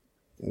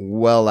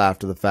 Well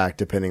after the fact,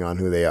 depending on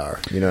who they are.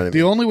 You know what I mean?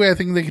 The only way I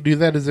think they could do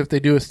that is if they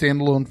do a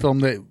standalone film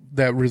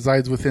that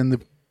resides within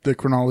the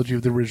chronology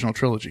of the original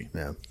trilogy.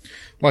 Yeah.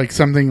 Like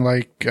something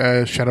like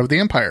Shadow of the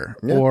Empire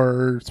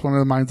or It's One of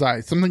the Mind's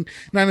Eye. Something,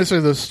 not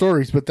necessarily those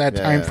stories, but that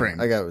time frame.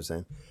 I got what you're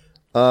saying.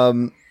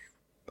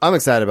 I'm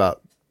excited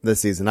about this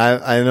season.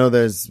 I know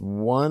there's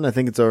one. I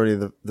think it's already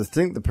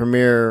the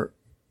premiere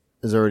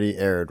is already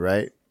aired,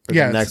 right? Or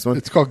Yeah, the next one.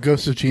 It's called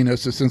Ghost of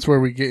Geonosis, since where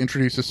we get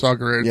introduced to Saw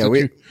Gerrera. Yeah,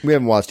 we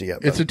haven't watched it yet.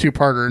 It's a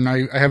 2-parter, and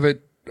I have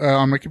it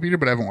on my computer,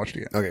 but I haven't watched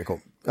it yet. Okay, cool.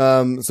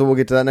 So we'll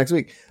get to that next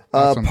week.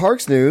 Awesome.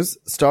 Parks news: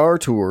 Star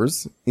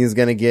Tours is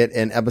going to get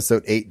an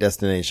episode 8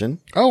 destination.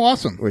 Oh,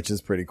 awesome! Which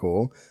is pretty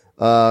cool.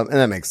 And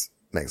that makes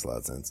a lot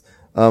of sense.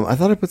 I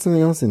thought I put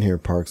something else in here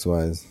parks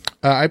wise.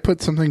 I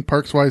put something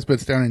parks wise, but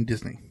it's down in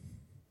Disney.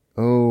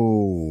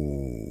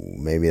 Oh,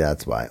 maybe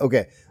that's why.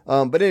 Okay.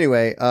 But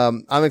anyway,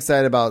 I'm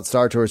excited about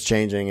Star Tours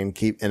changing and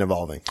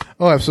evolving.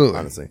 Oh, absolutely.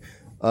 Honestly.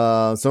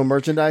 So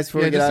merchandise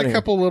before we get just out a of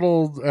couple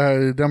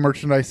little dumb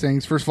merchandise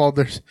things. First of all,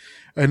 there's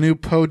a new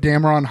Poe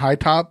Dameron high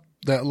top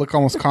that look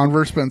almost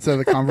Converse, but instead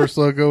of the Converse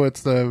logo,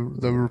 it's the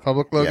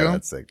Republic logo. Yeah,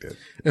 that's sick, dude.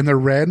 And they're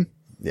red.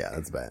 Yeah,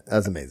 that's bad.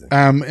 That's amazing.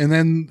 And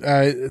then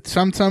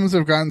Tsum Tsums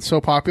have gotten so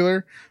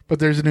popular, but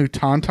there's a new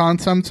Tauntaun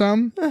Tsum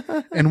Tsum,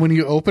 and when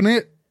you open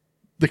it,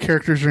 the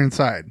characters are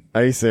inside.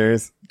 Are you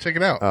serious? Check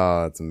it out.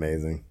 Oh, that's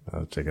amazing.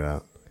 I'll check it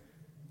out.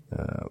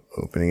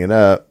 Opening it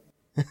up.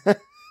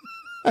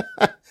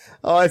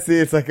 Oh, I see.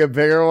 It's like a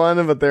bigger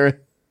one, but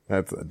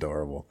that's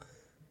adorable.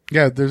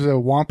 Yeah, there's a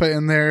Wampa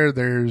in there.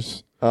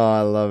 There's... Oh,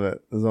 I love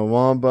it. There's a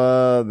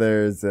Wampa.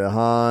 There's a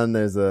Han.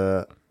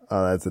 Oh,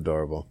 that's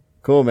adorable.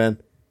 Cool,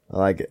 man. I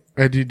like it.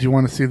 Do you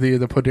want to see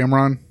the Poe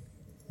Dameron?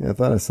 Yeah, I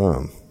thought I saw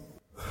them.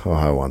 Oh,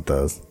 I want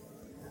those.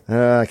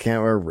 I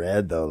can't wear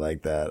red though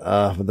like that.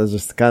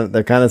 But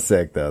they're kind of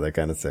sick though. They're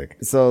kind of sick.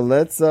 So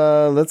let's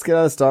get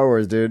out of Star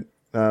Wars, dude.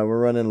 We're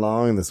running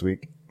long this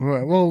week.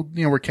 Well,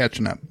 we're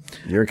catching up.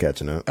 You're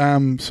catching up.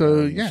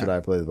 So yeah. Should I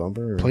play the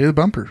bumper? Play the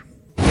bumper.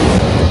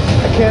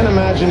 I can't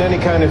imagine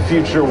any kind of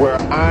future where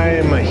I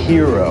am a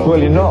hero. Well,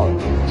 you're not.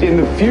 In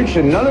the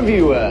future, none of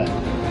you are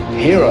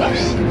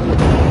heroes.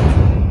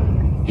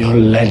 You're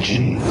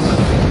legends.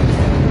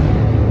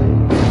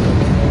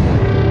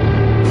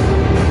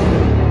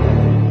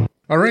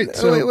 All right.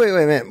 So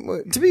Wait,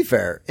 man. To be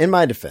fair, in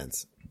my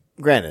defense,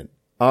 granted,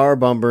 our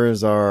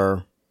bumpers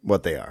are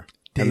what they are.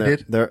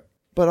 Dated.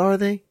 But are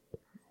they?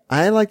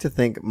 I like to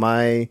think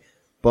my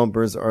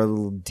bumpers are a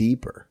little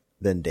deeper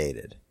than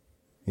dated.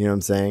 You know what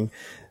I'm saying?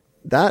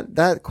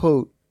 That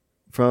quote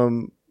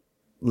from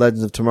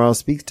Legends of Tomorrow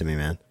speaks to me,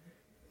 man.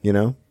 You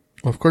know?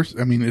 Well, of course.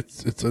 I mean,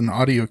 it's an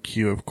audio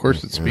cue. Of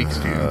course it speaks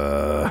to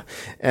you.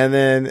 And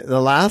then the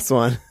last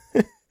one,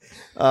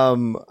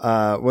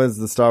 was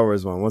the Star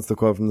Wars one. What's the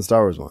quote from the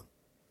Star Wars one?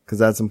 Because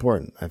that's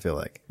important, I feel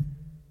like.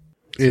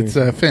 It's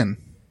Finn.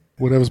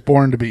 What I was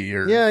born to be.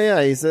 Or...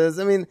 Yeah. He says,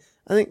 I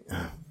think,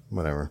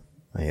 whatever.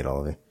 I hate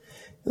all of you.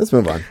 Let's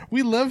move on.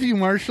 We love you,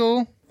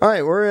 Marshall. All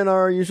right. We're in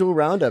our usual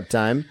roundup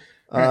time.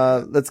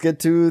 Let's get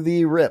to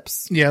the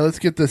rips. Yeah, let's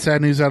get the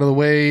sad news out of the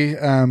way.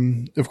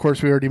 Of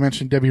course, we already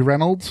mentioned Debbie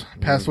Reynolds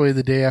passed away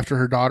the day after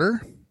her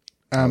daughter.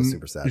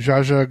 Super sad.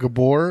 Zsa Zsa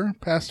Gabor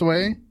passed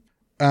away.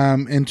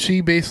 And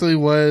she basically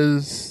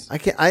was...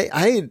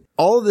 I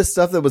all of this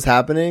stuff that was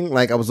happening,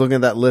 like I was looking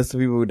at that list of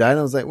people who died, and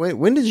I was like, wait,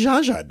 when did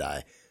Zsa Zsa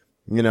die?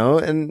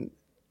 And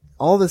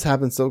all this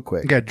happened so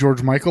quick. Yeah,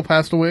 George Michael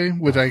passed away,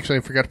 which I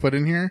forgot to put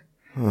in here.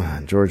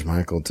 George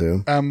Michael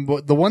too.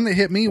 But the one that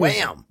hit me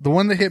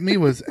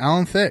was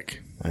Alan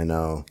Thicke. I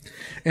know.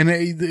 And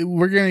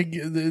we're going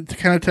to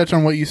kind of touch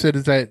on what you said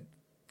is that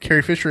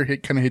Carrie Fisher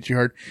kind of hit you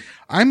hard.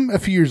 I'm a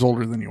few years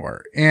older than you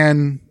are.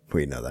 And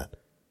we know that.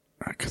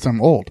 Because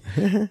I'm old.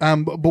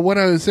 But what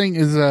I was saying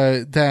is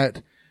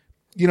that,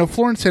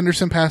 Florence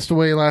Henderson passed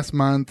away last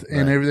month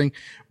and everything.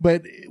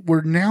 But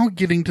we're now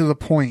getting to the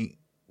point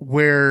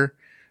where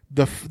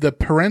the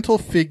parental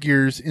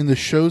figures in the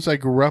shows I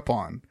grew up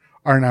on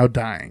are now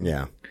dying.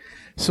 Yeah.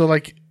 So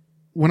like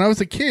when I was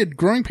a kid,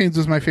 Growing Pains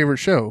was my favorite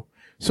show.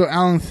 So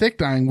Alan Thicke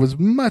dying was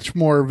much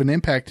more of an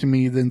impact to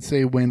me than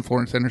say when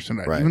Florence Henderson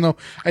died. Right. Even though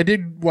I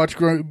did watch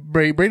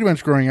Brady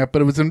Bunch growing up,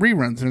 but it was in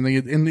reruns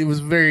and it was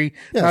very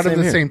not at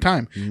the same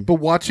time. Mm-hmm. But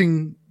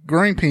watching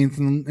Growing Pains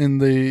in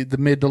the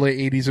mid to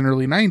late 80s and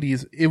early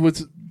 90s, it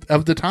was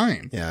of the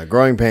time. Yeah,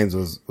 Growing Pains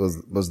was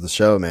the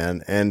show,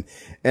 man. And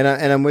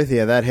I'm with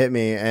you. That hit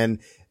me, and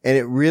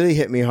it really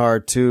hit me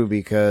hard too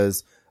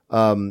because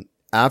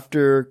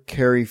after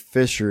Carrie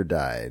Fisher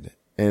died,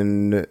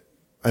 and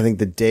I think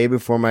the day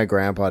before my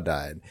grandpa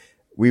died,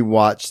 we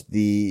watched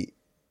the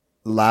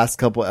last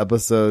couple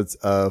episodes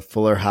of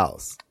Fuller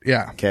House.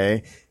 Yeah.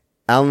 Okay.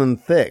 Alan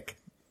Thicke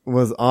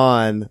was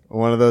on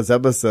one of those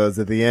episodes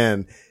at the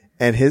end,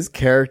 and his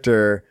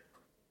character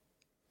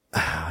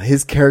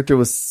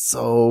was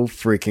so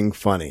freaking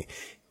funny.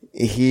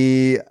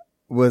 He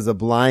was a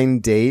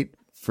blind date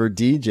for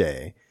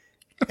DJ,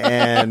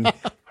 and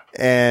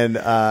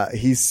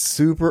he's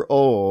super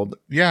old.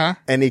 Yeah.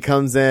 And he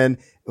comes in,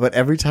 but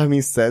every time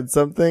he said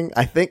something,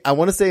 I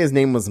want to say his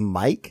name was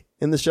Mike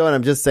in the show, and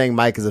I'm just saying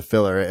Mike is a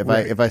filler.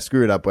 If I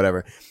screw it up,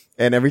 whatever.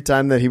 And every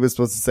time that he was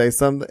supposed to say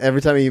something,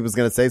 every time he was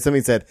going to say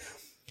something, he said,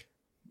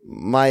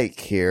 Mike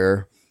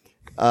here.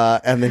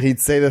 And then he'd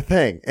say the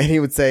thing, and he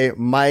would say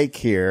Mike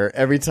here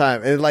every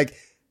time, and like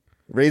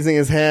raising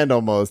his hand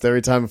almost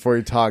every time before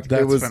he talked.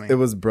 That's funny. It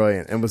was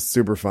brilliant. It was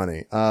super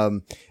funny.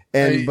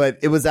 But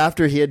it was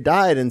after he had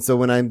died. And so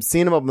when I'm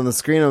seeing him up on the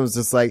screen, I was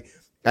just like,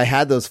 I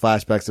had those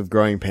flashbacks of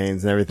Growing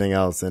Pains and everything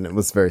else, and it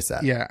was very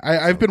sad. Yeah.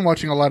 I've been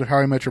watching a lot of How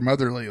I Met Your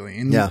Mother lately,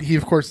 and he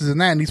of course is in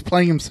that, and he's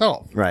playing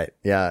himself. Right.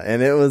 Yeah.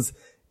 And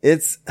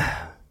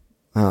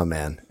oh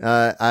man.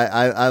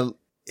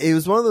 It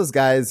was one of those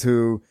guys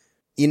who,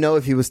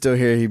 if he was still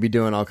here, he'd be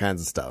doing all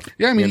kinds of stuff.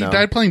 Yeah. I mean, he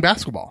died playing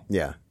basketball.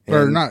 Yeah.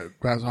 Or not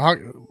basketball.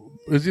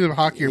 It was either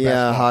hockey or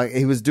basketball. Yeah.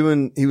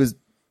 He was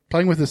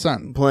Playing with the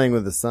Sun. Playing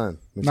with the Sun.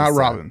 Not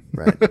Robin.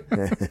 Right.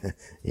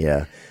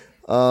 Yeah.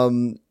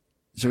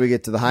 Should we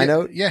get to the high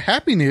note? Yeah,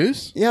 happy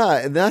news. Yeah,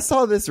 and I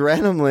saw this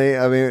randomly.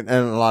 I mean, and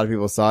a lot of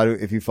people saw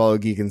it if you follow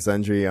Geek and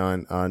Sundry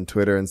on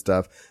Twitter and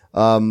stuff.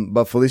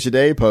 But Felicia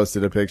Day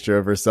posted a picture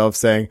of herself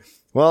saying,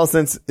 well,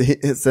 since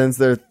since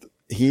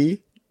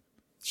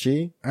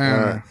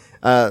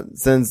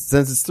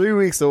it's 3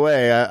 weeks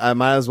away, I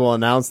might as well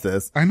announce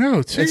this. I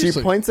know, seriously. And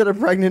she points at a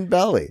pregnant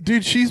belly.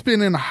 Dude, she's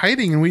been in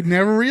hiding and we'd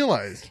never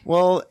realized.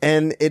 Well,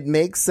 and it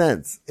makes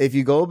sense. If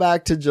you go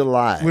back to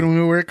July. When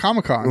we were at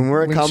Comic-Con.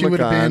 She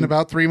would have been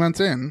about 3 months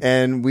in.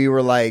 And we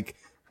were like,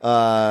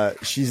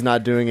 she's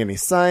not doing any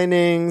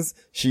signings.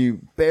 She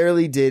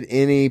barely did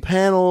any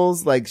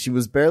panels. Like, she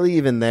was barely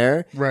even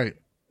there. Right.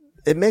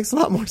 It makes a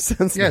lot more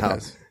sense now. It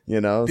does.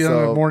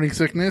 Dealing with morning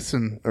sickness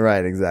and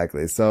right,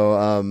 exactly.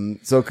 So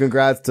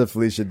congrats to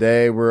Felicia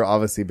Day. We're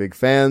obviously big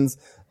fans.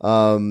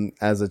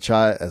 As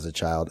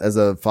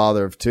a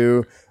father of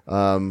two,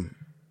 good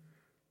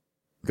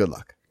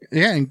luck.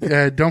 Yeah,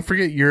 and don't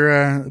forget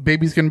your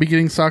baby's going to be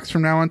getting socks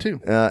from now on too.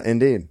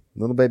 Indeed,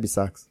 little baby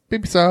socks.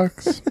 Baby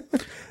socks.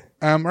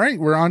 All right,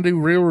 we're on to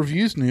real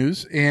reviews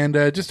news, and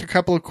just a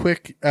couple of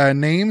quick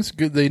names.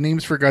 The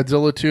names for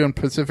Godzilla 2 and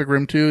Pacific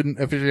Rim 2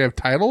 officially have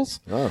titles.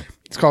 Oh.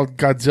 It's called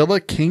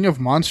Godzilla King of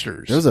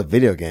Monsters. There was a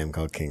video game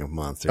called King of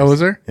Monsters. Oh,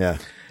 was there? Yeah.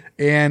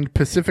 And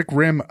Pacific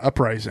Rim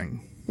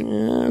Uprising.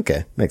 Yeah,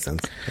 okay, makes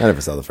sense. I never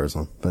saw the first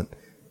one, but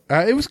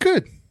it was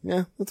good.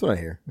 Yeah, that's what I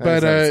hear.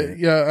 But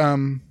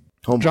John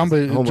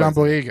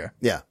Boyega.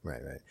 Yeah,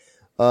 right.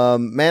 Man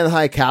in the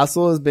High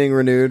Castle is being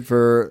renewed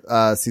for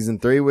season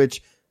 3,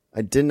 which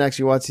I didn't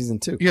actually watch season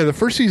 2. Yeah, the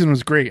first season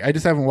was great. I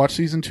just haven't watched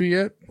season 2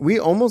 yet. We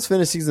almost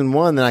finished season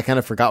 1, then I kind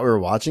of forgot we were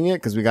watching it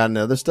because we got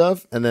into other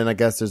stuff, and then I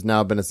guess there's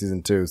now been a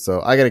season 2,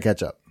 so I got to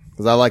catch up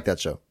because I like that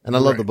show and I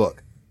love the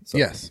book. So.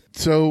 Yes.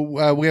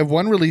 So we have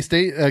one release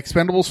date,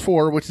 Expendables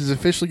 4, which is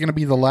officially going to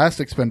be the last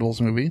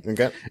Expendables movie.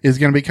 Okay. Is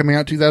going to be coming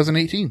out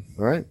 2018.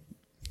 All right.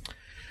 I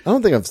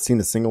don't think I've seen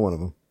a single one of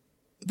them.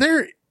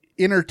 They're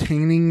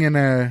entertaining in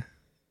a...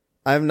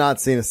 I have not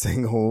seen a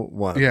single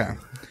one. Yeah.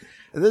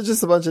 They're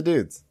just a bunch of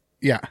dudes.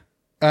 Yeah.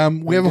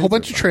 We have a whole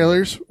bunch of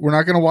trailers. We're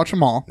not going to watch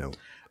them all. No.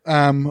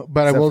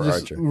 But I will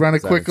just run a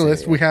quick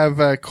list. We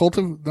have Cult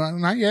of...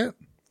 Not yet.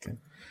 Okay.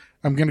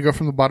 I'm going to go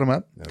from the bottom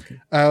up. Okay.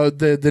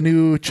 The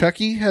new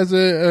Chucky has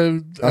a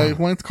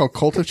one. It's called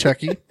Cult of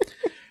Chucky.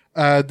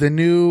 The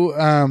new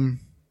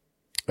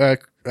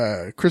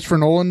Christopher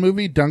Nolan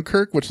movie,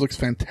 Dunkirk, which looks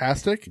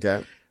fantastic.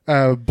 Okay.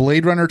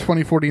 Blade Runner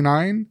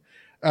 2049.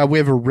 We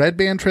have a Red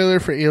Band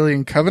trailer for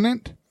Alien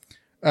Covenant.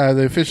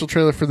 The official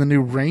trailer for the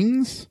new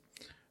Rings.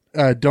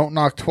 Don't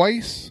Knock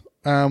Twice,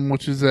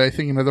 which is, I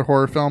think, another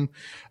horror film.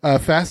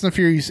 Fast and the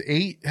Furious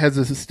 8 has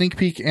a sneak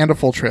peek and a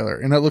full trailer,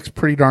 and it looks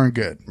pretty darn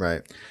good.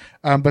 Right.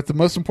 But the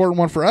most important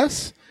one for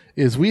us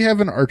is we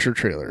have an Archer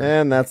trailer.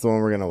 And that's the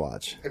one we're going to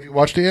watch. Have you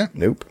watched it yet?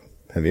 Nope.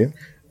 Have you?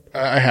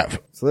 I have.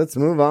 So let's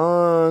move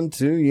on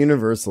to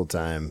Universal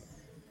time.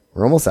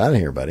 We're almost out of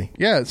here, buddy.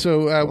 Yeah,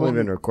 so... we've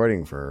been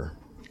recording for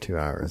 2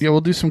 hours. Yeah,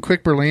 we'll do some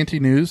quick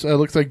Berlanti news.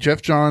 Looks like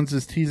Jeff Johns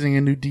is teasing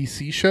a new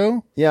DC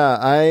show. Yeah,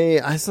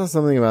 I saw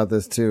something about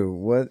this too.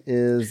 What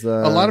is...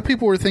 A lot of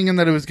people were thinking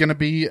that it was going to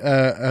be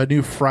a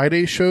new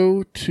Friday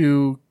show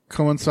to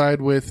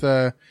coincide with...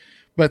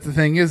 but the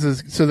thing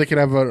is so they could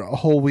have a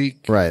whole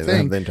week right,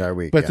 thing. the entire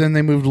week. But then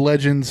they moved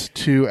Legends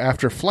to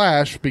after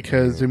Flash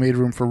because they made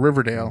room for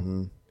Riverdale.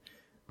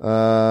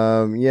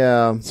 Mm-hmm.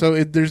 Yeah.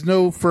 So there's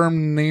no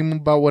firm name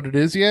about what it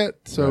is yet.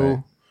 So...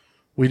 Right.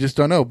 We just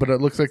don't know, but it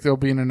looks like there'll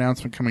be an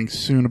announcement coming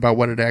soon about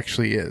what it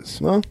actually is.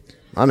 Well,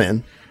 I'm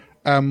in.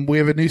 We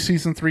have a new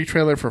season 3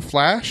 trailer for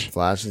Flash.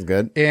 Flash is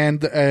good.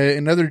 And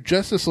another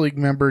Justice League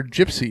member,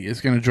 Gypsy, is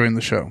going to join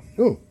the show.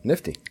 Ooh,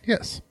 nifty.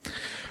 Yes.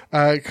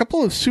 A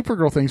couple of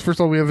Supergirl things. First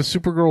of all, we have a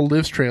Supergirl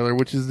Lives trailer,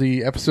 which is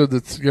the episode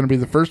that's going to be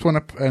the first one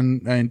up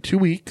in 2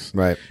 weeks.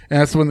 Right. And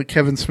that's the one that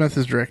Kevin Smith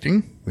is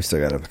directing. We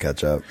still got to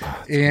catch up.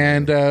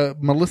 And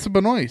Melissa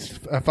Benoist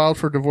filed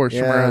for divorce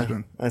from her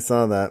husband. I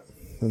saw that.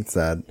 That's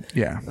sad.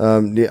 Yeah.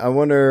 I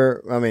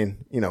wonder, I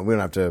mean, we don't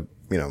have to,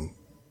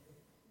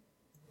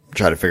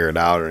 try to figure it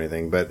out or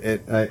anything, but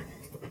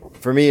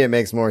for me, it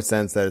makes more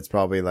sense that it's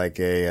probably like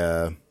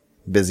a,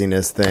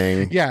 busyness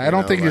thing. Yeah. I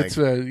don't think it's,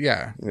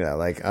 yeah. Yeah.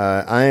 Like,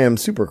 I am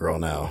Supergirl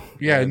now.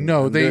 Yeah.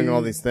 No, I'm doing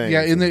all these things.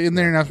 Yeah. In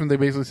their announcement, they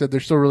basically said they're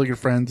still really good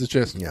friends. It's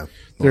just,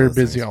 they're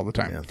busy all the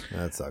time. Yeah.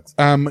 That sucks.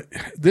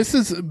 This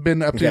has been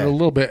updated a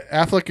little bit.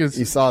 Affleck is,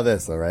 you saw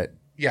this though, right?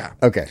 Yeah.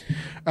 Okay.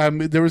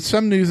 There was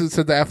some news that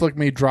said that Affleck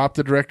may drop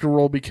the director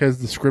role because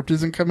the script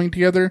isn't coming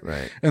together.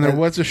 Right. And there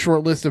was a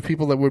short list of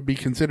people that would be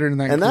considered in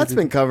that. And that's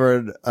been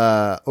covered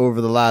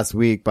over the last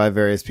week by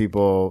various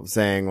people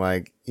saying,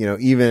 like,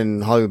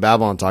 even Hollywood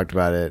Babylon talked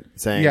about it,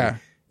 saying,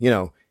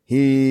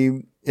 he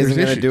isn't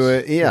going to do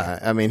it. Yeah.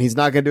 I mean, he's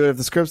not going to do it if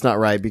the script's not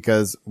right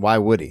because why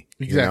would he?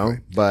 Exactly.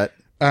 But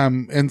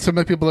And some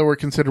of the people that were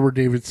considered were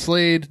David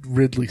Slade,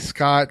 Ridley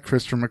Scott,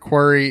 Christopher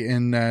McQuarrie,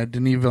 and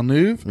Denis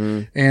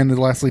Villeneuve, and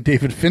lastly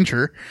David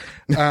Fincher.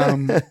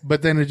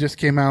 But then it just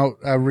came out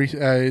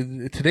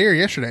today or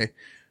yesterday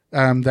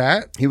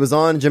that He was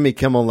on Jimmy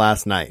Kimmel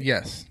last night.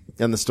 yes.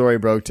 And the story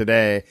broke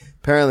today.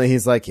 Apparently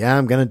he's like, yeah,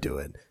 I'm going to do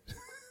it.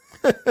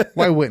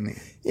 Why wouldn't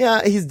he?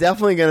 Yeah, he's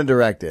definitely going to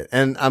direct it.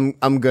 And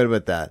I'm good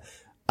with that.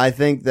 I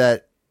think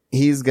that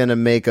he's going to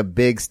make a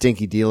big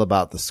stinky deal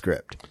about the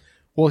script.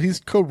 Well,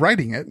 he's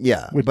co-writing it.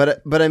 Yeah.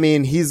 But I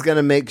mean, he's going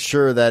to make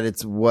sure that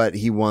it's what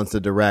he wants to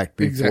direct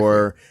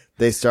before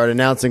they start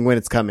announcing when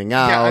it's coming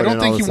out. Yeah, I don't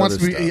and think all he this wants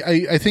to other be,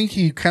 stuff. I think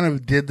he kind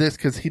of did this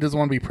because he doesn't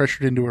want to be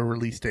pressured into a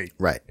release date.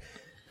 Right.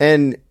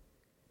 And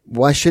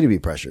why should he be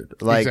pressured?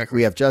 Like, Exactly.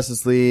 we have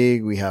Justice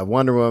League, we have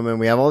Wonder Woman,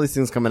 we have all these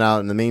things coming out.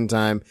 In the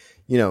meantime,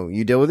 you know,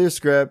 you deal with your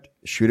script,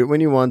 shoot it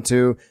when you want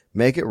to,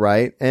 make it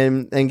right,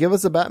 and give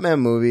us a Batman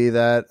movie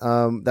that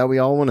we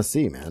all want to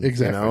see, man.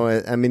 Exactly. You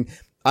know, I mean,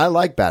 I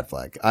like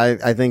Batfleck.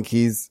 I think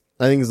he's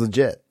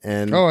legit.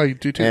 And I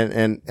do too.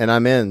 And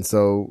I'm in.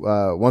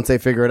 So, once they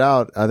figure it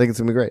out, I think it's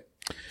gonna be great.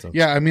 So.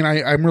 Yeah, I mean,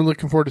 I'm really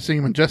looking forward to seeing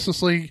him in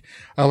Justice League.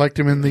 I liked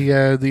him in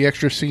the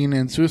extra scene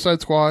in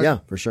Suicide Squad. Yeah,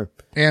 for sure.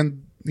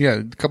 And yeah,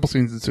 a couple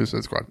scenes in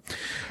Suicide Squad.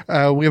 We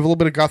have a little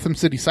bit of Gotham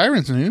City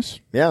Sirens news.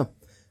 Yeah.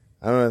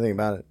 I don't know anything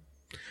about it.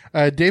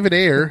 David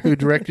Ayer, who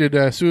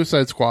directed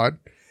Suicide Squad,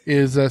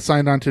 is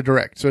signed on to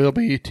direct. So he'll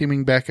be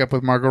teaming back up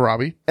with Margot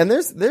Robbie. And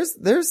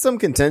there's some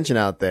contention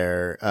out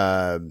there.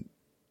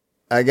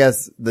 I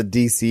guess the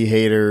DC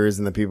haters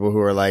and the people who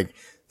are like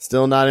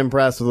still not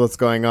impressed with what's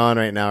going on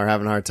right now are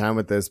having a hard time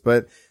with this.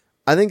 But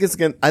I think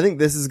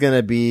this is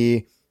gonna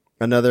be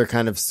another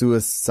kind of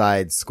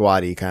Suicide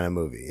Squad-y kind of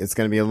movie. It's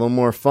gonna be a little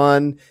more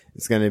fun.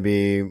 It's gonna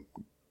be,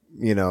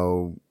 you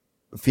know,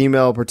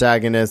 female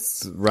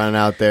protagonists running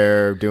out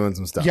there doing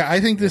some stuff. Yeah, I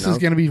think this is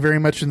going to be very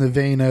much in the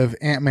vein of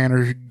Ant-Man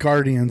or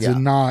Guardians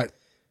and not...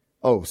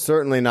 Oh,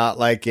 certainly not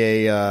like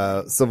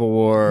a Civil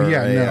War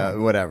or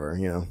whatever,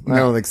 you know. No. I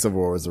don't think Civil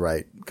War was the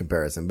right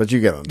comparison, but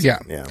you get what I'm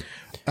saying.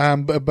 Yeah.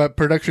 But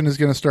production is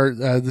going to start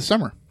this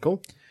summer.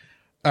 Cool.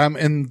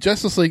 In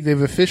Justice League,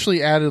 they've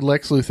officially added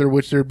Lex Luthor,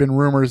 which there have been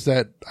rumors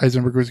that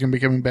Eisenberg was going to be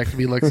coming back to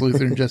be Lex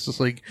Luthor in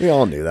Justice League. We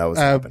all knew that was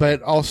happening.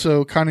 But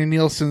also Connie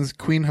Nielsen's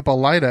Queen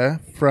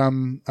Hippolyta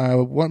from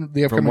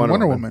the upcoming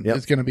Wonder Woman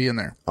is going to be in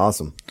there.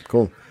 Awesome.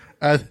 Cool.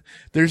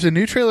 There's a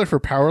new trailer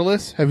for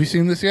Powerless. Have you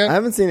seen this yet? I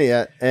haven't seen it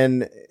yet,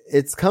 and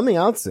it's coming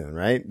out soon,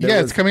 right?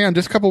 It's coming out in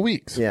just a couple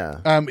weeks.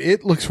 Yeah.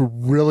 It looks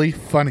really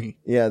funny.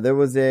 Yeah, there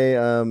was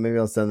maybe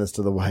I'll send this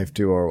to the wife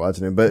too or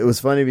watching it, but it was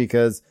funny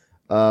because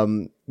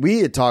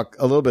we had talked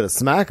a little bit of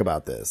smack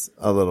about this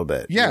a little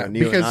bit. Yeah, you know,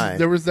 because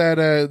there was that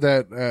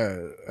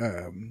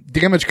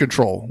Damage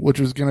Control, which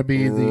was going to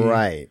be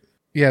right.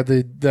 Yeah,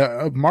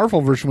 the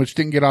Marvel version, which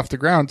didn't get off the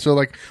ground. So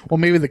like, well,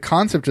 maybe the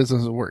concept just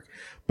doesn't work.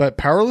 But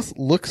Powerless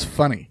looks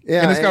funny.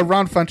 Yeah, and it's got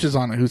Ron Funches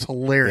on it, who's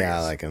hilarious. Yeah,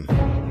 I like him.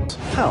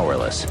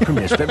 Powerless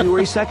premieres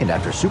February 2nd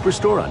after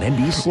Superstore on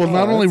NBC. Well,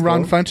 not only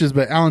Ron Funches,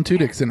 but Alan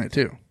Tudyk's in it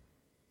too.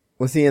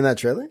 Was he in that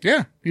trailer?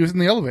 Yeah, he was in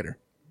the elevator.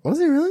 Was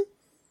he really?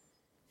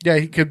 Yeah,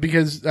 he could,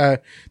 because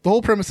the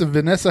whole premise of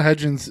Vanessa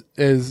Hudgens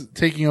is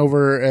taking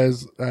over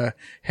as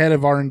head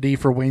of R&D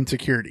for Wayne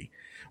Security,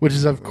 which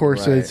is of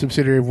course a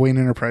subsidiary of Wayne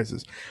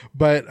Enterprises.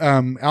 But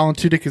Alan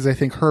Tudyk is, I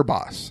think, her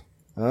boss.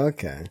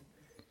 Okay.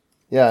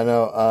 Yeah,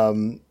 no,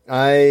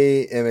 I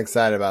am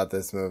excited about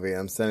this movie.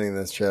 I'm sending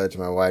this trailer to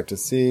my wife to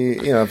see,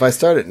 you know, if I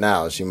start it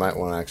now, she might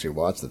want to actually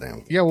watch the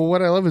damn thing. Yeah, well,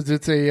 what I love is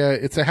it's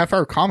a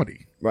half-hour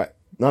comedy. Right.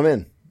 I'm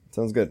in.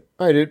 Sounds good.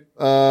 All right, dude.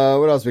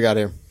 What else we got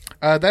here?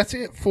 That's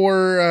it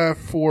for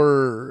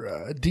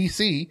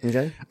DC.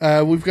 Okay.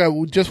 We've got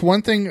just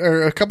one thing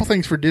or a couple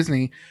things for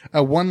Disney.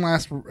 One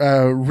last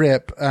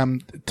rip.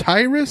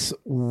 Tyrus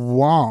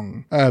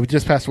Wong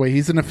just passed away.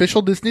 He's an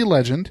official Disney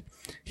legend.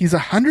 He's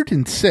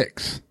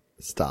 106.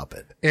 Stop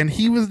it. And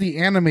he was the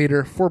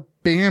animator for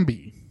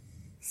Bambi.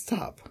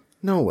 Stop.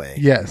 No way.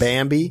 Yes.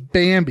 Bambi?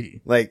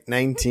 Like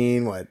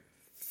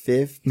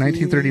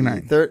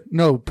 1939.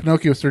 No,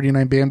 Pinocchio was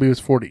 39. Bambi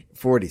was 40.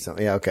 40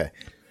 something. Yeah, okay.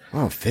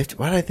 Oh, 50.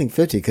 Why did I think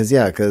 50? Because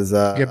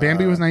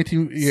Bambi was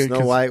 19.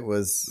 Snow White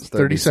was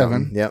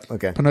 37. Yep.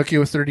 Okay.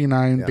 Pinocchio was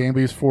 39. Yeah.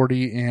 Bambi was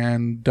 40,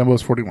 and Dumbo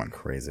was 41.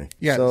 Crazy.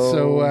 Yeah.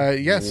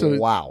 So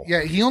wow.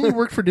 Yeah, he only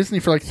worked for Disney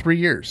for like 3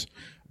 years,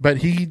 but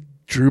he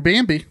drew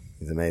Bambi.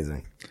 He's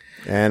amazing.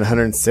 And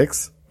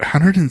 106.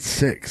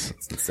 106.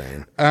 That's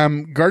insane.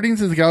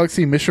 Guardians of the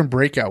Galaxy Mission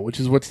Breakout, which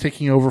is what's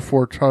taking over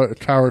for Tower of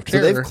Terror.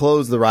 So they've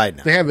closed the ride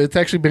now. They have. It's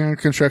actually been in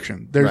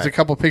construction. There's a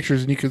couple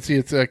pictures, and you can see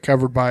it's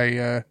covered by.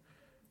 Yeah,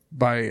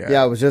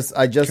 it was just.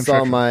 I just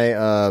saw my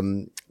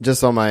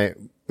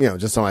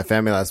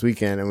family last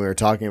weekend, and we were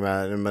talking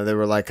about it, and they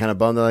were like kind of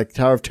bummed. They're like,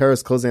 Tower of Terror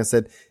is closing. I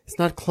said, it's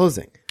not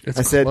closing.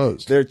 I said,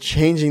 closed. They're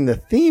changing the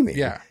theming.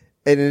 Yeah.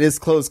 And it is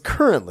closed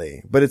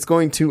currently, but it's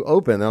going to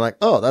open. They're like,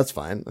 oh, that's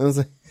fine. I was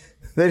like,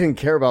 they didn't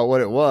care about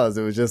what it was.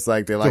 It was just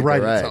like they liked the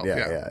ride. Itself,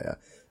 yeah.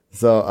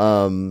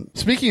 So,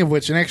 speaking of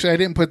which, and actually I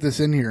didn't put this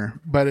in here,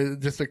 but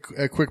just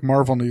a quick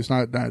Marvel news,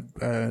 not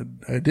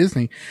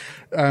Disney.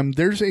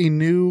 There's a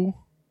new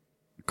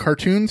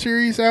cartoon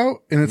series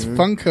out, and it's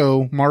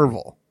Funko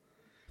Marvel.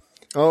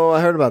 oh,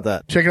 I heard about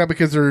that. Check it out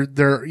because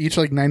they're each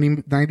like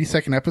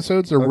 90-second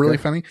episodes. They're really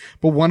funny.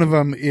 But one of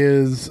them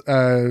is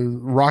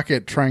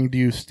Rocket trying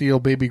to steal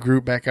Baby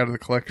Groot back out of the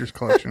collector's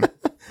collection.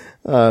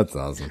 Oh, that's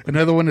awesome.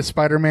 Another one is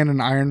Spider-Man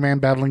and Iron Man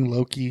battling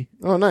Loki.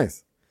 Oh,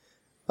 nice.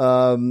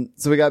 So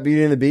we got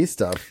Beauty and the Beast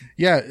stuff.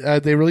 Yeah,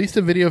 they released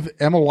a video of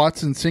Emma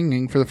Watson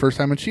singing for the first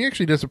time, and she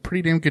actually does a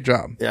pretty damn good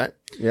job. Yeah.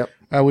 Yep.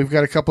 We've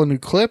got a couple of new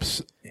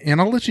clips, and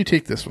I'll let you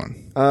take this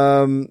one.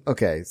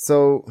 Okay.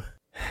 So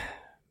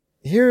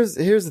here's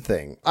the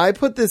thing. I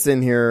put this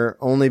in here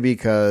only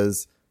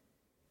because,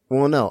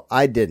 well, no,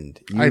 I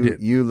didn't. I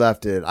did. You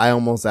left it. I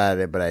almost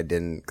added it, but I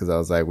didn't because I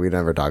was like, we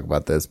never talk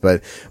about this.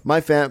 But my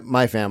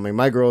family,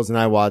 my girls and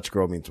I watch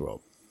Girl Meets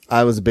World.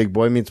 I was a big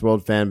Boy Meets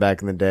World fan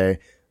back in the day.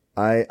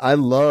 I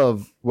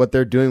love what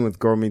they're doing with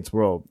Girl Meets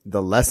World.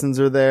 The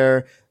lessons are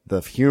there. The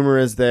humor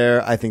is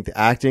there. I think the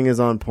acting is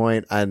on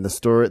point and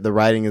the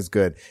writing is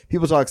good.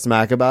 People talk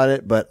smack about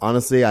it, but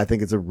honestly, I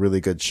think it's a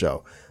really good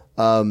show.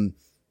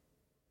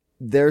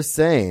 They're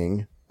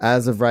saying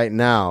as of right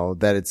now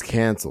that it's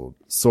canceled,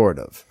 sort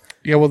of.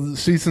 Yeah, well, the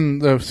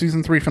season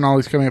 3 finale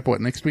is coming up,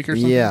 next week or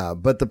something? Yeah,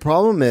 but the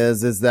problem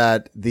is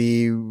that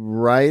the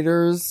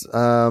writers,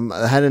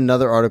 I had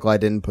another article I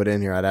didn't put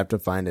in here. I'd have to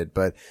find it,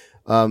 but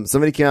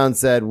somebody came out and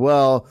said,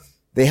 well,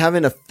 they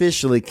haven't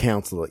officially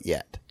canceled it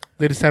yet.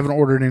 They just haven't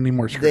ordered any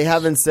more scripts. They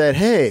haven't said,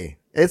 hey,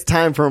 it's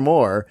time for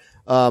more.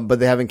 But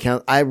they haven't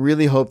I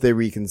really hope they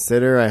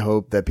reconsider. I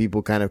hope that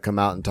people kind of come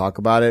out and talk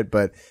about it.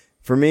 But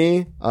for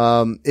me,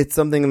 it's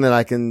something that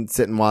I can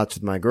sit and watch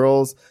with my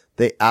girls.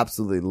 They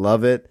absolutely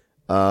love it.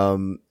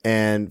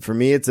 And for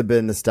me, it's a bit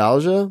of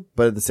nostalgia,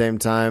 but at the same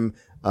time,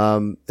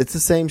 it's the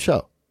same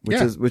show,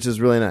 which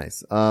is really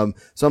nice. So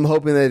I'm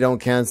hoping they don't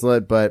cancel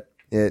it, but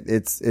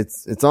it's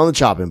on the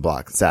chopping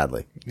block,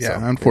 sadly. Yeah,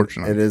 so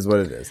unfortunately. It is what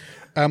it is.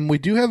 We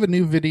do have a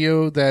new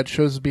video that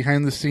shows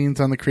behind the scenes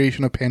on the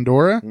creation of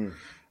Pandora,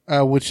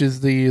 which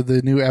is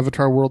the new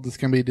Avatar world that's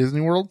going to be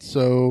Disney World.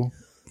 So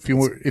if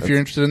you're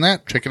interested in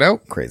that, check it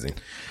out. Crazy.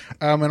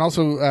 And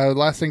also,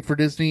 last thing for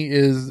Disney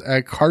is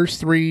Cars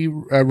 3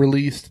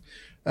 released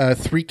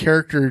 3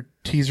 character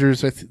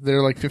teasers.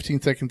 They're like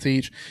 15 seconds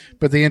each,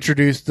 but they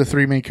introduced the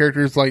 3 main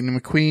characters, Lightning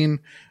McQueen.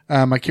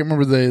 I can't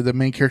remember the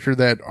main character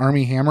that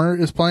Armie Hammer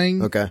is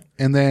playing. Okay.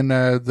 And then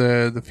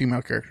the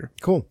female character.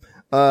 Cool.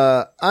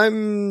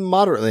 I'm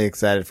moderately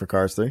excited for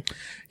Cars 3.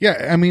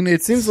 Yeah, I mean,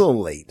 it seems a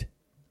little late.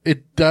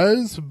 It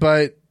does,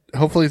 but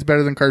hopefully it's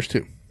better than Cars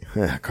 2.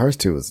 Yeah, Cars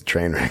 2 was a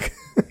train wreck.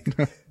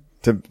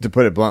 To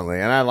put it bluntly.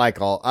 And I like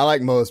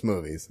most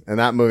movies. And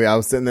that movie, I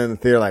was sitting there in the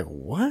theater like,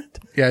 what?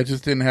 Yeah, it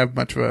just didn't have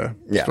much of a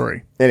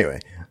story. Anyway.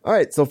 All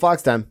right. So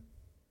Fox time.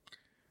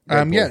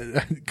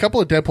 Yeah, a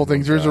couple of Deadpool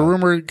things. There's a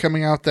rumor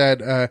coming out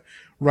that,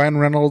 Ryan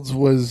Reynolds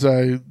was,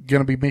 going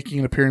to be making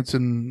an appearance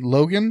in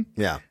Logan.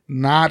 Yeah.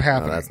 Not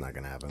happening. No, that's not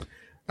going to happen.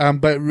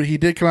 But he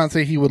did come out and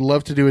say he would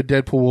love to do a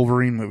Deadpool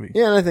Wolverine movie.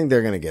 Yeah. And I think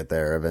they're going to get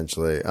there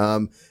eventually.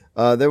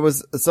 There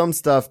was some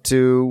stuff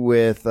too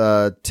with,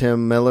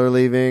 Tim Miller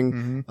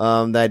leaving,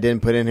 that I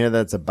didn't put in here.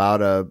 That's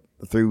about a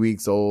 3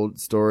 weeks old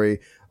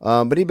story.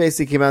 But he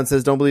basically came out and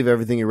says, don't believe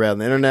everything you read on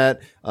the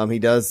internet.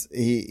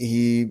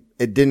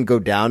 It didn't go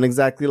down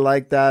exactly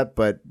like that,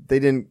 but they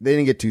didn't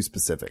get too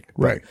specific.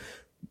 Right.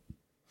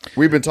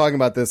 We've been talking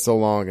about this so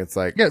long. It's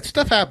like, yeah,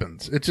 stuff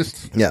happens. It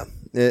just, yeah.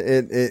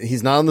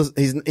 He's not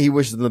on he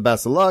wishes them the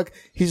best of luck.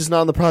 He's just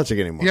not on the project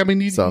anymore. Yeah, I mean,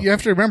 you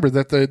have to remember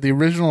that the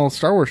original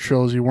Star Wars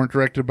trilogy weren't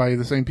directed by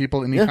the same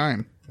people any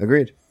time.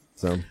 Agreed.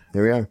 So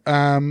here we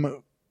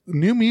are.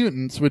 New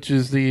Mutants, which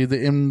is the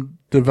in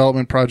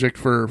development project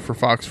for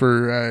Fox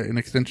for an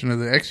extension of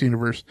the X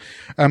universe.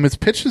 It's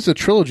pitched as a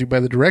trilogy by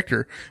the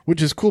director,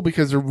 which is cool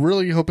because they're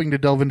really hoping to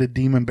delve into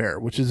Demon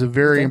Bear, which is a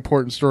very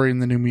important story in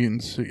the New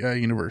Mutants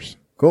universe.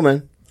 Cool,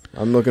 man.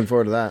 I'm looking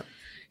forward to that.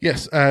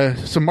 Yes,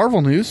 some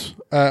Marvel news.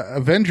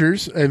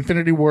 Avengers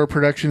Infinity War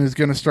production is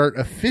going to start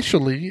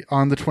officially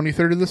on the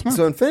 23rd of this month.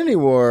 So Infinity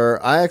War,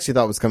 I actually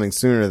thought was coming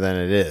sooner than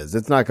it is.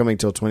 It's not coming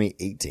till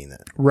 2018 then.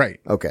 Right.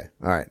 Okay.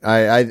 All right.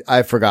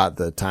 I forgot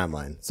the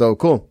timeline. So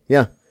cool.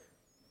 Yeah.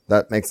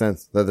 That makes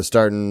sense. They're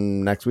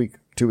starting next week,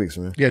 2 weeks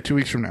from now. Yeah, 2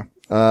 weeks from now.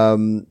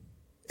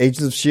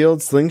 Agents of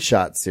S.H.I.E.L.D.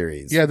 Slingshot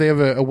series. Yeah, they have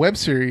a web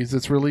series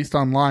that's released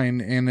online,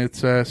 and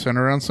it's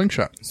centered around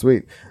Slingshot.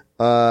 Sweet.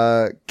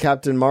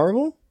 Captain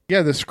Marvel?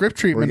 Yeah, the script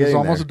treatment is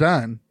almost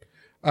done.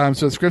 So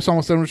the script's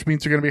almost done, which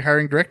means they're going to be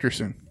hiring directors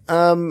soon.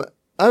 I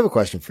have a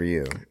question for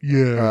you.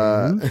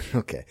 Yeah.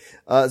 Okay.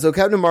 So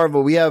Captain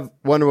Marvel, we have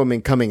Wonder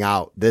Woman coming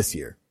out this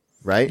year,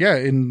 right? Yeah,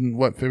 in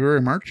what,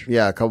 February, March?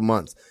 Yeah, a couple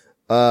months.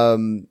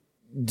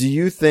 Do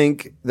you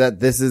think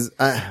that this is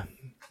a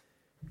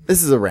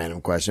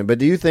random question, but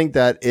do you think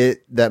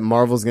that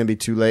Marvel's going to be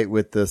too late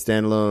with the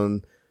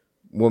standalone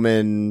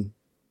woman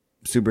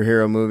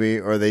superhero movie,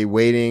 or are they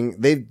waiting?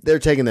 They're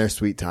taking their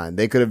sweet time.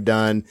 They could have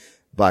done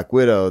Black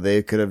Widow.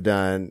 They could have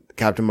done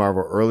Captain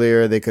Marvel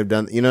earlier. They could have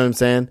done, you know what I'm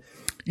saying?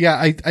 Yeah,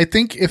 I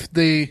think if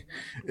this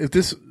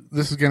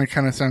is going to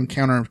kind of sound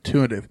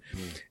counterintuitive.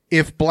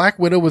 If Black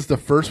Widow was the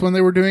first one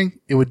they were doing,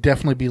 it would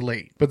definitely be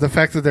late. But the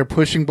fact that they're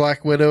pushing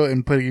Black Widow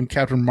and putting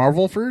Captain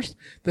Marvel first,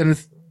 then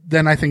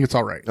I think it's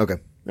all right. Okay.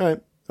 All right.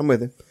 I'm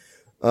with you.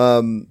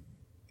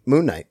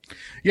 Moon Knight.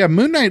 Yeah,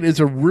 Moon Knight is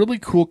a really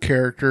cool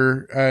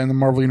character in the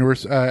Marvel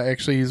Universe.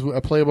 Actually, he's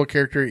a playable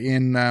character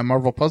in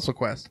Marvel Puzzle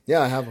Quest.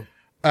 Yeah, I have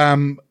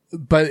him.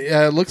 But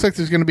it looks like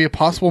there's going to be a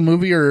possible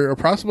movie or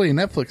possibly a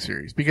Netflix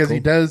series because he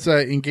does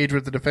engage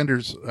with the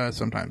Defenders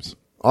sometimes.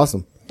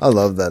 Awesome. I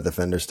love that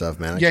Defender stuff,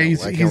 man.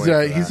 He's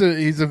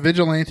a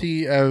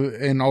vigilante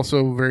and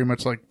also very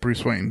much like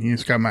Bruce Wayne.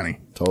 He's got money.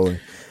 Totally.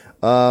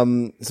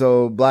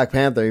 So Black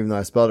Panther, even though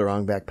I spelled it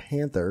wrong, Black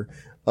Panther.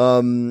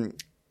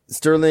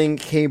 Sterling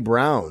K.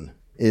 Brown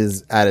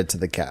is added to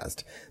the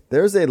cast.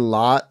 There's a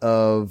lot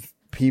of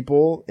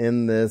people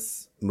in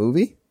this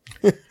movie.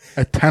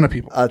 A ton of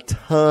people. A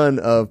ton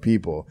of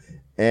people.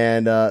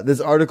 And this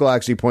article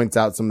actually points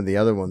out some of the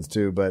other ones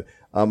too, but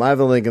I have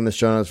a link in the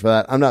show notes for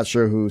that. I'm not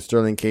sure who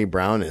Sterling K.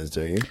 Brown is,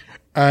 do you?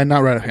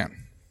 Not right offhand.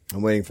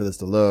 I'm waiting for this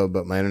to load,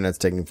 but my internet's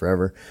taking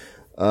forever.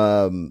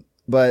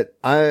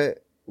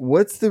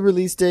 What's the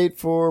release date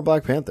for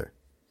Black Panther?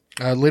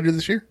 Later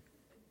this year.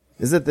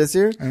 Is it this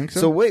year? I think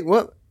so. So wait,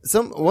 what?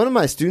 One of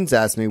my students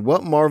asked me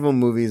what Marvel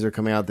movies are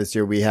coming out this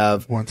year. We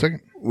have 1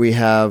 second. We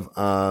have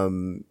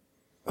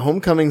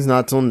Homecoming's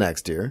not till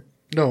next year.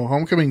 No,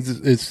 Homecoming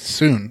is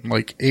soon,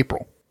 like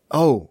April.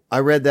 Oh, I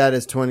read that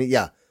as 20.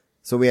 Yeah.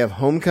 So we have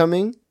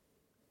Homecoming.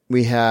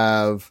 We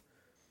have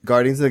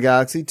Guardians of the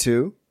Galaxy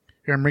 2.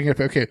 Here, I'm bringing it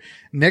up. Okay.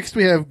 Next,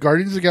 we have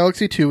Guardians of the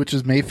Galaxy 2, which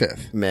is May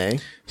 5th. May.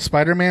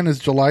 Spider-Man is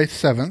July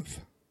 7th.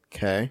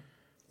 Okay.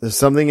 There's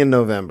something in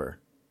November.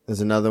 There's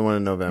another one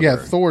in November. Yeah,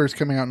 Thor is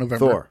coming out in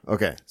November. Thor.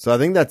 Okay. So I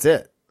think that's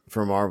it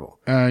for Marvel.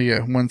 Yeah,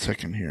 1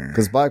 second here.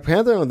 Because Black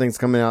Panther I don't think is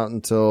coming out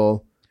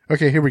until...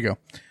 Okay, here we go.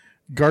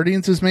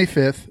 Guardians is May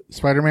 5th.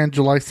 Spider-Man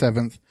July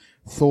 7th.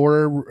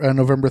 Thor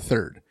November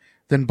 3rd.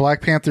 Then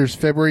Black Panther's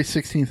February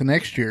 16th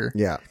next year.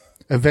 Yeah.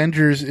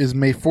 Avengers is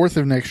May 4th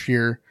of next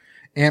year.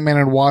 Ant-Man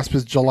and Wasp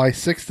is July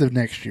 6th of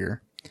next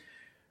year.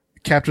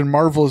 Captain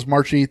Marvel is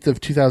March 8th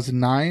of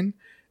 2009.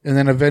 And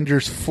then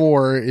Avengers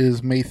 4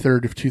 is May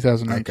 3rd of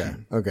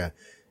 2019. Okay.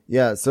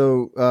 Yeah,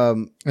 so...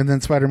 and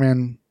then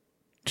Spider-Man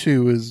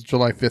 2 is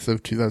July 5th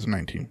of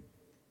 2019.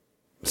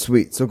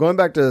 Sweet. So going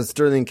back to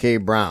Sterling K.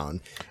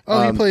 Brown.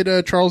 Oh, he played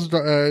Charles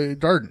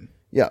Darden.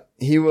 Yeah,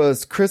 he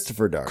was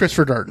Christopher Darden.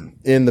 Christopher Darden.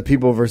 In The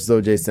People vs.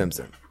 O.J.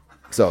 Simpson.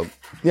 So,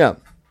 yeah.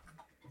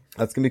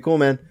 That's going to be cool,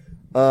 man.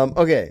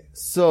 Okay,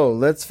 so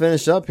let's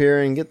finish up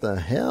here and get the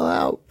hell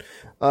out.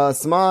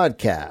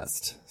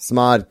 Smodcast.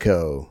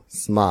 Smodco.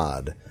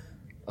 Smod.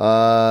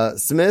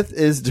 Smith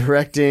is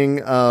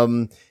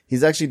directing,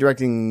 he's actually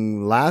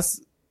directing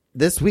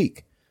this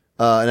week,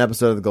 an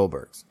episode of the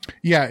Goldbergs.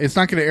 Yeah, it's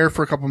not going to air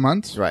for a couple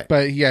months. Right.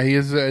 But yeah, he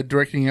is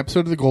directing an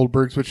episode of the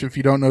Goldbergs, which if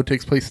you don't know,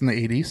 takes place in the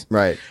 80s.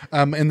 Right.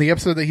 And the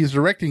episode that he's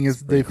directing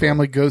is the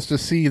family goes to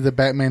see the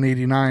Batman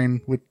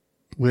 89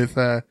 with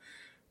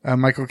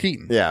Michael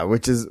Keaton. Yeah,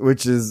 which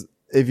is,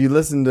 if you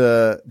listen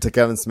to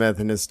Kevin Smith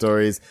and his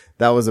stories,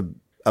 that was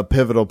a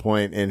pivotal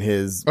point in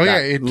his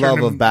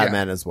love of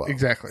Batman as well.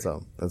 Exactly.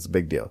 So that's a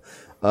big deal.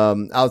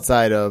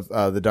 Outside of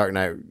the Dark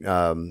Knight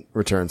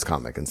Returns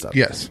comic and stuff.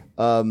 Yes.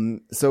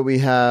 So we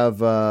have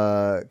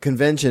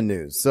convention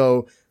news.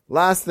 So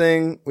last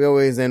thing, we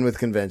always end with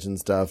convention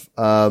stuff.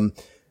 There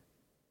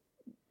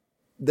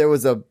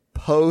was a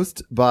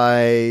post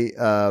by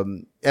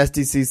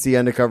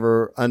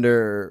SDCC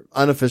under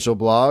unofficial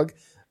blog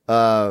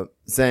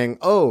saying,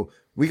 "Oh,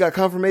 we got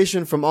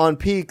confirmation from On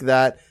Peak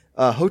that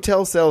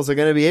hotel sales are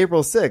going to be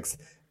April 6th."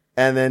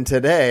 And then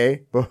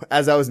today,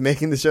 as I was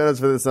making the show notes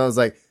for this, I was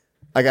like,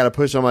 I got a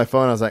push on my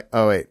phone. I was like,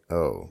 oh, wait.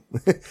 Oh,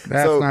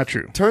 that's not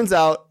true. Turns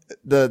out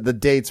the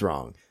date's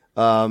wrong.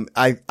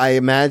 I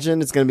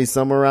imagine it's going to be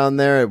somewhere around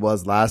there. It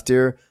was last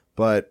year,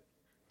 but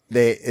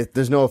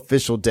there's no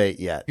official date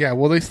yet. Yeah.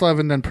 Well, they still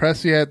haven't done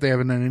press yet. They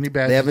haven't done any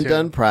badges. They haven't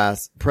done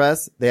press.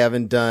 They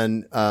haven't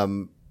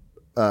done,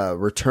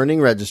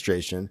 returning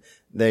registration.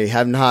 They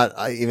have not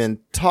even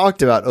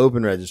talked about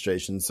open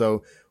registration.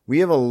 So we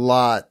have a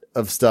lot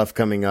of stuff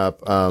coming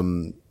up,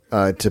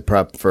 to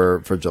prep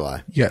for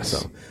July. Yes.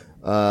 So,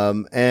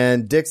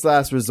 and Dick's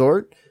Last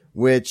Resort,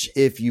 which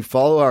if you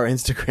follow our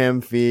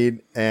Instagram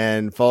feed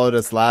and followed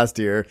us last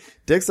year,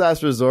 Dick's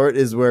Last Resort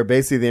is where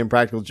basically the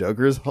Impractical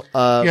Jokers,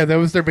 yeah, that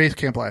was their base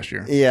camp last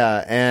year.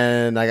 Yeah.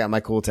 And I got my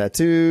cool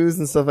tattoos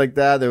and stuff like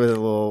that. There was a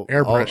little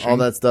airbrushing, all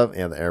that stuff.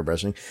 Yeah. The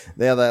airbrushing.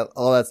 They have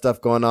all that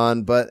stuff going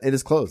on, but it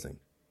is closing.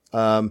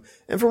 And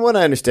from what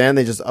I understand,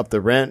 they just upped the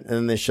rent and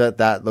then they shut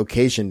that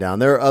location down.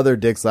 There are other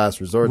Dick's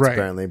Last Resorts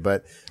apparently,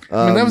 but,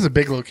 I mean, that was a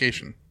big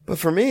location. But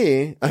for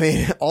me, I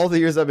mean, all the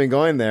years I've been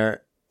going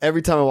there,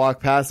 every time I walk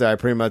past there, I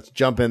pretty much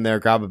jump in there,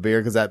 grab a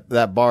beer, because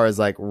that bar is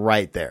like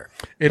right there.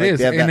 It is.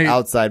 They have and that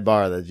outside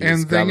bar that you and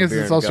just the thing grab a is, beer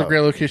it's and also go. a great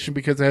location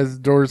because it has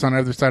doors on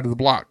either side of the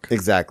block.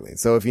 Exactly.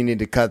 So if you need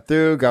to cut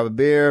through, grab a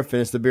beer,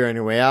 finish the beer on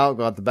your way out,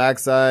 go out the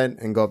backside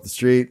and go up the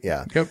street.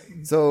 Yeah. Yep.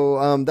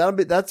 So,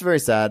 that's very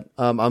sad.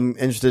 I'm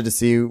interested to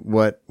see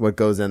what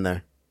goes in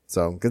there.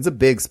 So, 'cause it's a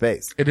big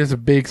space. It is a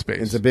big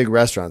space. It's a big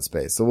restaurant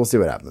space. So we'll see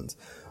what happens.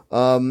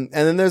 And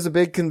then there's a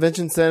big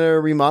convention center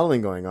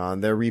remodeling going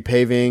on. They're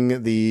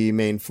repaving the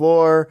main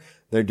floor.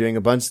 They're doing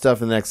a bunch of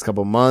stuff in the next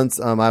couple months.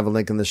 I have a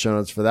link in the show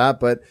notes for that,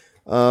 but,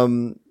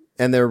 and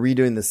they're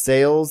redoing the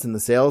sales in the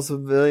sales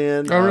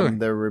pavilion. Oh, really?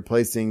 They're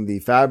replacing the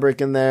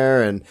fabric in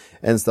there and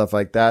stuff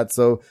like that.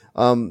 So,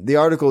 the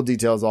article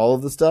details all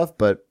of the stuff,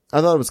 but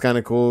I thought it was kind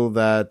of cool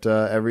that,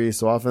 every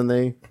so often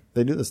they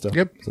do this stuff.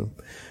 Yep. So,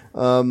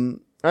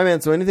 all right,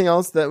 man. So anything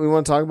else that we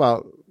want to talk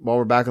about while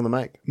we're back on the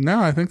mic? No,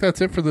 I think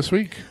that's it for this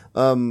week.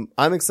 I'm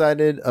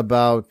excited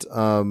about,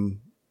 some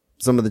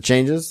of the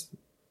changes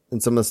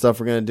and some of the stuff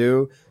we're going to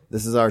do.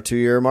 This is our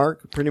 2-year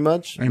mark, pretty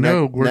much. I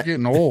know we're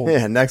getting old.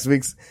 Yeah. Next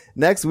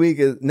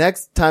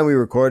time we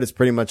record is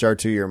pretty much our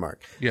 2-year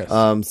mark. Yes.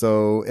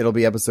 So it'll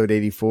be episode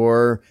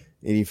 84,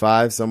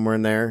 85, somewhere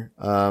in there.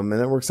 And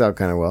that works out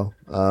kind of well.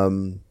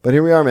 But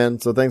here we are, man.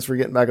 So thanks for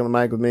getting back on the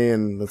mic with me,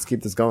 and let's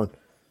keep this going.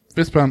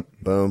 Fist bump.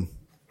 Boom.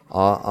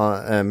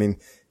 I mean,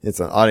 it's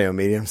an audio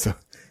medium, so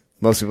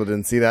most people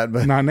didn't see that,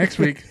 but Not next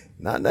week.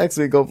 not next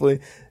week, hopefully.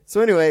 So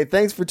anyway,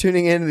 thanks for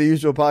tuning in to The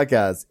Usual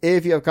Podcast.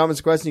 If you have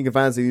comments or questions, you can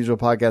find us at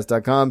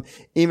theusualpodcast.com.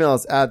 Email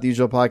us at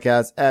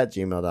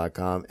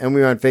theusualpodcast@gmail.com. And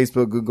we're on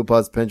Facebook, Google+,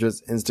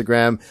 Pinterest,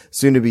 Instagram,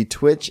 soon to be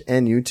Twitch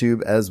and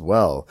YouTube as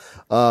well.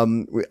 I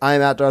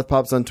am at Darth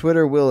Pops on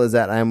Twitter. Will is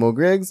at I am Will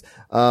Griggs.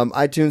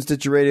 iTunes,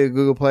 Stitcher Radio,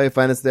 Google Play.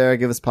 Find us there.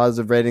 Give us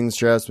positive ratings.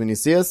 Share us when you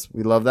see us.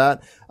 We love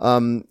that.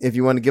 If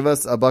you want to give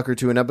us $1 or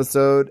 $2 an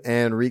episode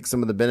and reap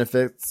some of the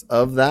benefits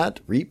of that,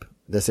 reap?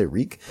 Did I say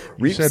reek?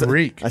 You said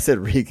reek. I said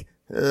reek.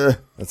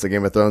 That's a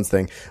Game of Thrones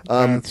thing.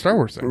 Star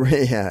Wars thing.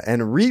 Yeah,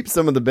 and reap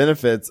some of the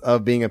benefits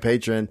of being a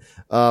patron.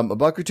 $1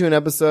 or $2 an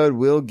episode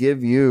will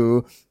give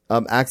you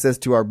access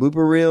to our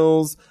blooper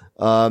reels,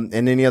 and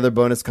any other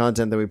bonus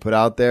content that we put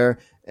out there,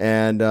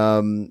 and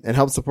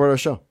help support our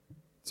show.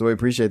 So we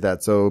appreciate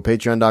that. So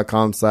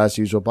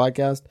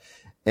patreon.com/usualpodcast.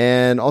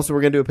 And also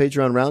we're going to do a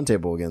Patreon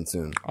roundtable again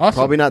soon. Awesome.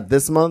 Probably not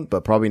this month,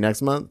 but probably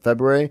next month,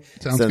 February,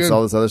 Sounds since good.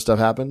 all this other stuff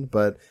happened.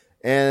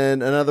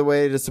 And another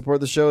way to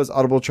support the show is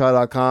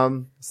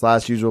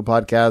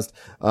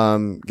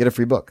audibletry.com/usualpodcast. Get a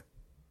free book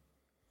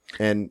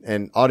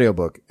and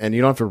audiobook. And you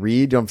don't have to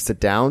read. You don't have to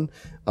sit down.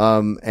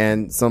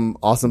 And some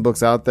awesome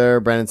books out there.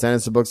 Brandon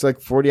Sanderson books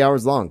like 40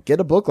 hours long. Get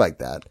a book like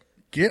that.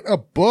 Get a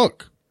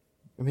book.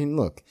 I mean,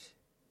 look,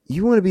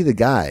 you want to be the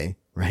guy,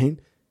 right?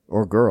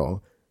 Or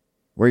girl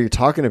where you're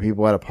talking to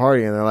people at a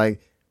party and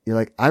you're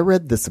like, I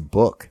read this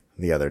book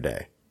the other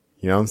day.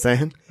 You know what I'm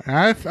saying?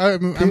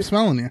 I'm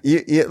smelling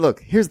you.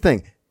 Look, here's the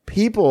thing.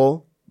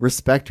 People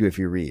respect you if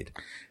you read.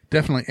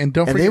 Definitely. And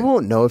don't And forget. they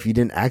won't know if you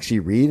didn't actually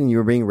read and you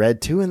were being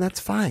read to, and that's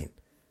fine.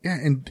 Yeah.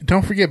 And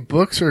don't forget,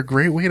 books are a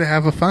great way to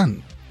have a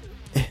fun.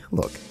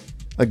 Look,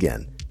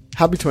 again,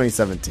 happy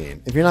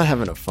 2017. If you're not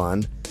having a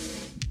fun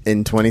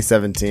in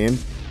 2017,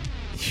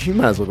 you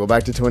might as well go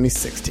back to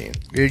 2016.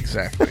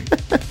 Exactly.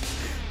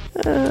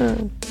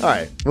 All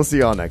right. We'll see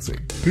you all next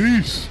week.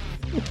 Peace.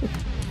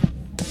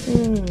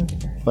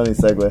 Funny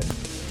segue.